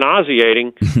anything more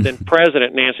nauseating than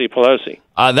President Nancy Pelosi.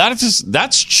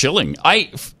 That's chilling. I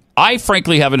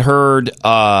frankly haven't heard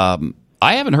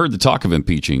the talk of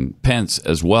impeaching Pence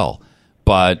as well.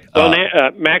 But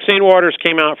Maxine Waters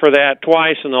came out for that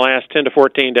twice in the last 10 to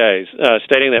 14 days,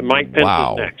 stating that Mike Pence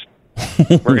is next.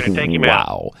 We're going to take him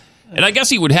out. And I guess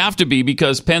he would have to be,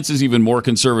 because Pence is even more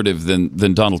conservative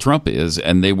than Donald Trump is,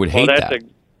 and they would hate that.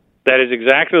 That is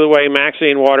exactly the way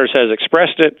Maxine Waters has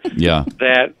expressed it. Yeah.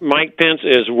 That Mike Pence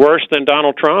is worse than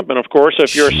Donald Trump. And, of course,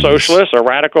 if you're a socialist, a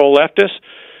radical leftist,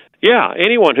 yeah,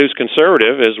 anyone who's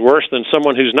conservative is worse than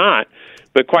someone who's not.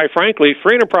 But quite frankly,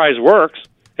 free enterprise works,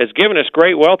 has given us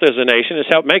great wealth as a nation, has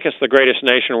helped make us the greatest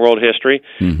nation in world history.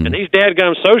 Mm-hmm. And these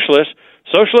dadgum socialists,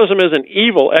 socialism is an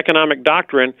evil economic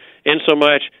doctrine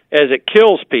insomuch as it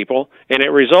kills people, and it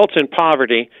results in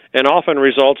poverty and often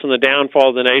results in the downfall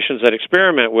of the nations that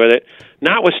experiment with it.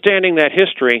 Notwithstanding that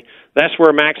history, that's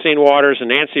where Maxine Waters and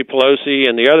Nancy Pelosi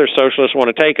and the other socialists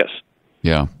want to take us.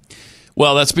 Yeah.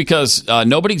 Well, that's because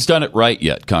nobody's done it right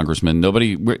yet, Congressman.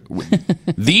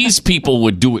 These people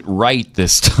would do it right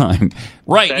this time.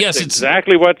 Right, That's yes.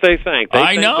 exactly what they think. They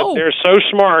think that they're so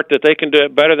smart that they can do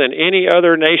it better than any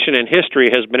other nation in history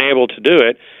has been able to do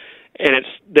it. And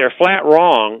they're flat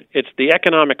wrong. It's the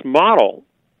economic model,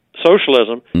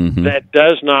 socialism, that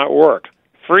does not work.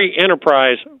 Free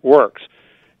enterprise works.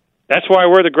 That's why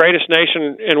we're the greatest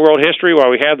nation in world history, why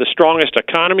we have the strongest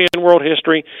economy in world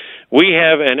history. We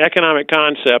have an economic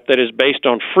concept that is based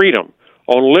on freedom,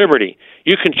 on liberty.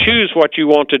 You can choose what you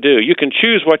want to do. You can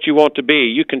choose what you want to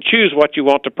be. You can choose what you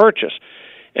want to purchase.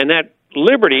 And that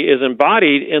liberty is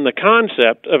embodied in the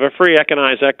concept of a free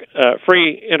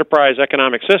enterprise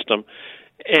economic system.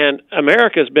 And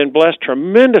America has been blessed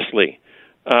tremendously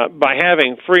by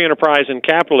having free enterprise and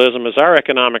capitalism as our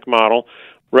economic model,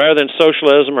 rather than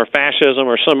socialism or fascism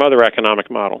or some other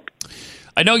economic model.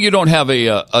 I know you don't have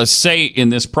a say in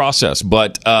this process,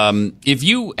 but if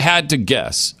you had to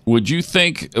guess, do you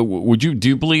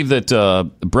believe that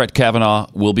Brett Kavanaugh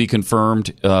will be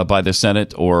confirmed by the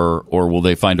Senate, or will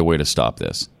they find a way to stop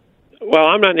this? Well,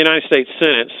 I'm not in the United States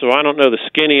Senate, so I don't know the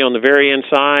skinny on the very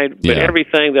inside, but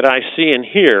everything that I see and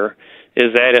hear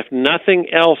is that if nothing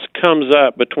else comes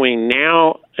up between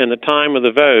now and the time of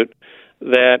the vote,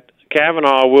 that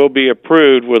Kavanaugh will be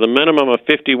approved with a minimum of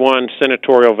 51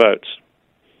 senatorial votes.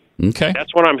 Okay.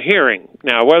 That's what I'm hearing.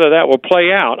 Now, whether that will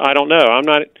play out, I don't know. I'm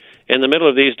not in the middle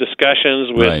of these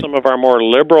discussions with some of our more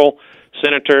liberal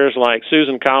senators like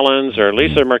Susan Collins or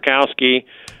Lisa Murkowski,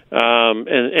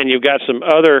 and you've got some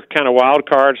other kind of wild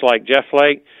cards like Jeff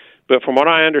Flake. But from what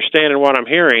I understand and what I'm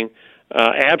hearing,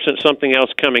 absent something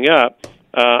else coming up,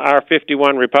 our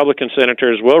 51 Republican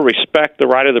senators will respect the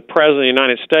right of the President of the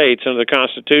United States under the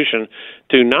Constitution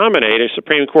to nominate a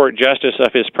Supreme Court justice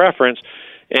of his preference.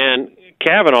 And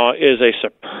Kavanaugh is a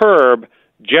superb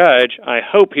judge. I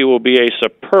hope he will be a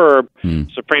superb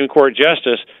Supreme Court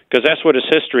justice, because that's what his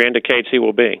history indicates he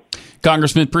will be.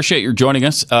 Congressman, appreciate your joining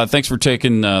us. Thanks for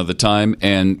taking the time,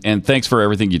 and thanks for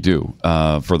everything you do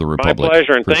for the Republic. My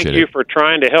pleasure, and thank you for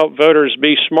trying to help voters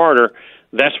be smarter.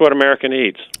 That's what America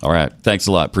needs. All right. Thanks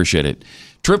a lot. Appreciate it.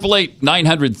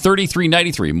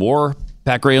 888-900-3393. More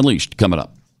Pat Gray Unleashed coming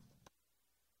up.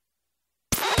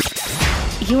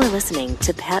 You are listening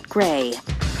to Pat Gray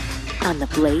on the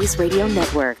Blaze Radio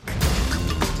Network.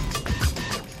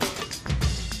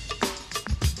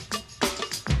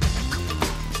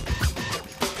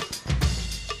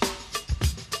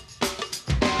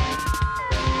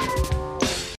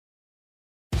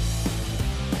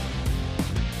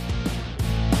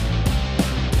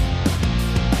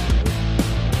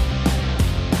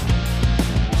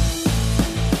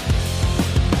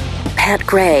 Pat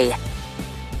Gray.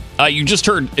 You just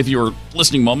heard, if you were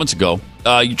listening moments ago,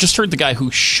 you just heard the guy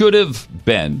who should have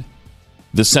been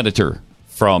the senator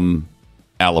from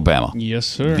Alabama. Yes,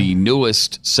 sir. The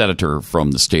newest senator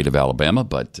from the state of Alabama,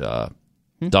 but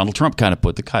Donald Trump kind of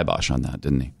put the kibosh on that,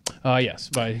 didn't he? Yes,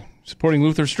 by supporting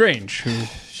Luther Strange, who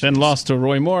then lost to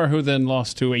Roy Moore, who then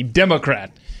lost to a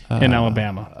Democrat in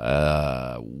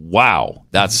Alabama. Wow,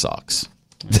 that sucks.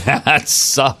 That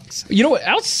sucks. You know what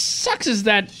else sucks is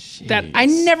that I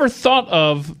never thought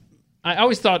of. I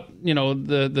always thought,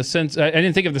 the sense. I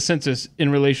didn't think of the census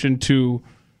in relation to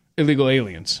illegal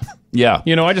aliens. Yeah.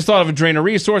 I just thought of a drain of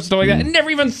resources, stuff like that. I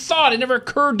never even thought. It never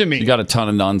occurred to me. You got a ton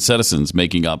of non-citizens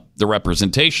making up the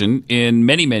representation in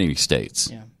many, many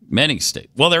states. Yeah. Many states.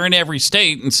 Well, they're in every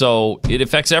state, and so it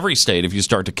affects every state if you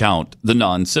start to count the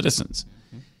non-citizens.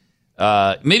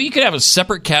 Maybe you could have a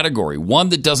separate category, one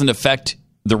that doesn't affect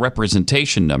the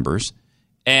representation numbers,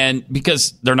 and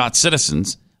because they're not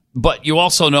citizens, but you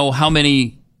also know how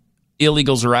many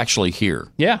illegals are actually here.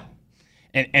 Yeah.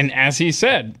 And as he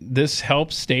said, this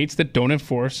helps states that don't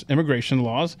enforce immigration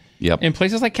laws. Yep. In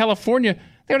places like California,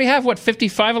 they already have,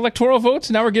 55 electoral votes?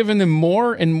 Now we're giving them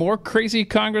more and more crazy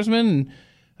congressmen.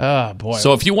 Boy.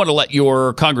 So if you want to let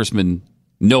your congressman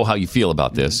know how you feel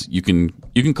about this, you can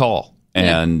call.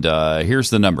 And here's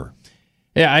the number.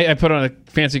 Yeah, I put on a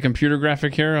fancy computer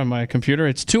graphic here on my computer.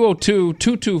 It's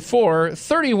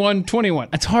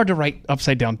 202-224-3121. It's hard to write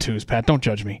upside down twos, Pat. Don't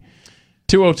judge me.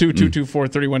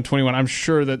 202-224-3121. I'm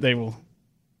sure that they will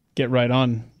get right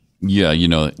on. Yeah, you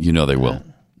know they will.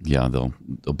 Yeah, they'll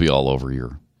be all over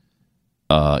your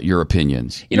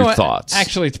opinions, your thoughts.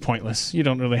 Actually, it's pointless. You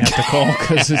don't really have to call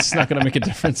because it's not going to make a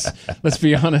difference. Let's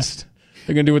be honest.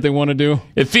 They're going to do what they want to do.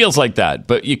 It feels like that,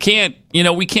 but you can't,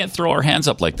 we can't throw our hands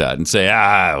up like that and say,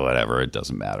 whatever, it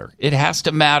doesn't matter. It has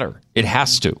to matter. It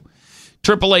has to.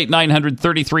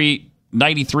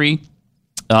 888-900-3393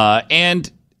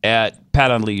 and at Pat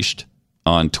Unleashed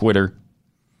on Twitter.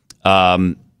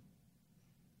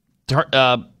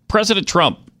 President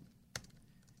Trump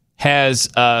has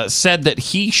said that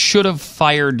he should have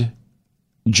fired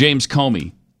James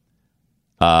Comey.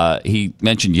 He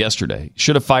mentioned yesterday,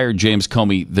 should have fired James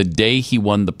Comey the day he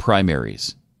won the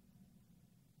primaries.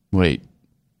 Wait.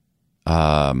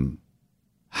 How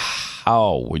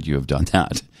would you have done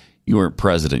that? You weren't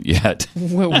president yet.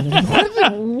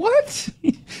 What?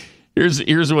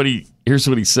 Here's what he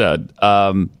said.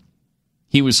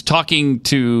 He was talking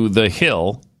to The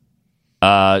Hill.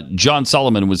 John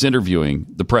Solomon was interviewing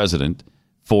the president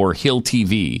for Hill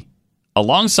TV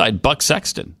alongside Buck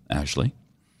Sexton, actually.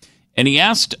 And he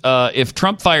asked if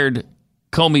Trump fired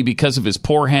Comey because of his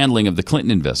poor handling of the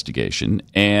Clinton investigation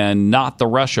and not the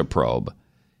Russia probe.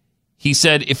 He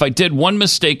said, if I did one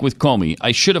mistake with Comey,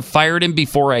 I should have fired him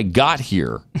before I got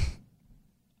here.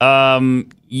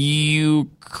 You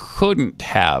couldn't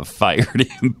have fired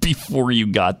him before you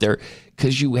got there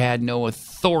because you had no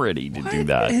authority to do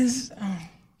that.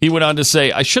 He went on to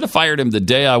say, I should have fired him the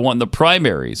day I won the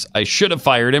primaries. I should have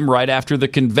fired him right after the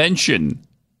convention.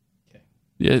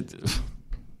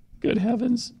 Good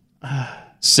heavens.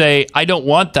 Say, I don't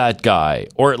want that guy,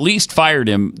 or at least fired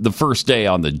him the first day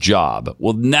on the job.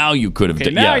 Well, now you could have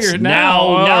done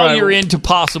now you're into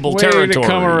possible territory. To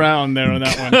come around there on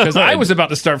that one, because I was about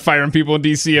to start firing people in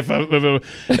D.C. if a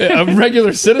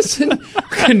regular citizen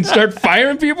can start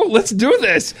firing people. Let's do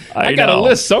this. I got a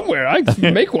list somewhere. I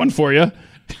can make one for you.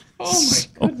 Oh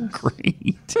my goodness.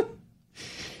 Great.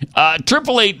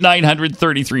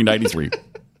 888-900-3393.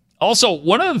 Also,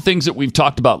 one of the things that we've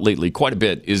talked about lately quite a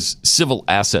bit is civil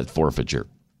asset forfeiture.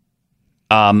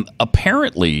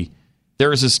 Apparently,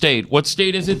 there is a state. What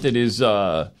state is it that is...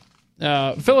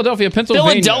 Philadelphia,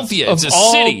 Pennsylvania. Philadelphia. It's a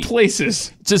city. All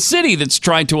places. It's a city that's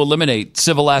trying to eliminate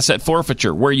civil asset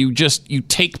forfeiture, where you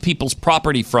take people's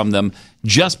property from them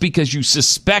just because you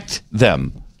suspect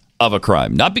them of a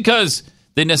crime. Not because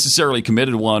they necessarily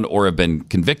committed one or have been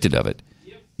convicted of it.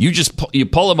 You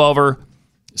pull them over...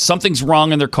 Something's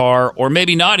wrong in their car, or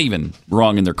maybe not even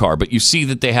wrong in their car, but you see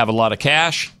that they have a lot of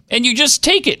cash, and you just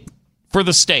take it for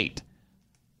the state.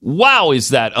 Wow, is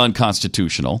that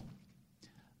unconstitutional?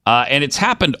 And it's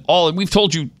happened we've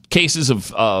told you cases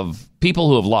of people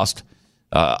who have lost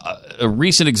a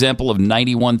recent example of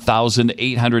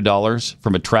 $91,800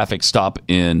 from a traffic stop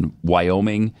in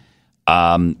Wyoming.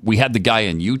 We had the guy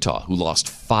in Utah who lost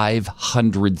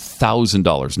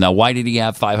 $500,000. Now, why did he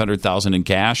have $500,000 in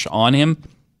cash on him?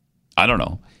 I don't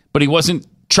know. But he wasn't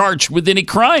charged with any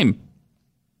crime.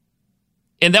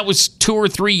 And that was 2 or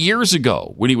 3 years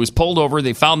ago. When he was pulled over,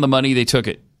 they found the money, they took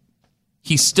it.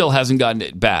 He still hasn't gotten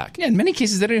it back. Yeah, in many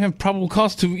cases, they don't even have probable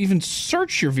cause to even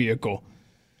search your vehicle.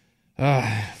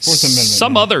 Fourth Amendment.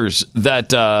 Some others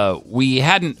that we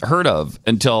hadn't heard of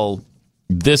until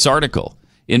this article.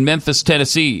 In Memphis,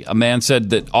 Tennessee, a man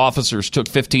said that officers took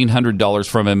 $1,500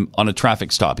 from him on a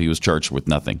traffic stop. He was charged with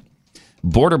nothing.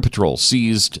 Border Patrol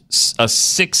seized a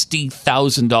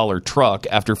 $60,000 truck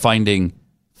after finding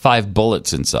 5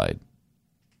 bullets inside.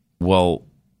 Well,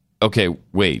 okay,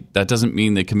 wait. That doesn't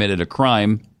mean they committed a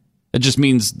crime. It just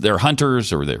means they're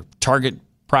hunters or they're target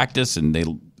practice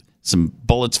and some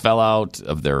bullets fell out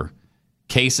of their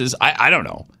cases. I don't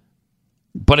know.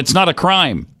 But it's not a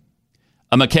crime.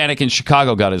 A mechanic in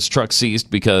Chicago got his truck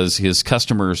seized because his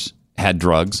customers had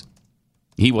drugs.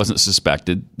 He wasn't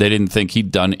suspected. They didn't think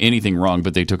he'd done anything wrong,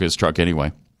 but they took his truck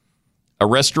anyway. A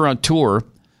restaurateur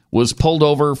was pulled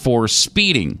over for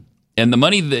speeding, and the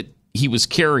money that he was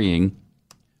carrying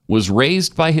was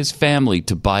raised by his family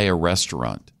to buy a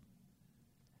restaurant.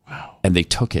 Wow. And they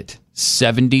took it.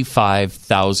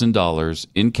 $75,000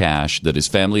 in cash that his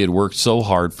family had worked so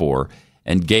hard for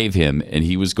and gave him, and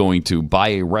he was going to buy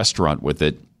a restaurant with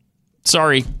it.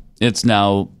 Sorry, it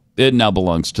now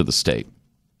belongs to the state.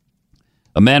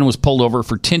 A man was pulled over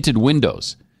for tinted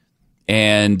windows,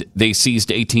 and they seized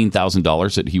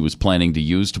 $18,000 that he was planning to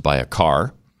use to buy a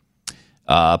car.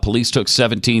 Police took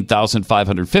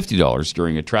 $17,550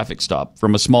 during a traffic stop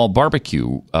from a small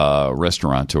barbecue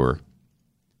restaurateur.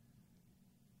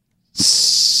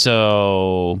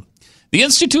 So, the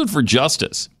Institute for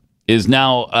Justice is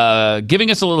now giving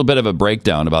us a little bit of a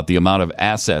breakdown about the amount of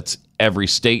assets every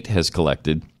state has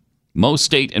collected. Most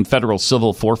state and federal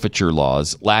civil forfeiture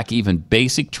laws lack even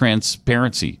basic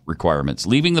transparency requirements,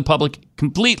 leaving the public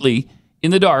completely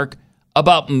in the dark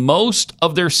about most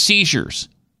of their seizures.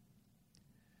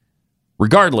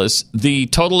 Regardless, the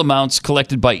total amounts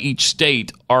collected by each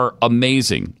state are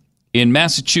amazing. In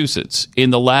Massachusetts,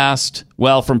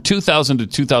 from 2000 to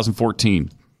 2014,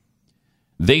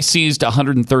 they seized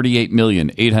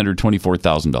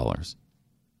 $138,824,000.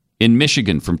 In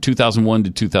Michigan, from 2001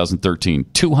 to 2013,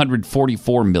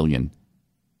 $244 million.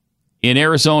 In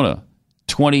Arizona,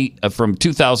 from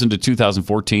 2000 to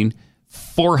 2014,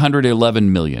 $411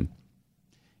 million.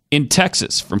 In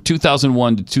Texas, from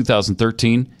 2001 to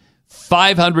 2013,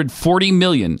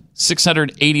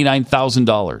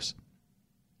 $540,689,000.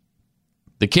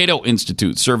 The Cato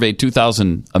Institute surveyed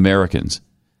 2,000 Americans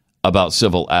about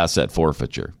civil asset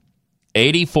forfeiture.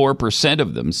 84%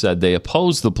 of them said they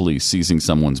oppose the police seizing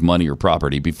someone's money or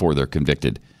property before they're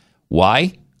convicted.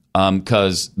 Why?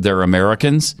 Because they're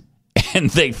Americans and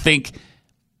they think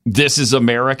this is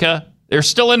America. They're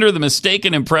still under the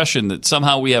mistaken impression that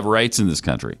somehow we have rights in this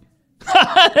country.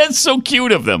 That's so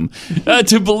cute of them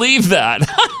to believe that.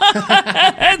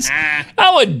 That's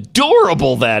how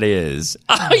adorable that is.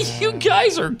 You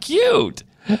guys are cute.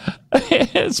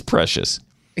 It's precious.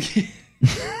 It's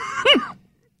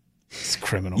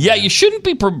criminal. Yeah, you shouldn't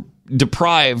be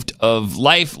deprived of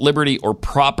life, liberty, or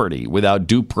property without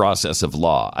due process of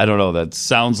law. I don't know. That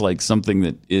sounds like something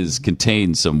that is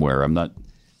contained somewhere. I'm not...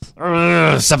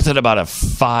 something about a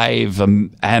 5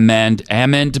 amendment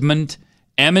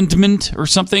or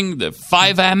something? The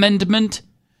 5 amendment?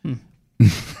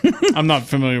 I'm not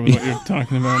familiar with what you're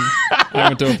talking about. I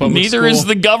went to a public Neither school. is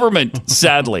the government,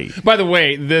 sadly. By the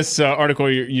way, this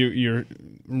article you're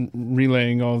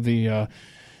relaying all the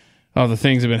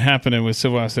things that have been happening with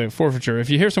civil asset forfeiture.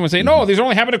 If you hear someone say, "No, these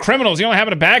only happen to criminals. They only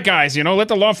happen to bad guys. Let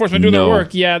the law enforcement do their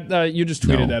work." Yeah, you just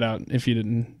tweeted that out. If you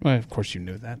didn't, well, of course you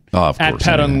knew that. Oh, of course. At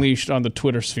Pat Unleashed on the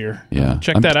Twitter sphere. Yeah,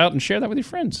 check that out and share that with your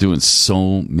friends. Doing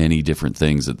so many different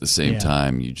things at the same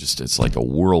time. It's like a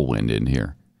whirlwind in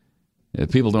here.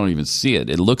 People don't even see it.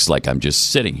 It looks like I'm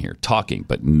just sitting here talking,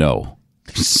 but no.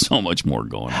 There's so much more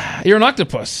going on. You're an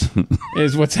octopus,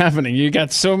 is what's happening. You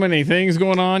got so many things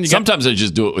going on. Sometimes I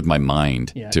just do it with my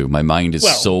mind, too. My mind is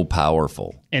so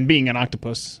powerful. And being an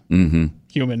octopus,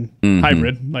 human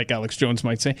hybrid, like Alex Jones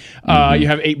might say, you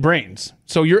have 8 brains.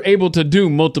 So you're able to do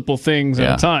multiple things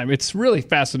at a time. It's really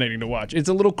fascinating to watch. It's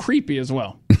a little creepy as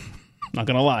well. Not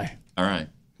going to lie. All right.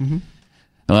 Mm-hmm.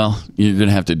 Well, you're going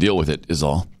to have to deal with it, is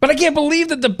all. But I can't believe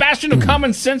that the bastion of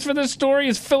common sense for this story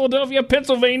is Philadelphia,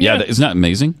 Pennsylvania. Yeah, isn't that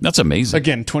amazing? That's amazing.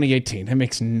 Again, 2018. It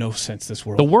makes no sense, this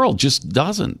world. The world just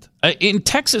doesn't. In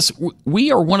Texas,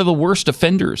 we are one of the worst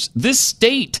offenders. This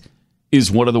state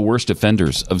is one of the worst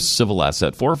offenders of civil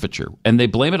asset forfeiture. And they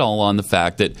blame it all on the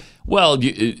fact that, well,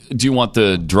 do you want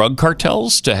the drug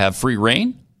cartels to have free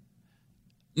reign?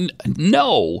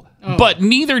 No, but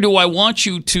neither do I want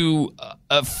you to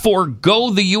forego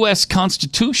the U.S.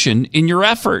 Constitution in your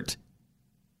effort.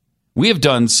 We have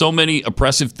done so many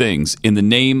oppressive things in the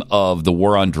name of the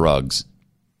war on drugs.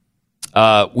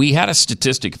 We had a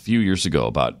statistic a few years ago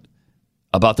about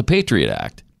the Patriot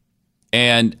Act,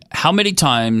 and how many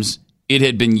times it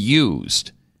had been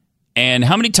used, and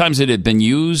how many times it had been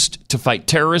used to fight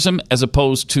terrorism as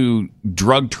opposed to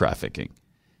drug trafficking.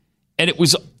 And it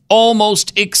was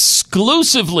almost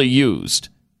exclusively used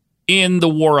in the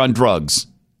war on drugs.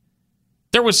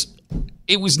 I think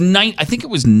it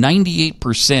was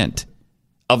 98%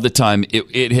 of the time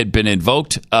it had been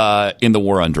invoked in the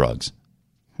war on drugs.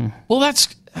 Well,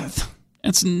 that's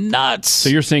nuts. So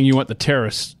you're saying you want the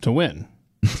terrorists to win?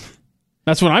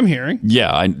 That's what I'm hearing.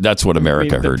 Yeah, that's what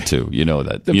America heard too. You know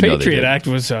that. The Patriot Act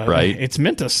was right. It's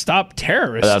meant to stop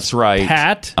terrorists. That's right,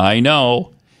 Pat. I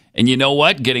know. And you know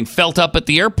what? Getting felt up at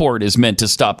the airport is meant to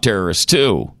stop terrorists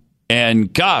too.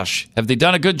 And gosh, have they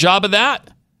done a good job of that?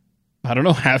 I don't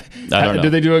know. I don't know.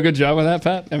 Did they do a good job of that,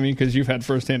 Pat? I mean, because you've had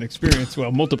firsthand experience,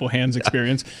 well, multiple hands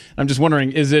experience. I'm just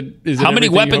wondering, is it how many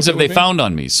weapons have they found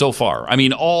on me so far? I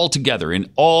mean, all together in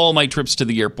all my trips to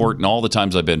the airport and all the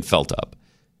times I've been felt up.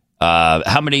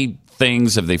 How many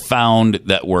things have they found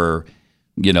that were,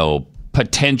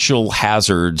 potential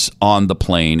hazards on the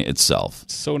plane itself?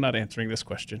 So not answering this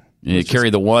question. You carry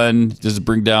the one. Does it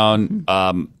bring down?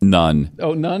 None.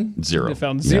 Oh, none? Zero. They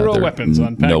found zero weapons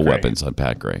on Pat Gray. No weapons on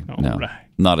Pat Gray. No. Right.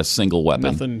 Not a single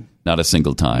weapon. Nothing. Not a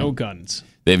single time. No guns.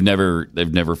 They've never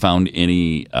found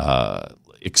any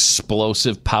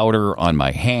explosive powder on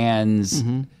my hands.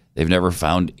 Mm-hmm. They've never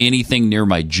found anything near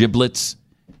my giblets.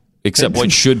 Except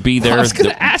what should be there. I was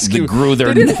going to ask you. Grew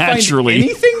there they didn't naturally.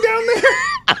 Find anything down there?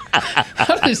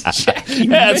 How does Jackie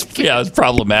it's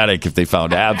problematic if they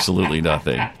found absolutely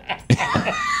nothing.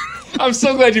 I'm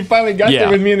so glad you finally got there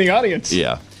with me in the audience.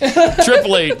 Yeah.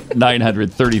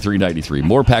 888-900-3393.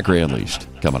 More Pat Gray Unleashed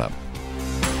coming up.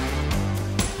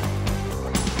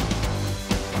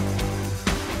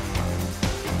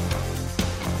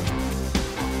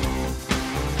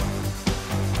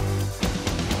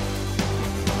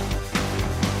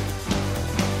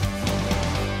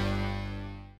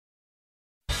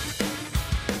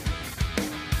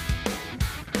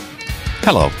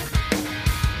 Hello.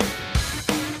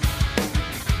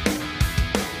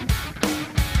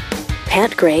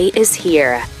 Pat Gray is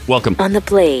here. Welcome. On the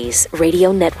Blaze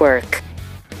Radio Network.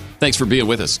 Thanks for being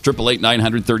with us.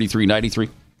 888-900-3393.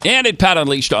 And at Pat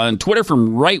Unleashed on Twitter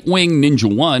from Right Wing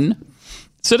Ninja 1.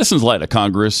 Citizens lie to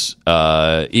Congress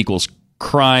equals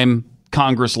crime.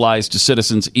 Congress lies to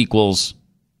citizens equals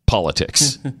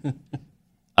politics.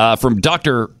 From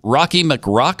Dr. Rocky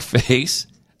McRockface.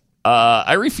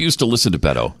 I refuse to listen to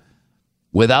Beto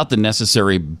without the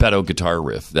necessary Beto guitar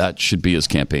riff. That should be his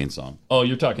campaign song. Oh,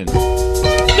 you're talking. Bob,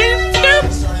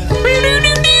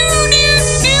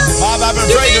 I've been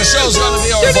afraid your show's going to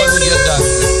be over before we get done.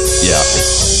 Yeah.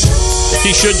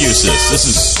 He should use this. This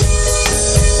is...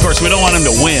 Of course, we don't want him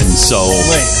to win, so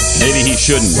maybe he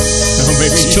shouldn't. No,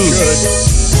 maybe he should.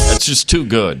 That's just too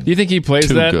good. Do you think he plays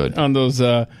that on those...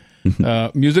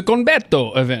 Music con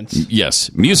Beto events?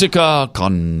 Yes, Musica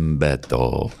con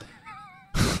Beto.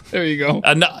 There you go.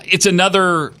 It's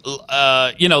another,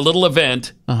 little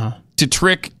event to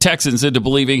trick Texans into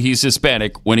believing he's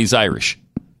Hispanic when he's Irish.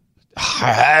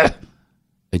 I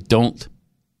don't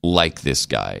like this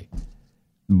guy,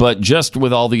 but just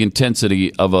with all the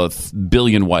intensity of a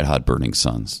billion white hot burning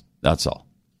suns. That's all.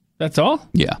 That's all?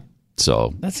 Yeah.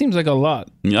 So that seems like a lot.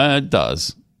 Yeah, it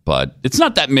does. But it's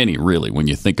not that many, really, when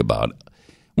you think about it.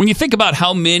 When you think about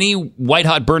how many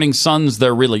white-hot burning suns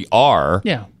there really are,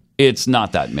 it's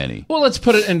not that many. Well, let's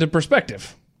put it into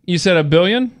perspective. You said 1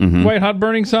 billion white-hot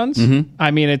burning suns? Mm-hmm.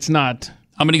 I mean, it's not...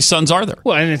 How many suns are there?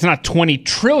 Well, and it's not 20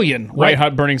 trillion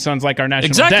white-hot burning suns like our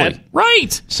national debt.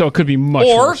 Right. So it could be much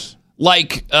worse.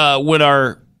 Like when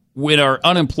our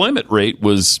unemployment rate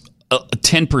was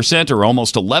 10% or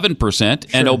almost 11%,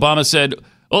 and Obama said,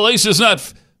 well, at least it's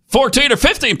not... 14 or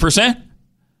 15%. At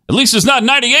least it's not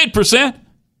 98%.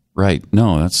 Right.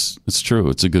 No, that's true.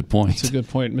 It's a good point. It's a good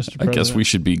point, Mr. President. I guess we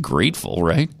should be grateful,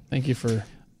 right? Thank you for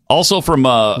also from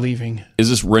leaving. Is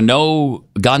this Renaud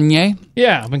Gagne?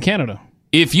 Yeah, I'm in Canada.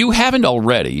 If you haven't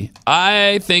already,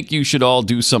 I think you should all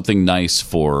do something nice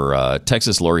for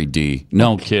Texas Lori D.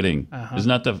 No kidding. Isn't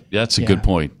that that's a good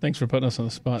point. Thanks for putting us on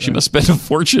the spot. She must spend a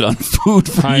fortune on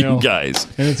food for you guys.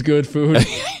 And it's good food.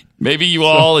 Maybe you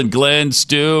all and Glenn,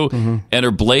 Stu, and her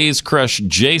Blaze crush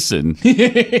Jason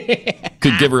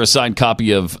could give her a signed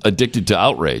copy of Addicted to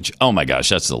Outrage. Oh my gosh,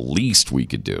 that's the least we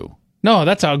could do. No,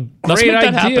 that's a great Let's make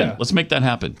that idea. happen. Let's make that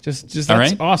happen. Just all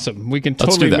that's right? awesome. We can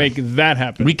totally make that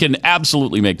happen. We can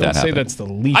absolutely make that happen. Say that's the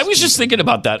least. I was just thinking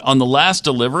about that on the last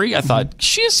delivery. I thought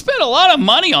she has spent a lot of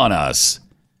money on us.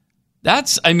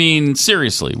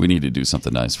 Seriously, we need to do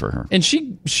something nice for her. And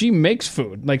she makes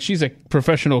food. Like she's a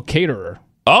professional caterer.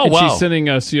 Oh, and wow. she's sending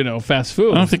us, fast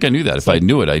food. I don't think I knew that. If I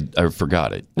knew it, I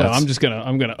forgot it. Well, I'm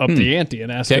gonna up the ante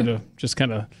and ask her to just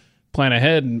kind of plan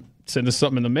ahead and send us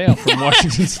something in the mail from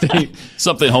Washington State.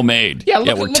 Something homemade.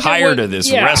 Look tired of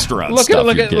this restaurant stuff.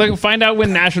 Look, find out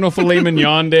when National Filet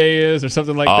Mignon Day is or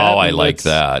something like that. Oh, I like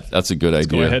that. That's a good idea.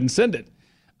 Go ahead and send it.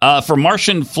 For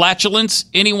Martian flatulence,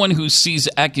 anyone who sees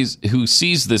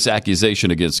this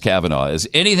accusation against Kavanaugh as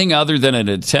anything other than an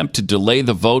attempt to delay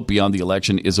the vote beyond the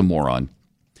election is a moron.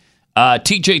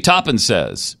 TJ Toppin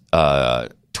says,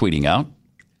 tweeting out,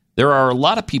 there are a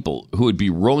lot of people who would be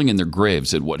rolling in their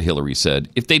graves at what Hillary said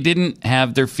if they didn't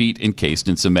have their feet encased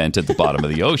in cement at the bottom of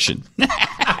the ocean.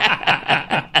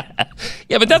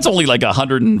 Yeah, but that's only like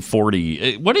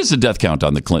 140. What is the death count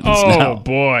on the Clintons now? Oh,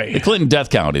 boy. The Clinton death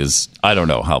count is, I don't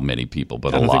know how many people,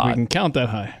 but I don't a lot. think we can count that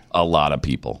high. A lot of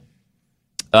people.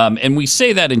 And we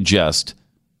say that in jest,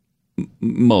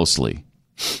 mostly.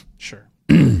 Sure.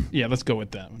 Yeah, let's go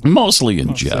with that one. Mostly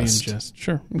in jest.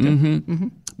 Sure. Okay. Mm-hmm.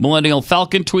 Millennial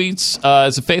Falcon tweets,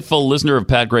 as a faithful listener of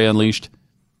Pat Gray Unleashed,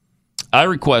 I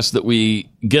request that we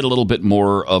get a little bit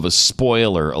more of a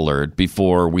spoiler alert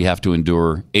before we have to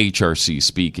endure HRC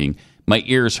speaking. My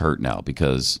ears hurt now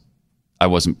because I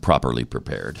wasn't properly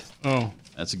prepared. Oh.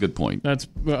 That's a good point. That's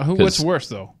what's worse,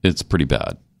 though? It's pretty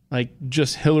bad. Like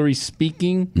just Hillary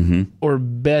speaking or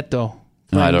Beto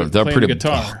I don't. They're pretty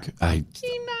guitar.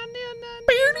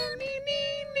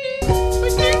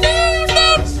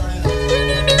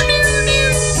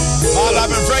 Bob,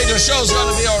 I'm afraid the show's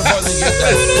going to be over before they get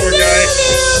that. Poor guy.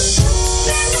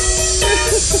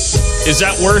 Is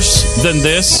that worse than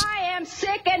this? I am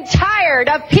sick and tired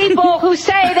of people who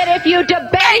say that if you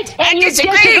debate and you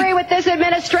disagree with this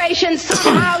administration,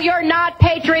 somehow you're not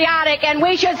patriotic, and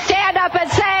we should stand up and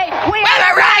say we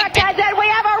are Americans and we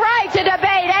have a right to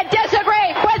debate and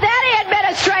disagree with any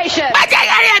administration.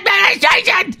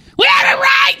 We have a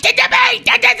right to debate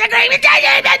and disagree with any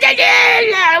administration.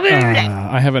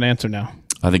 I have an answer now.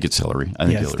 I think it's Hillary. I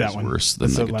think Yes, Hillary's that one. worse than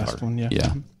That's the the guitar. last one,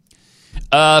 yeah.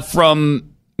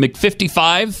 From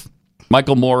McFifty5,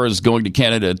 Michael Moore is going to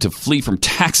Canada to flee from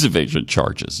tax evasion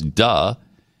charges. Duh.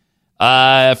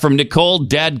 From Nicole,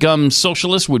 Dadgum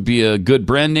Socialist would be a good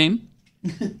brand name.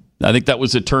 I think that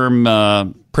was a term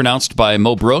pronounced by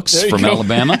Mo Brooks from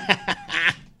Alabama.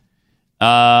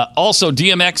 Also,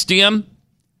 DMXDM.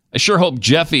 I sure hope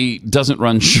Jeffy doesn't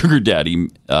run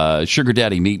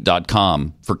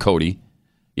SugarDaddyMeat.com for Cody.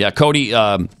 Yeah, Cody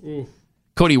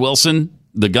Wilson,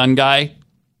 the gun guy.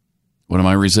 What am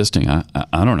I resisting? I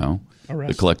don't know.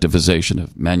 The collectivization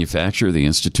of manufacture, the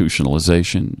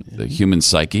institutionalization, the human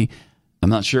psyche. I'm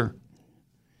not sure.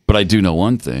 But I do know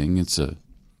one thing. It's a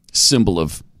symbol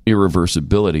of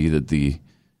irreversibility that the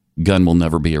gun will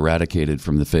never be eradicated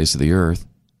from the face of the earth.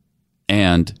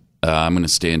 And I'm going to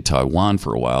stay in Taiwan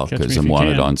for a while because I'm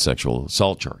wanted on sexual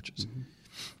assault charges.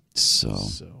 So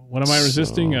what am I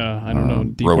resisting? I don't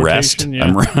know. Arrest. Yeah.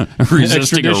 I'm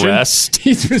resisting arrest.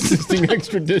 He's resisting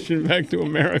extradition back to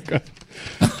America.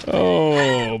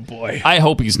 Oh, boy. I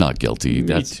hope he's not guilty.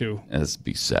 Me too. That'd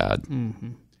be sad.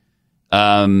 Mm-hmm.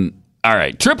 All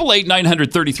right.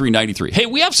 888-900-3393. Hey,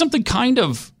 we have something kind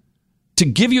of to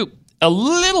give you a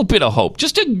little bit of hope,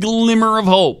 just a glimmer of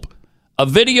hope. A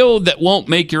video that won't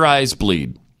make your eyes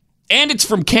bleed. And it's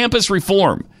from Campus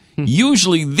Reform.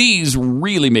 Usually these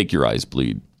really make your eyes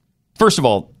bleed. First of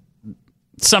all,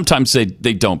 sometimes they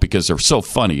don't because they're so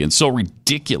funny and so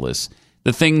ridiculous.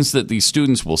 The things that these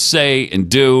students will say and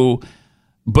do.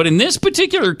 But in this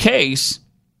particular case,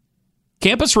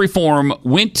 Campus Reform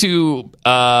went to,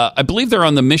 I believe they're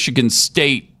on the Michigan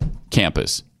State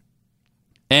campus.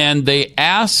 And they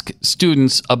ask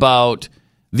students about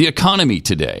the economy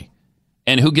today.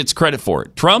 And who gets credit for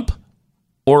it, Trump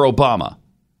or Obama?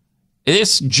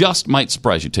 This just might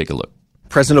surprise you. Take a look.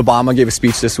 President Obama gave a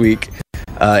speech this week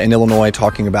in Illinois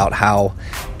talking about how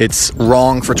it's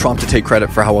wrong for Trump to take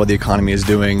credit for how well the economy is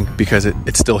doing because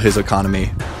it's still his economy.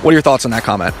 What are your thoughts on that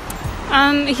comment?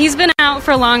 He's been out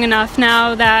for long enough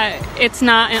now that it's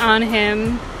not on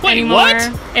him anymore.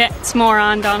 What? It's more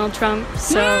on Donald Trump.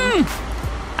 So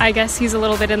I guess he's a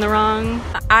little bit in the wrong.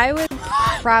 I would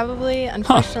probably,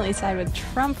 unfortunately, side with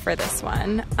Trump for this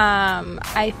one.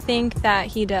 I think that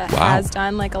he has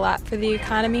done a lot for the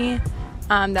economy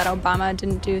that Obama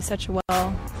didn't do such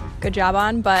a good job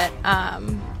on. But so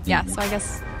I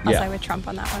guess I'll side with Trump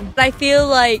on that one. I feel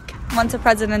like once a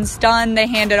president's done, they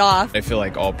hand it off. I feel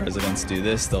like all presidents do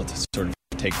this. They'll sort of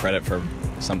take credit for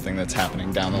something that's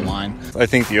happening down the line. I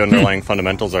think the underlying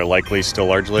fundamentals are likely still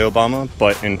largely Obama,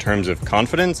 but in terms of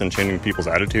confidence and changing people's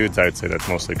attitudes, I'd say that's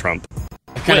mostly Trump.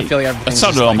 kind of feel like everything's that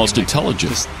sounded just, like, almost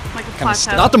intelligent.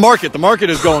 Not the market. The market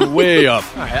is going way up.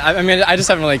 I mean, I just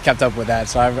haven't really kept up with that,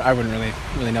 so I wouldn't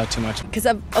really know too much. Because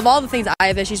of all the things I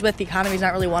have issues with, the economy is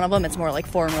not really one of them. It's more like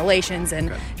foreign relations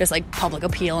and just like public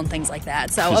appeal and things like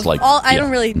that. So Just of like- all, I yeah.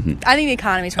 don't really. Mhm. I think the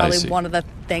economy is I probably see. one of the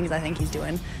things I think he's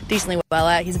doing decently well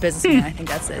at. He's a businessman. I think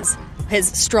that's his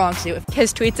strong suit.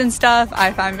 His tweets and stuff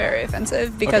I find very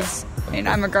offensive because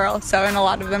I'm a girl, so and a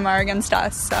lot of them are against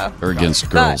us. So Or against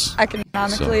But girls.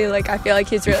 economically, I feel like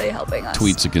he's really helping us.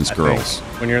 Tweets against I think girls.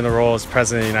 when you're in the role as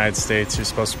president of the United States, you're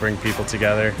supposed to bring people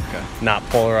together, not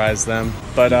polarize them.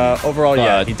 But overall,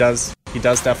 yeah, he does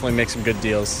definitely make some good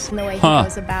deals. And the way he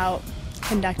goes about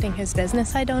conducting his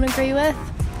business, I don't agree with.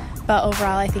 But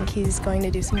overall, I think he's going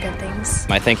to do some good things.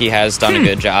 I think he has done a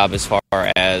good job as far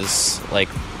as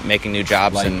making new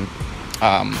jobs and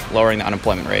lowering the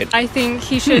unemployment rate. I think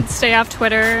he should stay off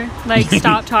Twitter,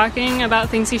 stop talking about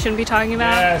things he shouldn't be talking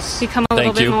about, become a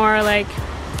little Thank bit you. more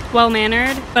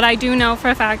well-mannered. But I do know for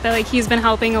a fact that he's been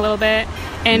helping a little bit,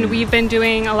 and we've been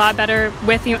doing a lot better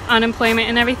with the unemployment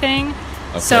and everything.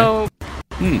 Okay. So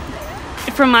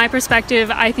from my perspective,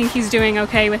 I think he's doing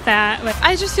okay with that.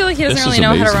 I just feel like he doesn't This really is know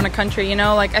how to amazing. run a country,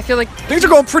 I feel like Things are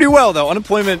going pretty well, though.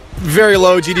 Unemployment very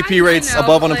low, GDP rates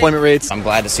above unemployment rates. I'm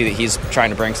glad to see that he's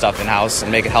trying to bring stuff in-house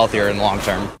and make it healthier in the long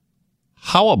term.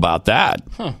 How about that?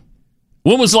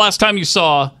 When was the last time you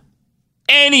saw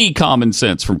any common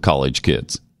sense from college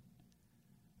kids?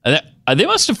 They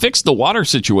must have fixed the water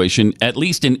situation, at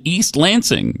least in East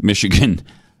Lansing, Michigan.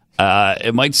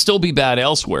 It might still be bad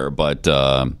elsewhere, but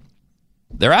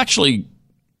they're actually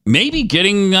maybe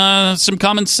getting some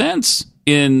common sense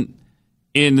in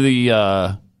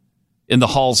the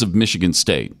halls of Michigan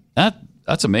State.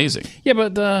 That's amazing. Yeah,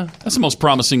 but that's the most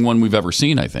promising one we've ever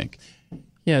seen, I think.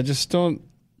 Yeah, just don't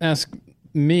ask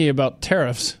me about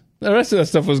tariffs. The rest of that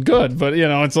stuff was good, but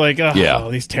it's like,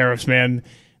 these tariffs, man,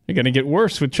 they're going to get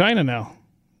worse with China now.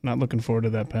 Not looking forward to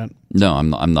that, Pat. No,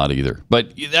 I'm not either.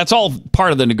 But that's all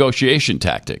part of the negotiation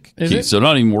tactic, Is Keith, it? So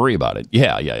don't even worry about it.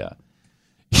 Yeah.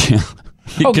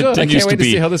 Oh, good. I can't wait to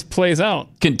see how this plays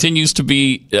out. Continues to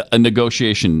be a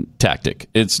negotiation tactic.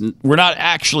 We're not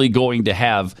actually going to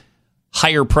have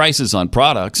higher prices on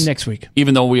products next week,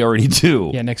 even though we already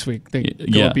do. Yeah, next week they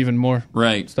go up even more.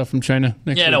 Right, stuff from China.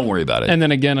 Next week. Don't worry about it. And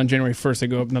then again on January 1st, they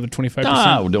go up another 25%.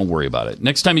 No, don't worry about it.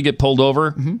 Next time you get pulled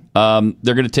over,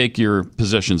 they're going to take your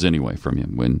possessions anyway from you.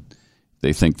 When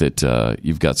they think that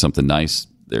you've got something nice,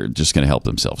 they're just going to help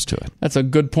themselves to it. That's a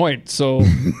good point. So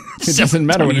it doesn't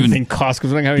matter what anything costs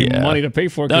because we don't have any money to pay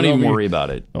for it. Don't even worry about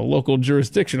it. A local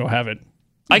jurisdiction will have it.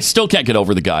 I still can't get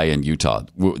over the guy in Utah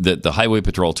that the Highway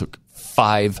Patrol took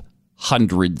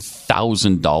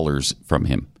 $500,000 from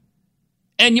him.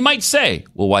 And you might say,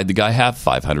 well, why'd the guy have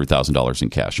 $500,000 in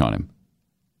cash on him?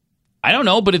 I don't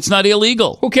know, but it's not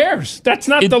illegal. Who cares? That's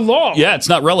not the law. Yeah, it's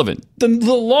not relevant. The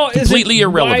law is completely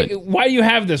irrelevant. Why do you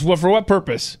have this? For what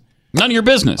purpose? None of your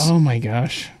business. Oh my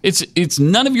gosh. It's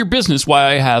none of your business why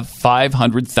I have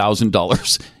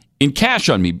 $500,000 in cash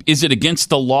on me. Is it against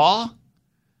the law?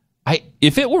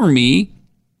 If it were me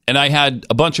and I had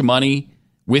a bunch of money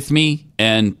with me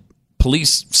and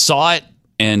police saw it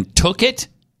and took it,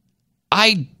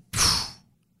 I'd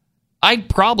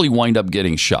probably wind up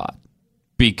getting shot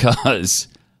because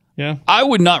I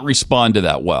would not respond to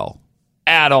that well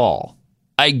at all.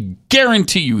 I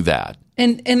guarantee you that.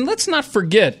 And let's not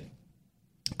forget,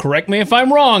 correct me if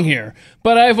I'm wrong here,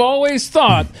 but I've always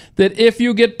thought that if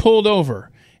you get pulled over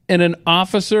and an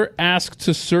officer asks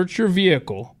to search your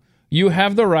vehicle, you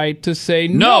have the right to say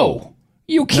no.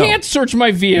 You can't search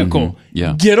my vehicle.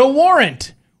 Yeah. Get a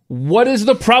warrant. What is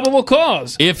the probable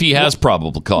cause? If he has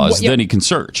probable cause, then he can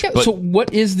search. Yeah, But so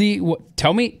what is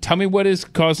tell me what is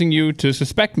causing you to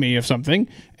suspect me of something,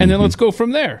 and then let's go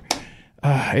from there.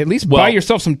 At least buy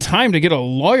yourself some time to get a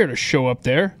lawyer to show up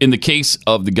there. in the case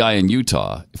of the guy in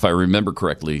Utah, if I remember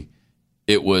correctly,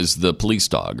 it was the police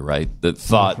dog, right? That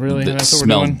thought Really? that That's what we're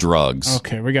doing? smelled drugs.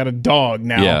 Okay, we got a dog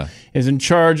now. Yeah. Is in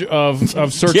charge of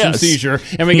search and Yes. seizure,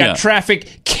 and we got Yeah.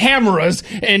 traffic cameras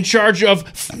in charge of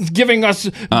giving us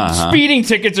speeding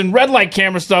tickets and red light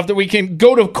camera stuff that we can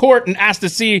go to court and ask to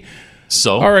see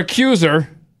our accuser.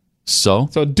 So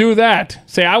do that.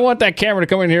 Say, I want that camera to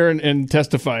come in here and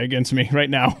testify against me right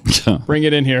now. Bring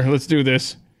it in here. Let's do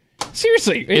this.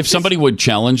 Seriously. If somebody would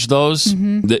challenge those,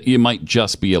 Mhm. that you might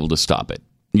just be able to stop it.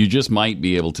 You just might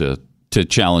be able to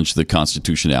challenge the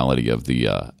constitutionality of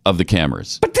the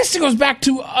cameras. But this goes back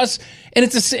to us, and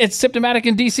it's symptomatic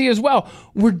in D.C. as well.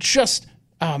 We're just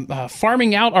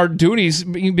farming out our duties,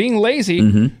 being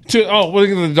lazy to, well, look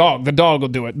at the dog. The dog will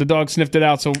do it. The dog sniffed it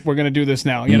out, so we're going to do this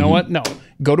now. You know what? No.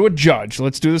 Go to a judge.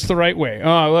 Let's do this the right way.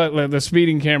 The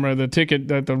speeding camera, the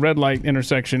ticket at the red light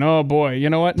intersection. Oh, boy.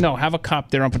 You know what? No, have a cop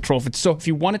there on patrol. If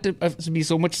you want it to be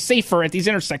so much safer at these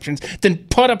intersections, then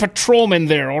put a patrolman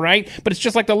there, all right? But it's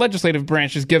just like the legislative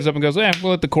branch just gives up and goes, we'll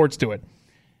let the courts do it.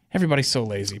 Everybody's so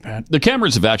lazy, Pat. The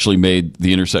cameras have actually made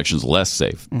the intersections less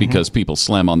safe because people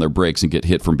slam on their brakes and get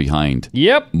hit from behind.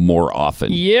 Yep. More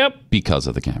often. Yep. Because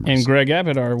of the cameras. And Greg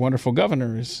Abbott, our wonderful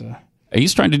governor, is...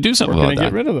 he's trying to do something about that. We're going to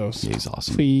get rid of those. Yeah, he's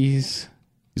awesome. Please.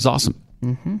 He's awesome.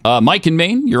 Mike in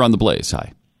Maine, you're on the Blaze.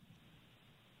 Hi.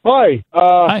 Hi.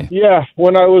 Hi. Yeah,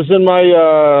 when I was in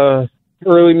my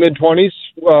early mid-20s,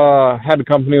 had a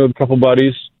company with a couple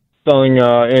buddies selling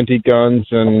antique guns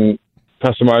and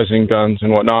customizing guns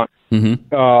and whatnot. Sent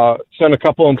a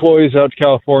couple employees out to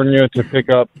California to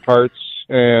pick up parts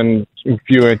and a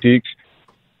few antiques,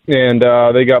 and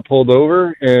they got pulled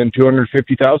over and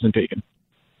 $250,000 taken.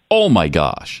 Oh my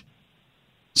gosh!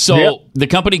 So the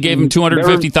company gave him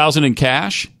 $250,000 in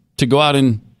cash to go out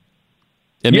and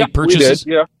make purchases.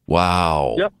 We did, yeah.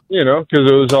 Wow. Yep.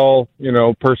 Because it was all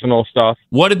personal stuff.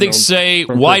 What did they say?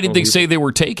 Why did they say they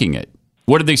were taking it?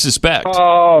 What did they suspect?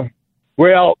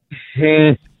 Well,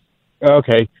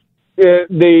 okay.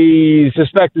 They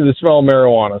suspected the smell of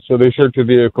marijuana, so they searched the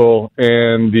vehicle,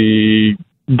 and the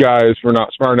guys were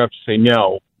not smart enough to say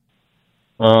no.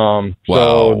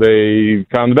 So they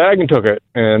found the bag and took it.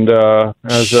 And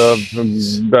as of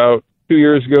about 2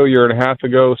 years ago, year and a half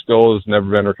ago, still has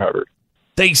never been recovered.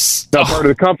 Not part of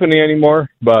the company anymore,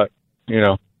 but,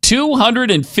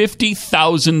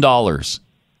 $250,000.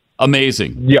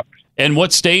 Amazing. Yep. And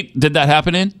what state did that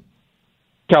happen in?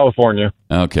 California.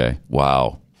 Okay.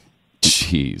 Wow.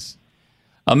 Jeez.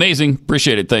 Amazing.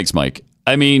 Appreciate it. Thanks, Mike.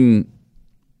 I mean,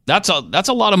 that's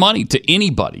a lot of money to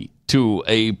anybody, to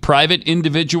a private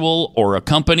individual or a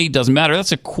company. Doesn't matter.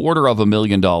 That's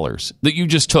 $250,000 that you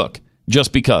just took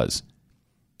just because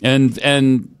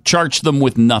and charged them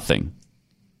with nothing.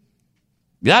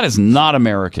 That is not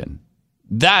American.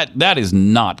 That is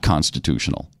not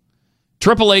constitutional.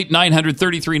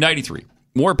 888-900-3393.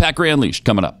 More Pat Gray Unleashed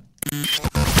coming up.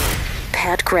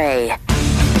 Pat Gray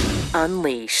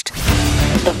Unleashed.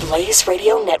 The Blaze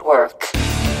Radio Network.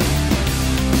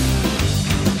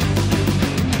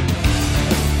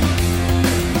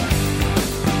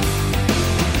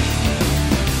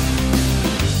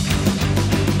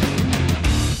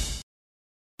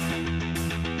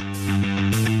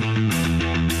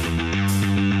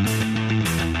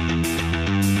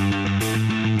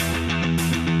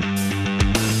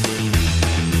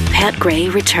 Pat Gray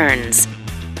returns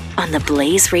on the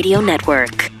Blaze Radio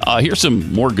Network. Here's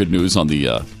some more good news on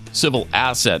the civil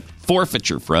asset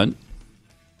forfeiture front.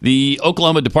 The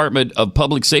Oklahoma Department of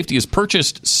Public Safety has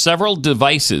purchased several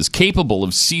devices capable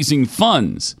of seizing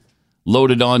funds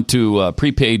loaded onto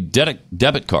prepaid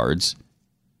debit cards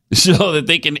so that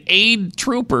they can aid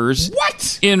troopers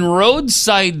in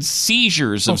roadside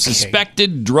seizures of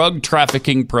suspected drug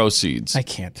trafficking proceeds. I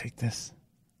can't take this.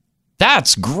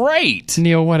 That's great.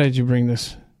 Neil, why did you bring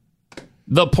this?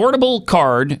 The portable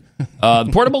card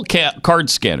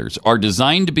scanners are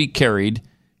designed to be carried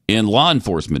in law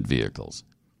enforcement vehicles,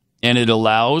 and it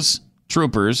allows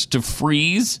troopers to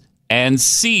freeze and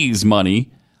seize money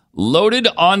loaded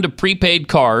onto prepaid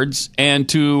cards and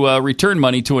to return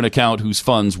money to an account whose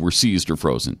funds were seized or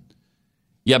frozen.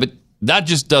 Yeah, but that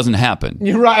just doesn't happen.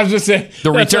 You're right. I was just saying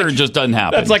the return just doesn't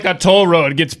happen. That's like a toll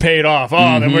road gets paid off.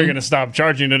 Oh, then we're going to stop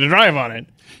charging you to drive on it.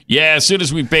 Yeah, as soon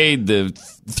as we paid the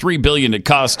 $3 billion it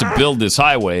cost to build this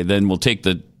highway, then we'll take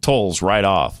the tolls right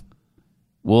off.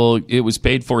 Well, it was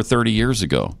paid for 30 years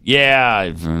ago. Yeah.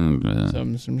 The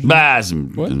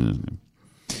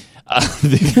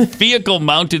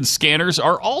vehicle-mounted scanners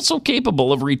are also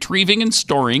capable of retrieving and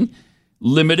storing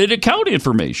limited account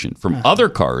information from other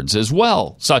cards as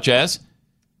well, such as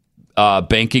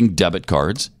banking debit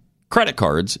cards, credit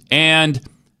cards, and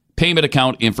payment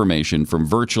account information from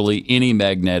virtually any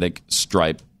magnetic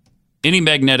strip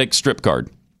card.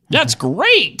 That's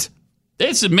great.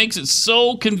 This makes it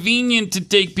so convenient to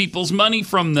take people's money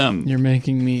from them. You're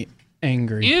making me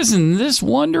angry. Isn't this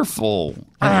wonderful?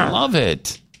 I love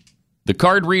it. The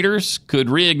card readers could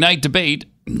reignite debate.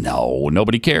 No,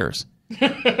 nobody cares.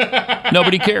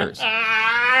 Nobody cares.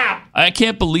 I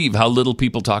can't believe how little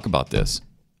people talk about this.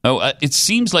 It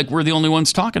seems like we're the only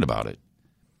ones talking about it.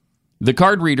 The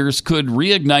card readers could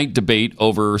reignite debate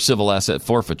over civil asset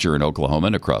forfeiture in Oklahoma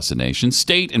and across the nation.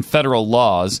 State and federal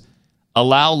laws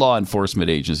allow law enforcement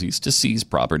agencies to seize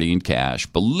property and cash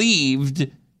believed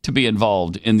to be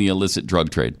involved in the illicit drug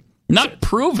trade. Not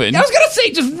proven. I was going to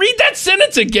say, just read that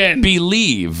sentence again.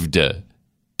 Believed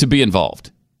to be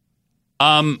involved.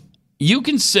 You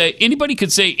can say, anybody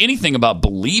could say anything about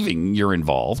believing you're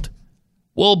involved.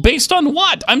 Well, based on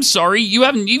what? I'm sorry, you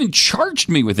haven't even charged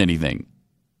me with anything.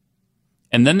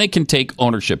 And then they can take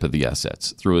ownership of the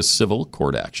assets through a civil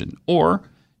court action, or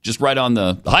just right on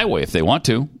the highway if they want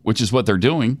to, which is what they're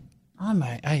doing. Oh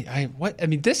my! What? I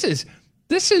mean, this is.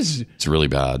 It's really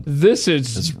bad. This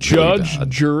is it's judge, really bad.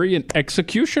 Jury, and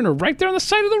executioner right there on the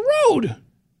side of the road.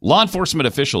 Law enforcement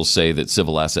officials say that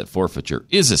civil asset forfeiture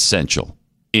is essential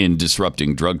in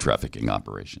disrupting drug trafficking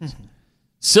operations. Mm-hmm.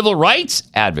 Civil rights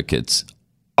advocates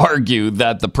argue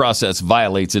that the process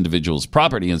violates individuals'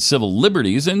 property and civil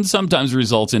liberties and sometimes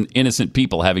results in innocent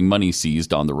people having money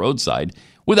seized on the roadside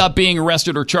without being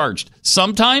arrested or charged.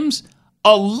 Sometimes,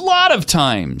 a lot of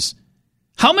times.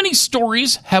 How many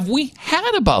stories have we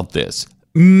had about this?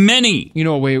 Many. You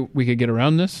know a way we could get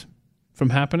around this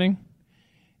from happening?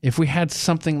 If we had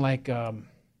something like a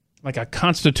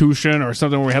constitution or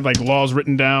something where we had like laws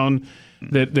written down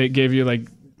that gave you like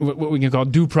what we can call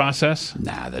due process.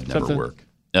 Nah, that'd never work.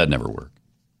 That'd never work.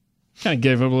 Kind of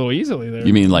gave up a little easily there.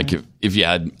 You mean like if you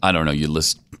had, I don't know, you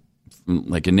list,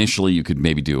 like initially you could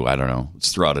maybe do, I don't know,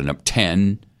 let's throw out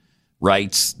 10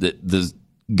 rights that the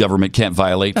government can't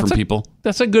violate from people.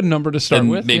 That's a good number to start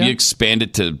with. Maybe expand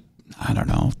it to, I don't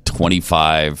know,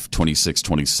 25, 26,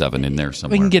 27 in there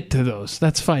somewhere. We can get to those.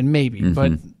 That's fine, maybe.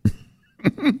 Mm-hmm.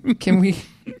 But can we?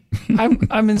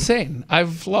 I'm insane.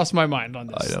 I've lost my mind on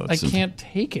this. I can't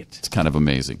take it. It's kind of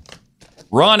amazing.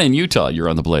 Ron in Utah, you're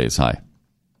on the Blaze. Hi.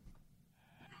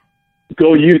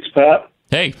 Go Utes, Pat.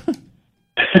 Hey.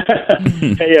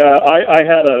 Hey, I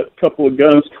had a couple of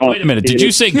guns confiscated. Wait a minute, did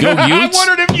you say go Utes? I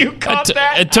wondered if you caught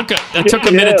that. It took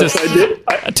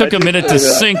a minute to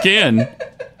sink in.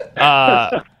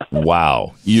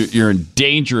 Wow, you're in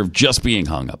danger of just being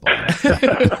hung up on.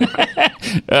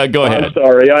 Go ahead. I'm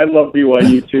sorry, I love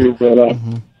BYU too, but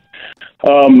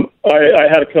I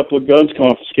had a couple of guns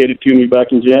confiscated to me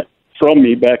from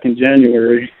me back in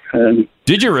January, and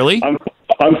did you really? I'm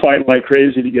fighting like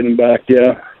crazy to get them back.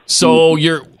 Yeah. So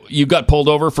you got pulled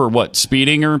over for what,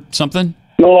 speeding or something?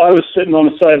 No, I was sitting on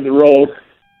the side of the road.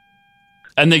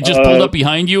 And they just pulled up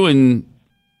behind you and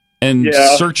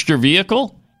searched your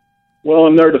vehicle? Well,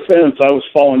 in their defense, I was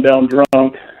falling down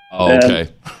drunk. Oh,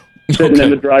 okay. Sitting in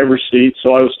the driver's seat,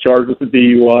 so I was charged with the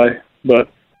DUI. But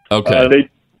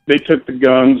they took the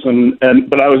guns,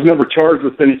 but I was never charged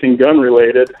with anything gun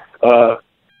related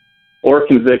or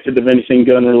convicted of anything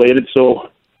gun related. So.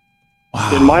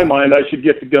 Wow. In my mind, I should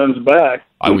get the guns back.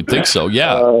 I would think so,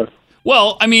 yeah.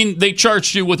 Well, I mean, they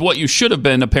charged you with what you should have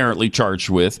been apparently charged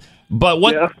with. But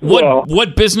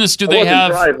what business do they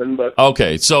have? I wasn't driving, but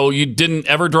okay, so you didn't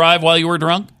ever drive while you were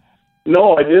drunk?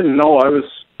 No, I didn't. No,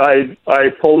 I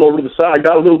pulled over to the side. I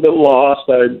got a little bit lost.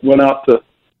 I went out to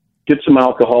get some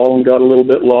alcohol and got a little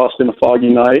bit lost in a foggy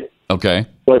night. Okay.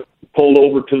 So I pulled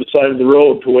over to the side of the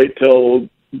road to wait till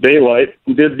daylight.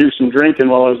 Did do some drinking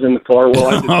while I was in the car. Well,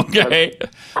 I did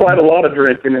quite a lot of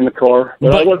drinking in the car,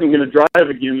 but I wasn't going to drive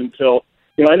again until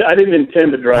I didn't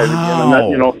intend to drive again. And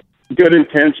that, good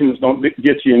intentions don't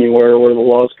get you anywhere where the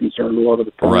law is concerned a lot of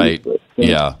the time. Right. But,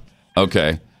 yeah.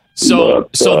 Okay. So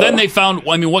then they found.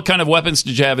 I mean, what kind of weapons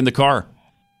did you have in the car?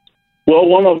 Well,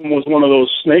 one of them was one of those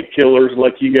snake killers,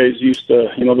 like you guys used to.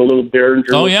 The little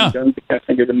Derringer. Oh yeah. Guns. I can't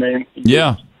think of the name.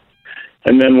 Yeah.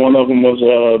 And then one of them was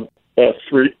a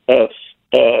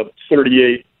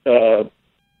 38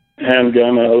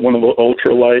 handgun, one of the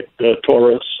ultralight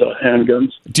Taurus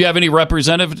handguns. Do you have any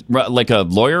representative, like a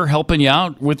lawyer, helping you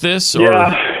out with this? Or?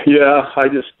 Yeah. I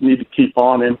just need to keep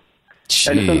on him.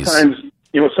 Jeez.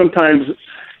 And sometimes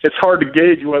it's hard to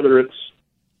gauge whether it's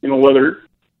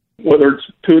whether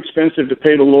it's too expensive to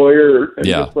pay the lawyer and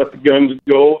just let the guns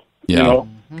go. Yeah.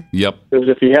 Yep. Because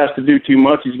if he has to do too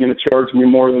much, he's going to charge me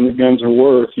more than the guns are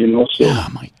worth, So. Oh,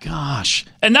 my gosh.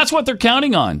 And that's what they're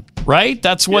counting on, right?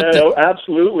 That's what.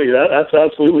 Absolutely. That's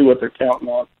absolutely what they're counting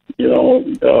on. They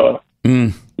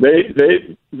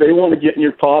want to get in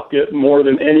your pocket more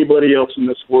than anybody else in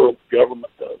this world. The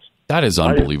government does. That is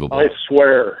unbelievable. I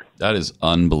swear. That is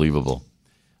unbelievable.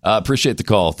 Appreciate the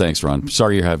call. Thanks, Ron.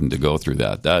 Sorry you're having to go through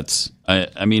that.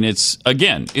 I mean, it's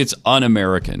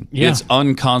un-American. Yeah. It's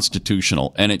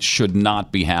unconstitutional, and it should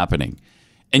not be happening.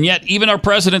 And yet, even our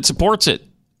president supports it.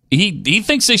 He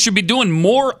thinks they should be doing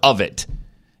more of it.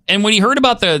 And when he heard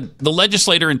about the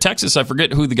legislator in Texas, I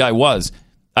forget who the guy was.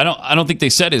 I don't think they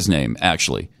said his name,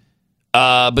 actually.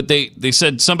 But they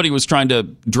said somebody was trying to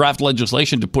draft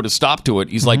legislation to put a stop to it.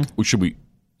 He's like, well, should we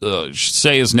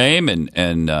say his name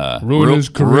and ruin his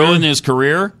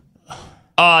career?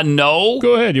 No.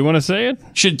 Go ahead. You want to say it?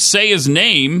 Should say his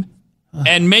name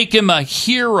and make him a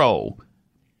hero.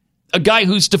 A guy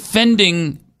who's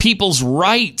defending people's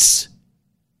rights.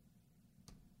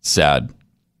 Sad.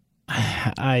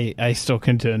 I still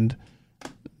contend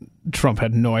Trump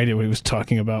had no idea what he was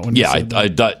talking about when he Yeah, said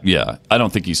that. I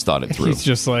don't think he's thought it through. He's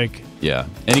just like... Yeah.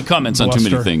 And he comments on too many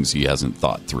Bluster. things he hasn't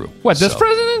thought through. What, this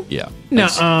president? Yeah.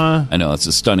 Nuh-uh. I know, that's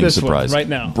a stunning This one, surprise. right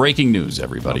now. Breaking news,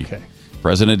 everybody.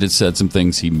 President has said some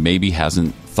things he maybe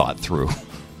hasn't thought through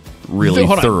really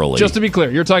Hold on. thoroughly. Just to be clear,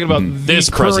 you're talking about This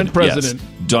the current president.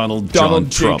 yes. Donald Donald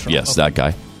John J. Trump. Trump. Yes, Okay. that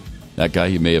guy. That guy,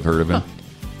 you may have heard of him.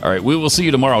 All right, we will see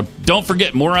you tomorrow. Don't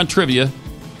forget, more on trivia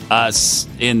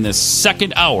in the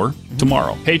second hour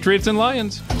tomorrow. Patriots and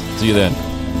Lions. See you then.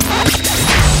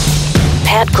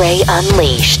 Pat Gray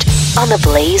Unleashed on the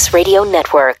Blaze Radio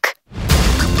Network.